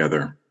work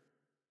together?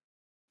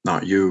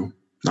 Not you,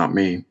 not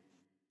me.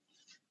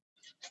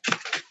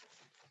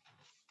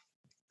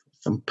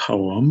 Some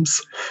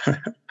poems.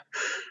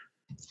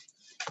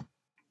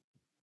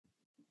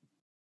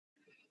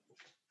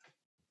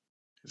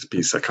 This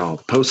piece I call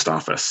The Post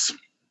Office.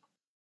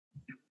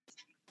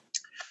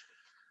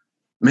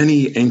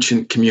 Many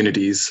ancient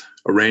communities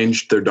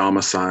arranged their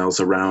domiciles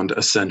around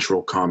a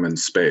central common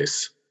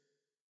space.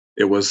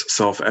 It was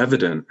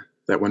self-evident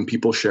that when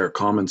people share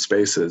common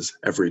spaces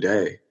every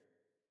day,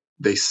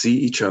 they see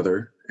each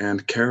other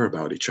and care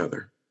about each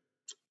other.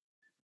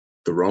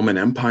 The Roman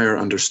Empire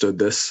understood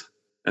this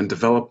and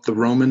developed the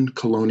Roman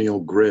colonial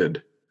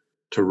grid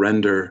to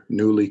render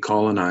newly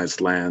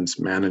colonized lands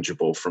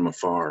manageable from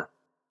afar.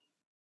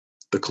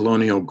 The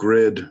colonial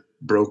grid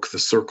broke the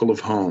circle of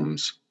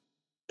homes,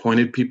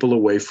 pointed people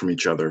away from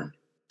each other.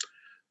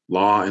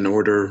 Law and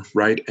order,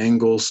 right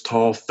angles,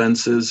 tall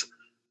fences,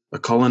 a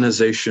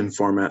colonization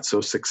format so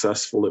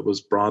successful it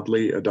was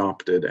broadly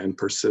adopted and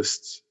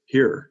persists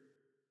here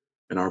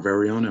in our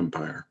very own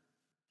empire.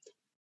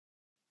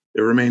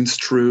 It remains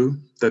true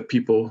that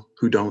people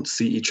who don't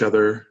see each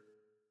other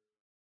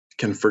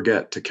can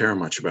forget to care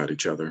much about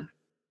each other.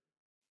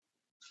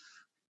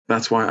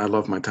 That's why I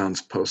love my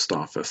town's post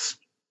office.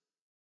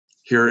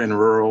 Here in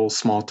rural,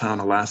 small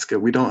town Alaska,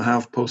 we don't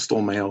have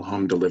postal mail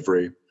home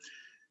delivery.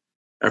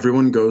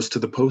 Everyone goes to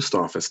the post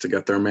office to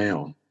get their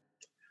mail,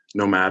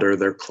 no matter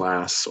their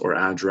class or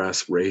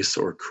address, race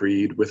or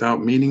creed.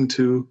 Without meaning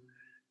to,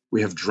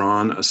 we have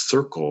drawn a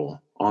circle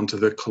onto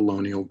the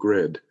colonial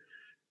grid,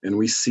 and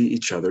we see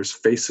each other's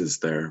faces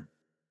there.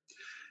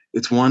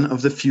 It's one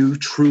of the few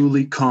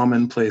truly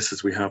common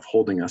places we have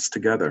holding us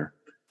together.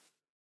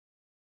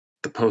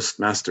 The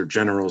Postmaster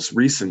General's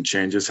recent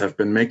changes have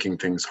been making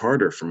things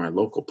harder for my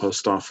local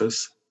post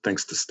office.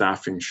 Thanks to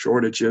staffing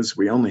shortages,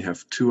 we only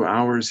have 2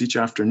 hours each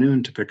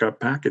afternoon to pick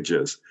up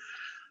packages.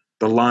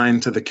 The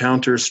line to the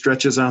counter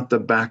stretches out the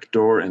back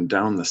door and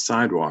down the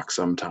sidewalk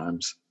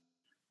sometimes.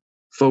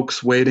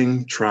 Folks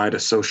waiting try to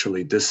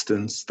socially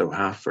distance, though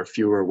half or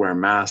fewer wear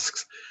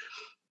masks,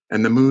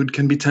 and the mood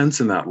can be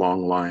tense in that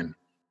long line.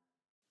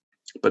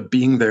 But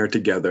being there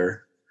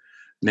together,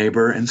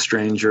 neighbor and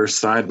stranger,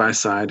 side by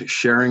side,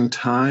 sharing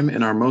time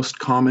in our most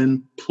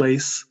common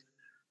place,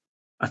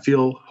 I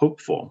feel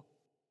hopeful.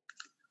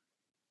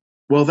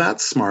 Well,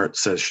 that's smart,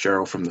 says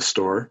Cheryl from the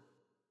store,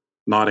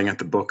 nodding at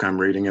the book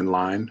I'm reading in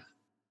line.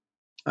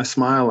 I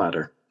smile at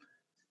her.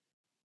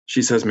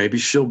 She says maybe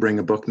she'll bring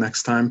a book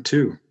next time,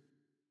 too.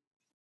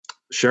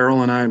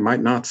 Cheryl and I might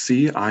not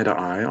see eye to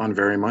eye on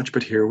very much,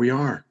 but here we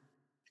are,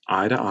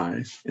 eye to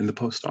eye in the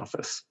post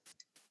office.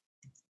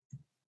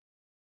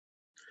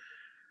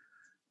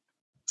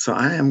 So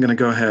I am going to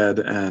go ahead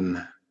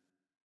and,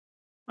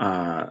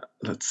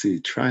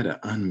 try to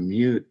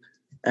unmute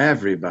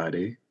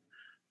everybody.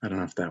 I don't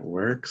know if that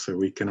works, or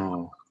we can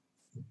all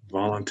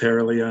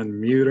voluntarily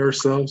unmute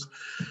ourselves.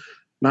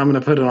 Now I'm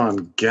going to put it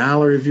on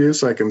gallery view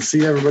so I can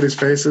see everybody's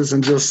faces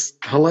and just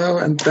hello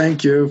and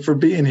thank you for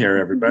being here,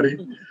 everybody.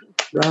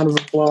 Round of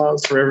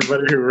applause for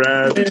everybody who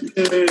read.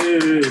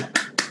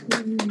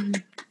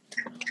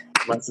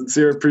 My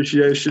sincere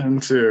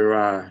appreciation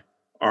to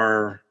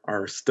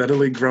our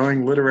steadily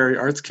growing literary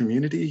arts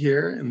community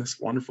here in this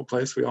wonderful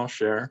place we all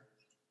share.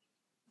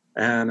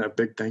 And a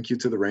big thank you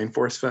to the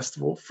Rainforest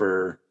Festival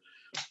for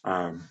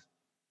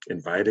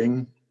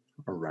inviting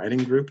a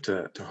writing group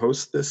to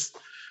host this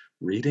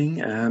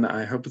reading. And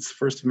I hope it's the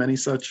first of many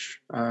such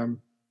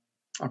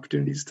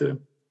opportunities to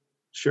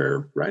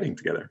share writing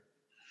together.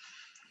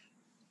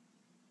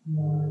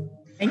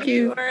 Thank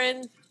you.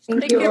 Lauren.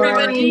 Thank you,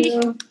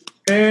 everybody.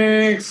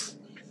 Thanks.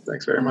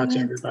 Thanks very much,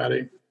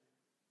 everybody.